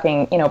we're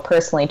talking,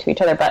 personally to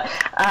each other. But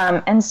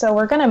and so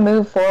we're going to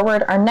move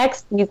forward. Our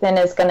next season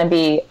is going to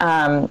be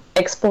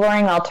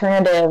exploring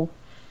alternative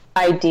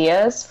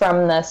ideas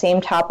from the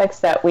same topics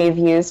that we've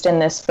used in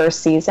this first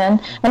season,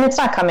 and it's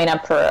not coming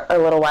up for a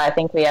little while. I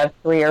think we have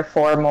 3 or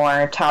 4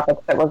 more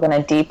topics that we're going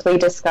to deeply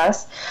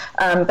discuss,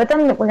 but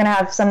then we're going to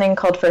have something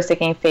called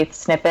Forsaking Faith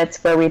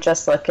snippets, where we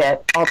just look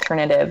at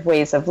alternative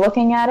ways of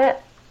looking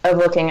at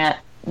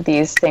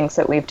these things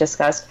that we've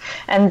discussed.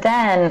 And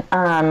then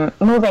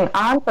moving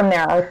on from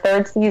there, our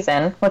 3rd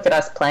season, look at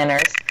us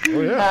planners.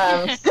 Oh,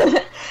 yeah.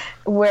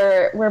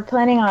 We're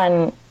planning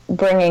on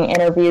bringing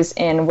interviews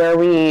in where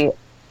we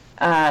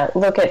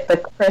look at the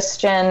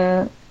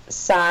Christian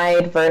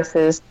side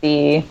versus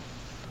the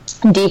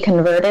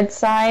deconverted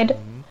side.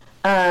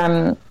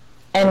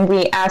 and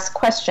we ask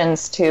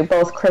questions to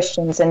both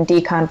Christians and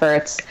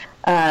deconverts,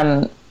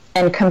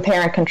 and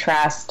compare and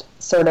contrast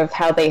sort of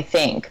how they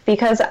think.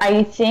 Because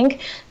I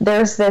think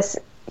there's this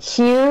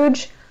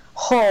huge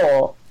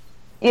hole,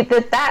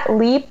 that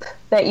leap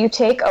that you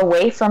take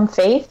away from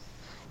faith,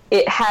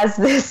 it has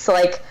this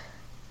like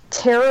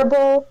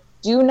terrible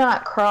do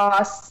not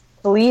cross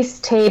police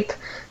tape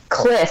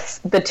cliff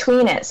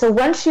between it. So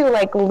once you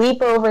like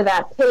leap over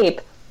that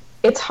tape,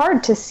 it's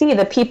hard to see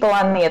the people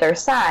on the other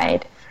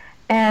side.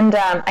 And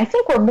I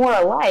think we're more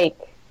alike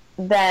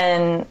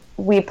than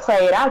we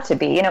play it out to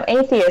be. You know,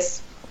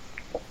 atheists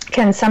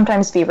can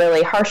sometimes be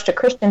really harsh to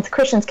Christians.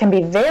 Christians can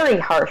be very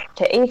harsh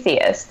to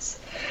atheists,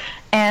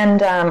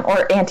 and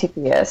or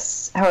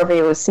anti-theists, however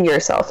you see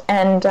yourself.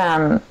 And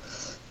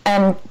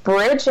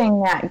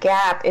bridging that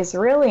gap is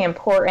really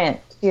important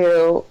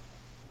to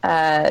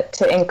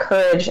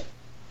encourage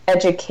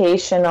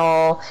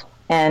educational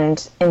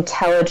and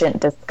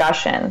intelligent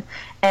discussion.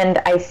 And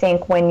I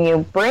think when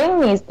you bring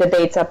these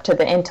debates up to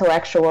the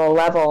intellectual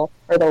level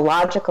or the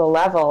logical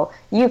level,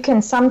 you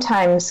can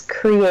sometimes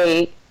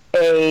create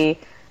an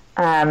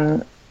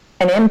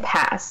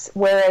impasse.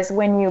 Whereas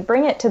when you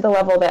bring it to the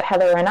level that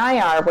Heather and I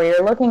are, where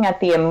you're looking at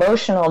the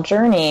emotional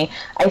journey,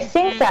 I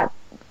think that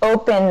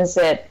opens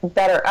it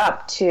better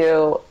up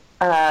to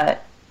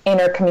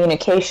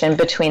intercommunication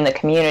between the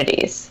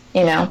communities,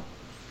 you know?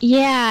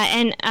 Yeah,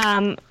 and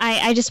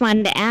I just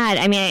wanted to add,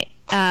 I mean,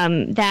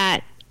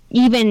 that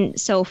even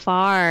so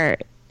far,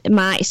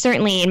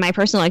 certainly in my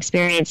personal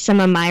experience, some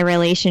of my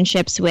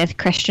relationships with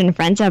Christian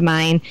friends of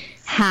mine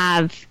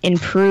have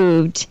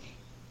improved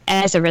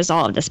as a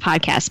result of this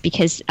podcast,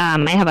 because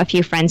I have a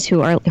few friends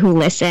who are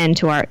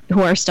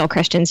still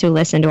Christians who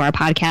listen to our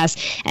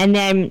podcast, and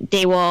then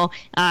they will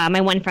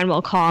my one friend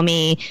will call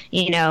me,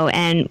 you know,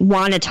 and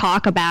want to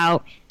talk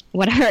about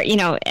whatever, you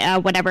know,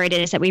 whatever it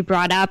is that we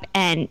brought up.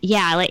 And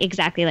yeah, like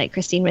exactly like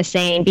Christine was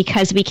saying,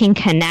 because we can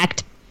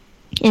connect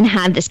and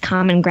have this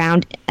common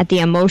ground at the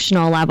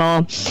emotional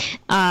level,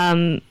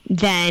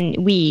 then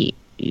we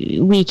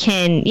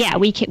can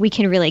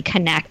really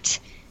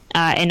connect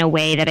in a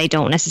way that I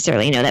don't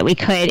necessarily know that we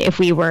could if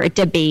we were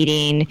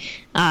debating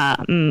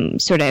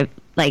sort of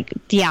like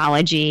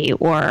theology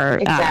or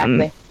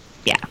exactly.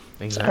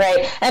 Exactly.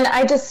 Right, and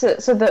I just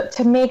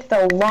to make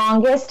the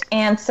longest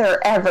answer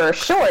ever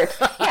short,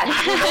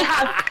 yes,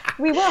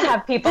 we will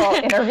have people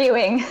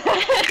interviewing,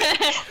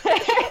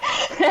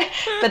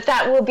 but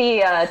that will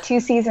be 2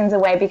 seasons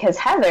away because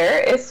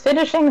Heather is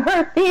finishing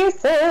her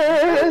thesis.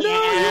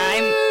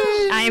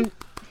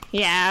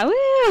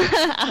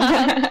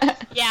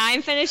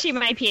 I'm finishing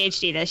my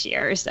PhD this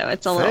year, so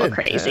it's a little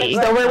crazy.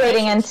 So we're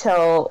waiting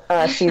until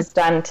she's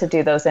done to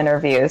do those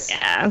interviews.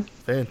 Yeah.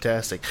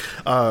 Fantastic.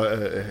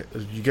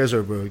 You guys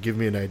are giving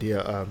me an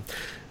idea.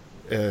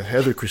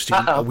 Heather,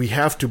 Christine, we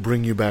have to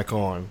bring you back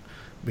on,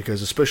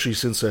 because especially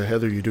since,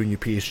 Heather, you're doing your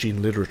PhD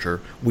in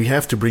literature, we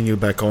have to bring you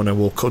back on, and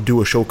we'll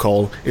do a show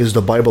called Is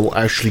the Bible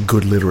Actually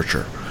Good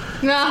Literature?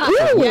 That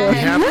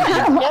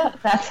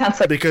sounds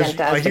like because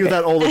fantastic. I hear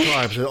that all the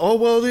time. So, oh,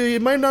 well, it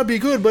might not be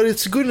good, but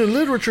it's good in a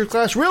literature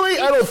class. Really?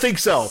 I don't think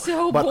so.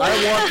 But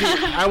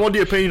I want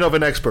the opinion of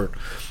an expert.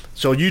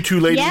 So you two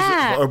ladies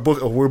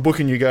we're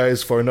booking you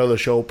guys for another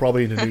show,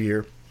 probably in the new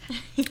year.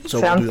 So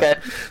sounds good.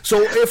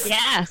 So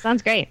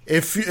sounds great.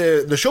 If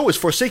the show is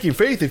Forsaking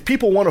Faith, if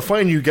people want to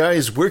find you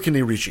guys, where can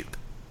they reach you?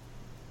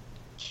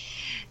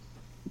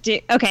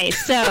 Okay,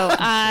 so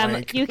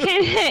you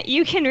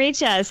can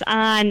reach us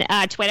on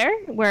Twitter.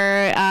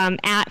 We're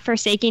at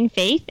Forsaking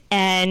Faith,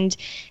 and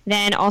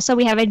then also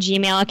we have a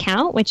Gmail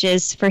account, which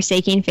is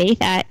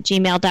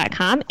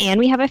forsakingfaith@gmail.com, and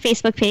we have a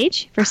Facebook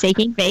page,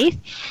 Forsaking Faith.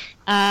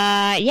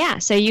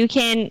 So you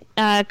can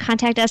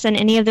contact us on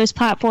any of those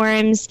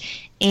platforms,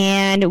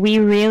 and we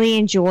really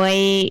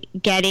enjoy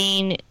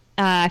getting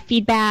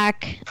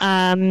feedback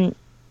and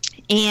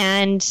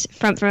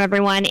from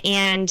everyone,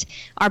 and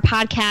our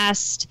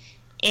podcast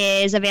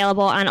is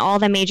available on all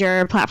the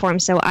major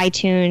platforms, so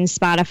iTunes,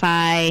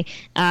 Spotify,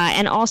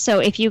 and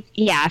also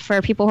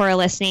for people who are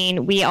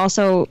listening, we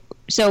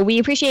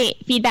appreciate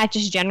feedback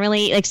just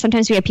generally. Like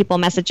sometimes we have people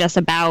message us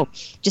about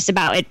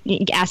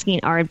it,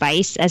 asking our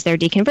advice as they're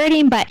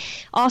deconverting, but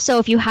also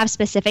if you have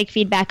specific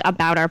feedback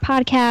about our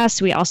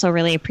podcast, we also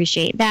really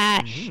appreciate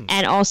that.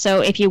 And also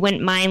if you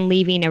wouldn't mind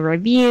leaving a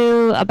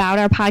review about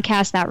our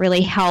podcast, that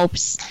really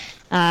helps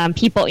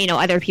people,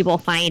 other people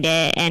find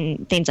it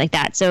and things like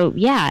that. So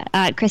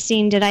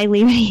Christine, did I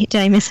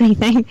miss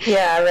anything?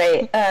 Yeah,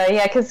 right.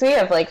 Because we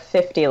have like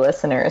 50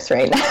 listeners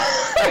right now.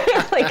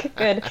 Like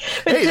good.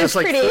 Hey, that's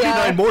like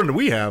 39 more than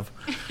we have.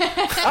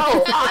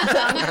 Oh,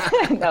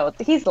 awesome. No,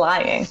 he's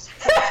lying.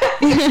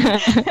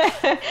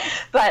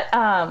 But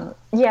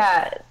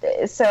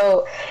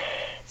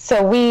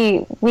so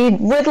we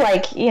would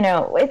like,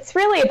 it's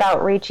really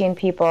about reaching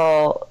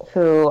people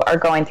who are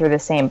going through the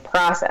same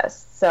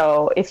process.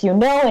 So if you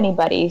know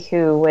anybody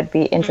who would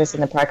be interested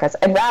in the podcast,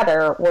 I'd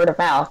rather word of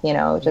mouth,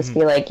 just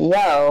be like,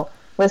 yo,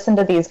 listen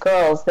to these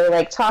girls. They're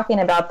like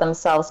talking about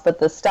themselves, but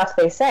the stuff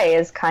they say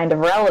is kind of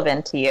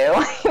relevant to you.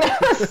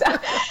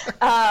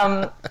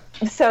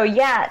 So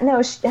yeah,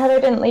 no,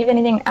 Heather didn't leave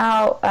anything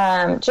out.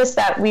 Just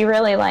that we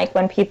really like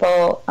when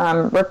people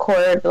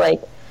record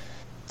like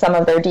some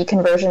of their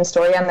deconversion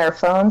story on their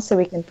phone, so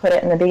we can put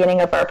it in the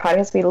beginning of our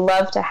podcast. We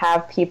love to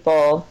have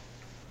people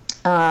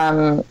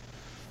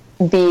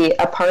be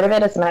a part of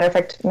it. As a matter of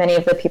fact, many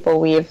of the people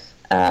we've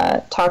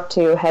talked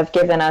to have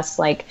given us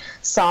like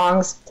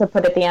songs to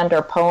put at the end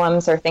or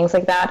poems or things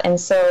like that. And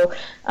so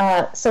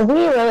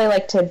we really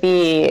like to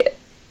be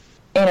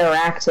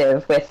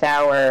interactive with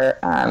our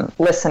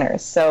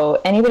listeners.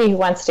 So anybody who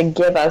wants to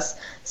give us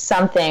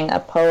something, a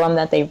poem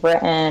that they've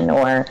written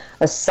or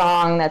a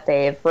song that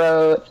they've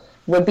wrote,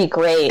 would be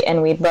great,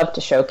 and we'd love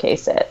to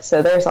showcase it.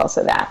 So there's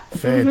also that.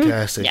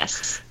 Fantastic.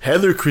 Yes.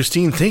 Heather,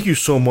 Christine, thank you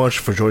so much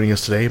for joining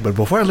us today. But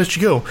before I let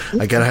you go,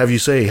 I gotta have you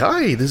say,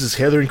 hi, this is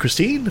Heather and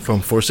Christine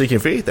from Forsaking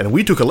Faith, and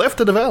we took a left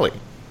at the valley.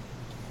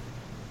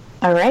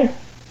 All right.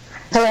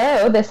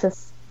 Hello, this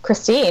is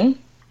Christine.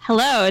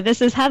 Hello,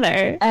 this is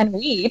Heather. And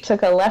we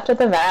took a left at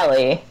the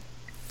valley.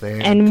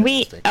 Fantastic. And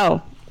we...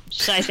 Oh,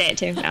 should I say it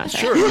too? No,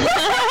 sorry. Sure.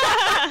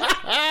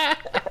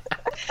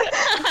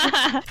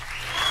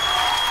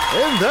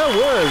 And that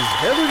was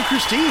Heather and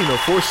Christine of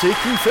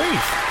Forsaking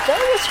Faith.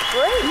 That was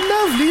great.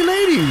 Lovely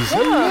ladies.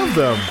 I love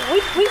them. We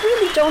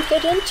really don't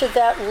get into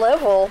that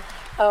level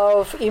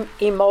of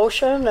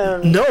emotion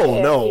and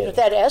No.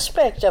 that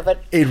aspect of it.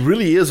 It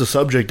really is a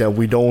subject that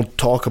we don't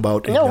talk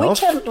about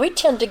enough. We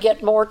tend to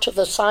get more to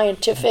the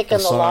scientific and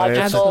the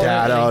science, logical, the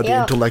data, the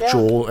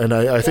intellectual, and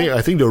I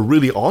think they're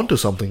really onto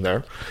something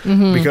there.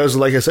 Mhm. Because,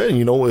 like I said,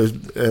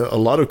 a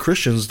lot of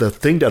Christians, the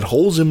thing that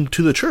holds them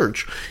to the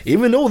church,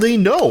 even though they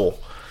know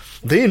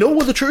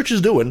what the church is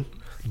doing,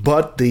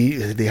 but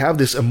they have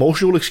this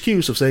emotional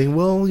excuse of saying,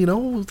 well,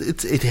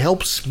 it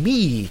helps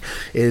me.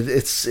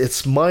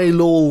 It's my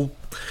little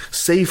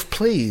safe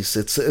place.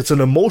 It's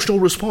an emotional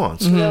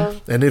response. Yeah.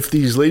 And if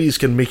these ladies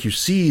can make you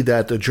see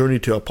that the journey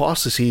to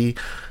apostasy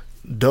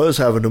does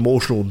have an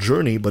emotional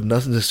journey, but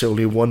not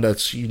necessarily one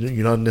that's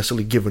you're not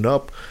necessarily giving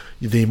up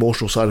the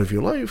emotional side of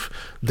your life,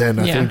 then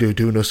I think they're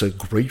doing us a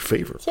great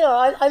favor. Yeah,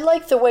 I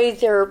like the way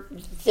their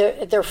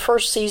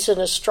first season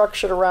is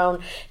structured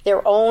around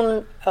their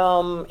own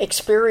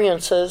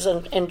experiences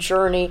and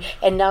journey,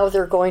 and now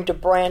they're going to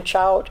branch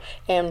out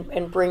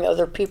and bring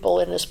other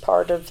people in as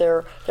part of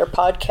their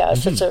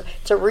podcast. Mm-hmm.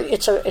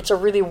 It's a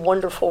really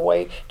wonderful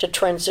way to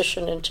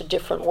transition into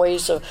different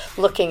ways of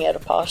looking at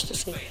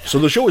apostasy. So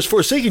the show is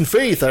Forsaking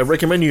Faith. I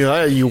recommend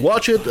you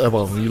watch it.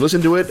 You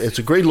listen to it. It's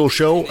a great little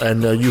show,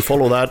 and you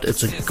follow that.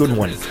 It's a good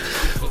one.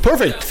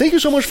 Perfect. Thank you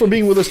so much for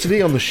being with us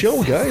today on the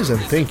show, guys, and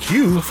thank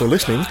you for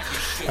listening.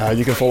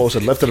 You can follow us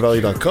at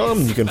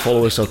leftatvalley.com. You can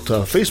follow us at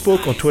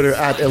Facebook, on Twitter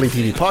at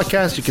LETV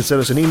Podcast. You can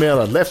send us an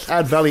email at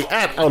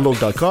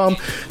leftatvalley@outlook.com.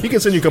 You can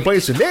send your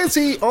complaints to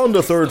Nancy on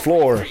the third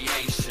floor.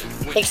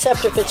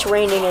 Except if it's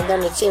raining and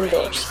then it's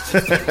indoors.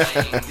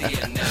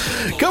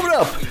 Coming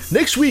up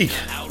next week,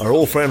 our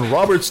old friend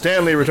Robert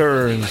Stanley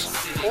returns.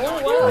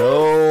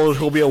 Oh,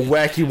 it'll be a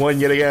wacky one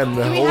yet again.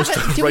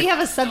 Do we have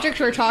a subject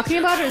we're talking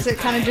about, or is it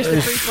kind of just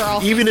a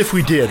free-for-all? Even if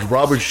we did,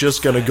 Robert's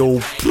just going to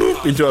go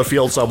into a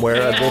field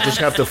somewhere, and we'll just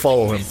have to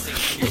follow him.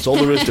 That's all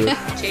there is to it.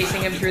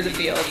 Chasing him through the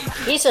field.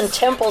 He's in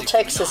Temple,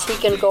 Texas. He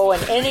can go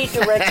in any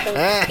direction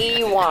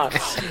he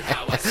wants.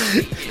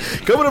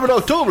 Coming up in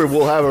October,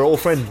 we'll have our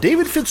old friend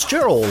David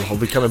Fitzgerald. He'll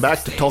be coming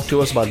back to talk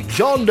to us about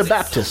John the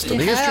Baptist and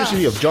the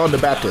historicity of John the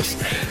Baptist.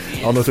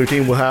 On the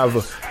 13th, we'll have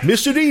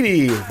Mr.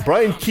 Dini.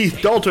 Brian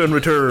Keith Dalton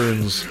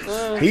returns.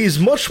 He's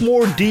much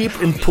more deep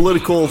in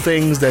political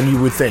things than you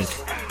would think.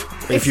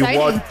 If you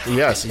want,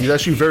 yes, he's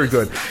actually very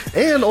good.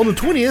 And on the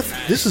 20th,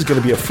 this is going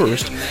to be a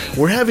first,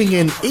 we're having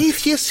an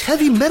atheist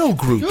heavy metal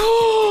group.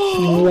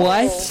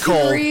 What?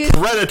 Called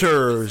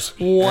Predators.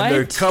 What? And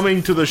they're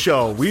coming to the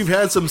show. We've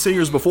had some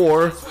singers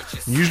before,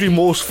 usually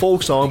most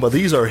folk song, but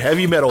these are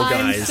heavy metal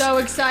guys. I'm so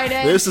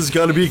excited. This is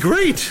going to be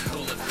great.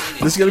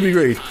 This is going to be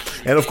great.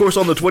 And of course,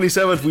 on the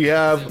 27th, we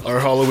have our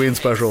Halloween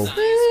special.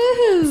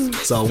 Woo-hoo.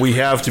 So we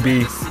have to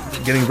be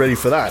getting ready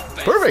for that.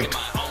 Perfect.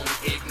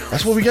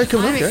 That's what we got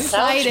coming up, guys.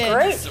 Sounds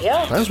great,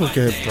 yeah. That's what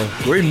a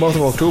great month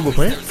of October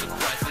planned.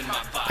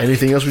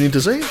 Anything else we need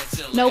to say?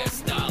 Nope.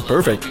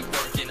 Perfect.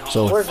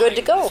 So we're good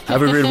to go.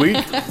 Have a great week.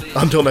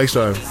 Until next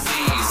time.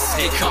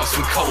 It comes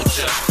from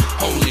culture,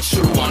 only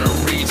true on a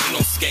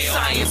regional scale.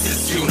 Science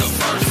is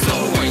universal.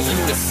 Are you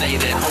to say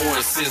that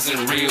horse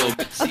isn't real?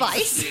 A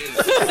vice.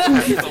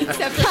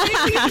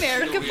 Separating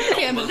America from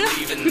Canada.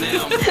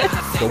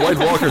 The White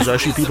Walkers are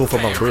actually people from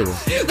Alberta.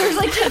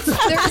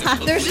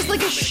 There's just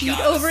like a sheet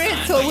over it,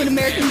 so when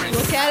Americans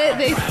look at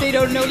it, they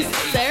don't notice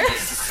it's there.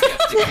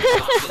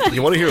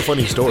 You want to hear a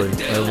funny story?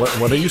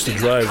 When I used to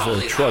drive a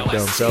truck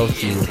down south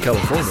to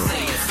California,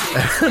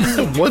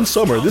 one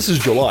summer, this is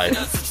July,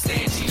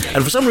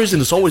 and for some reason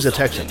it's always a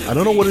Texan. I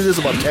don't know what it is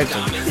about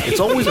Texans. It's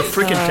always a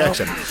freaking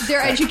Texan.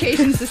 Their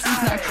education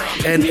system's not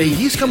great. And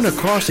he's coming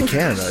across to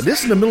Canada. This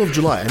is in the middle of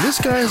July, and this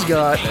guy's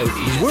got,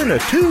 he's wearing a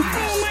toque,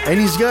 and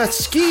he's got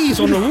skis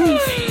on the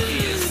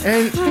roof.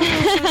 And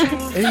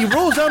he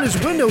rolls down his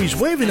window. He's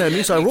waving at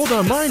me, so I roll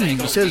down mine. And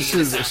he says,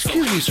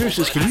 "Excuse me, sir.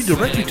 Says, can you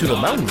direct me to the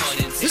mountains?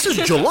 This is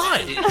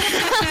July."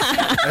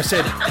 I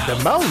said, "The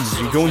mountains?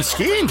 You going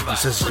skiing?" He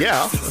says,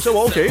 "Yeah." I said,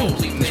 "Well, okay."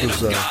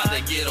 This was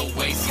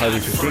Highway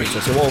 15. So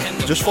I said, "Well,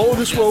 just follow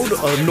this road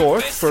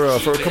north for a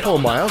couple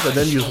of miles, and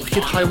then you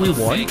hit Highway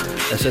 1."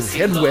 I said,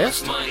 "Head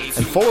west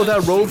and follow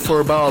that road for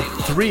about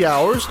 3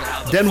 hours,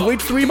 then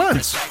wait 3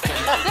 months."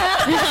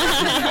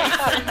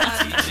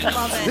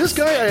 This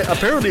guy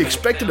apparently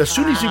expected as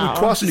soon as he would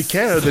cross into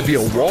Canada, there'd be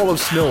a wall of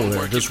snow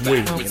there just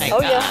waiting.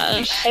 Oh,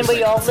 yeah. And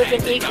we all live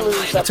in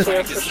igloos up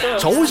there for sure.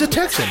 It's always a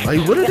Texan.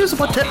 Like, what it is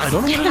about Texas? I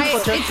don't know what it is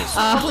about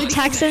Texas.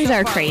 Texans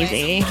are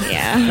crazy.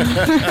 Yeah.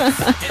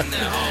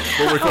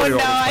 Oh no!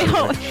 I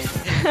hope.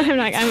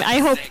 I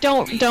hope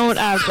don't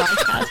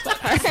broadcast that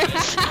part.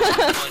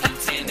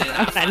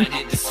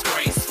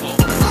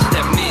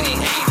 That many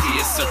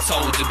atheists are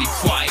told to be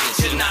quiet.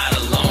 You're not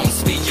alone.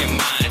 Speak your mind.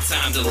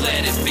 Time to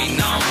let it be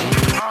known.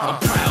 I'm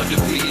proud to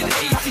be an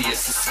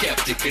atheist, a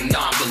skeptic, a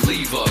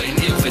non-believer,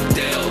 an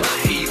infidel,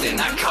 a heathen.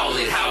 I call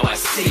it how I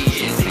see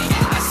it.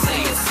 I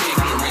say it's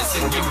ignorance,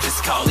 and you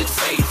just call it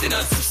faith and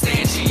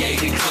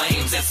unsubstantiated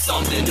claims. That's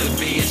something to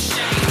be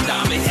ashamed.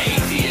 I'm an atheist.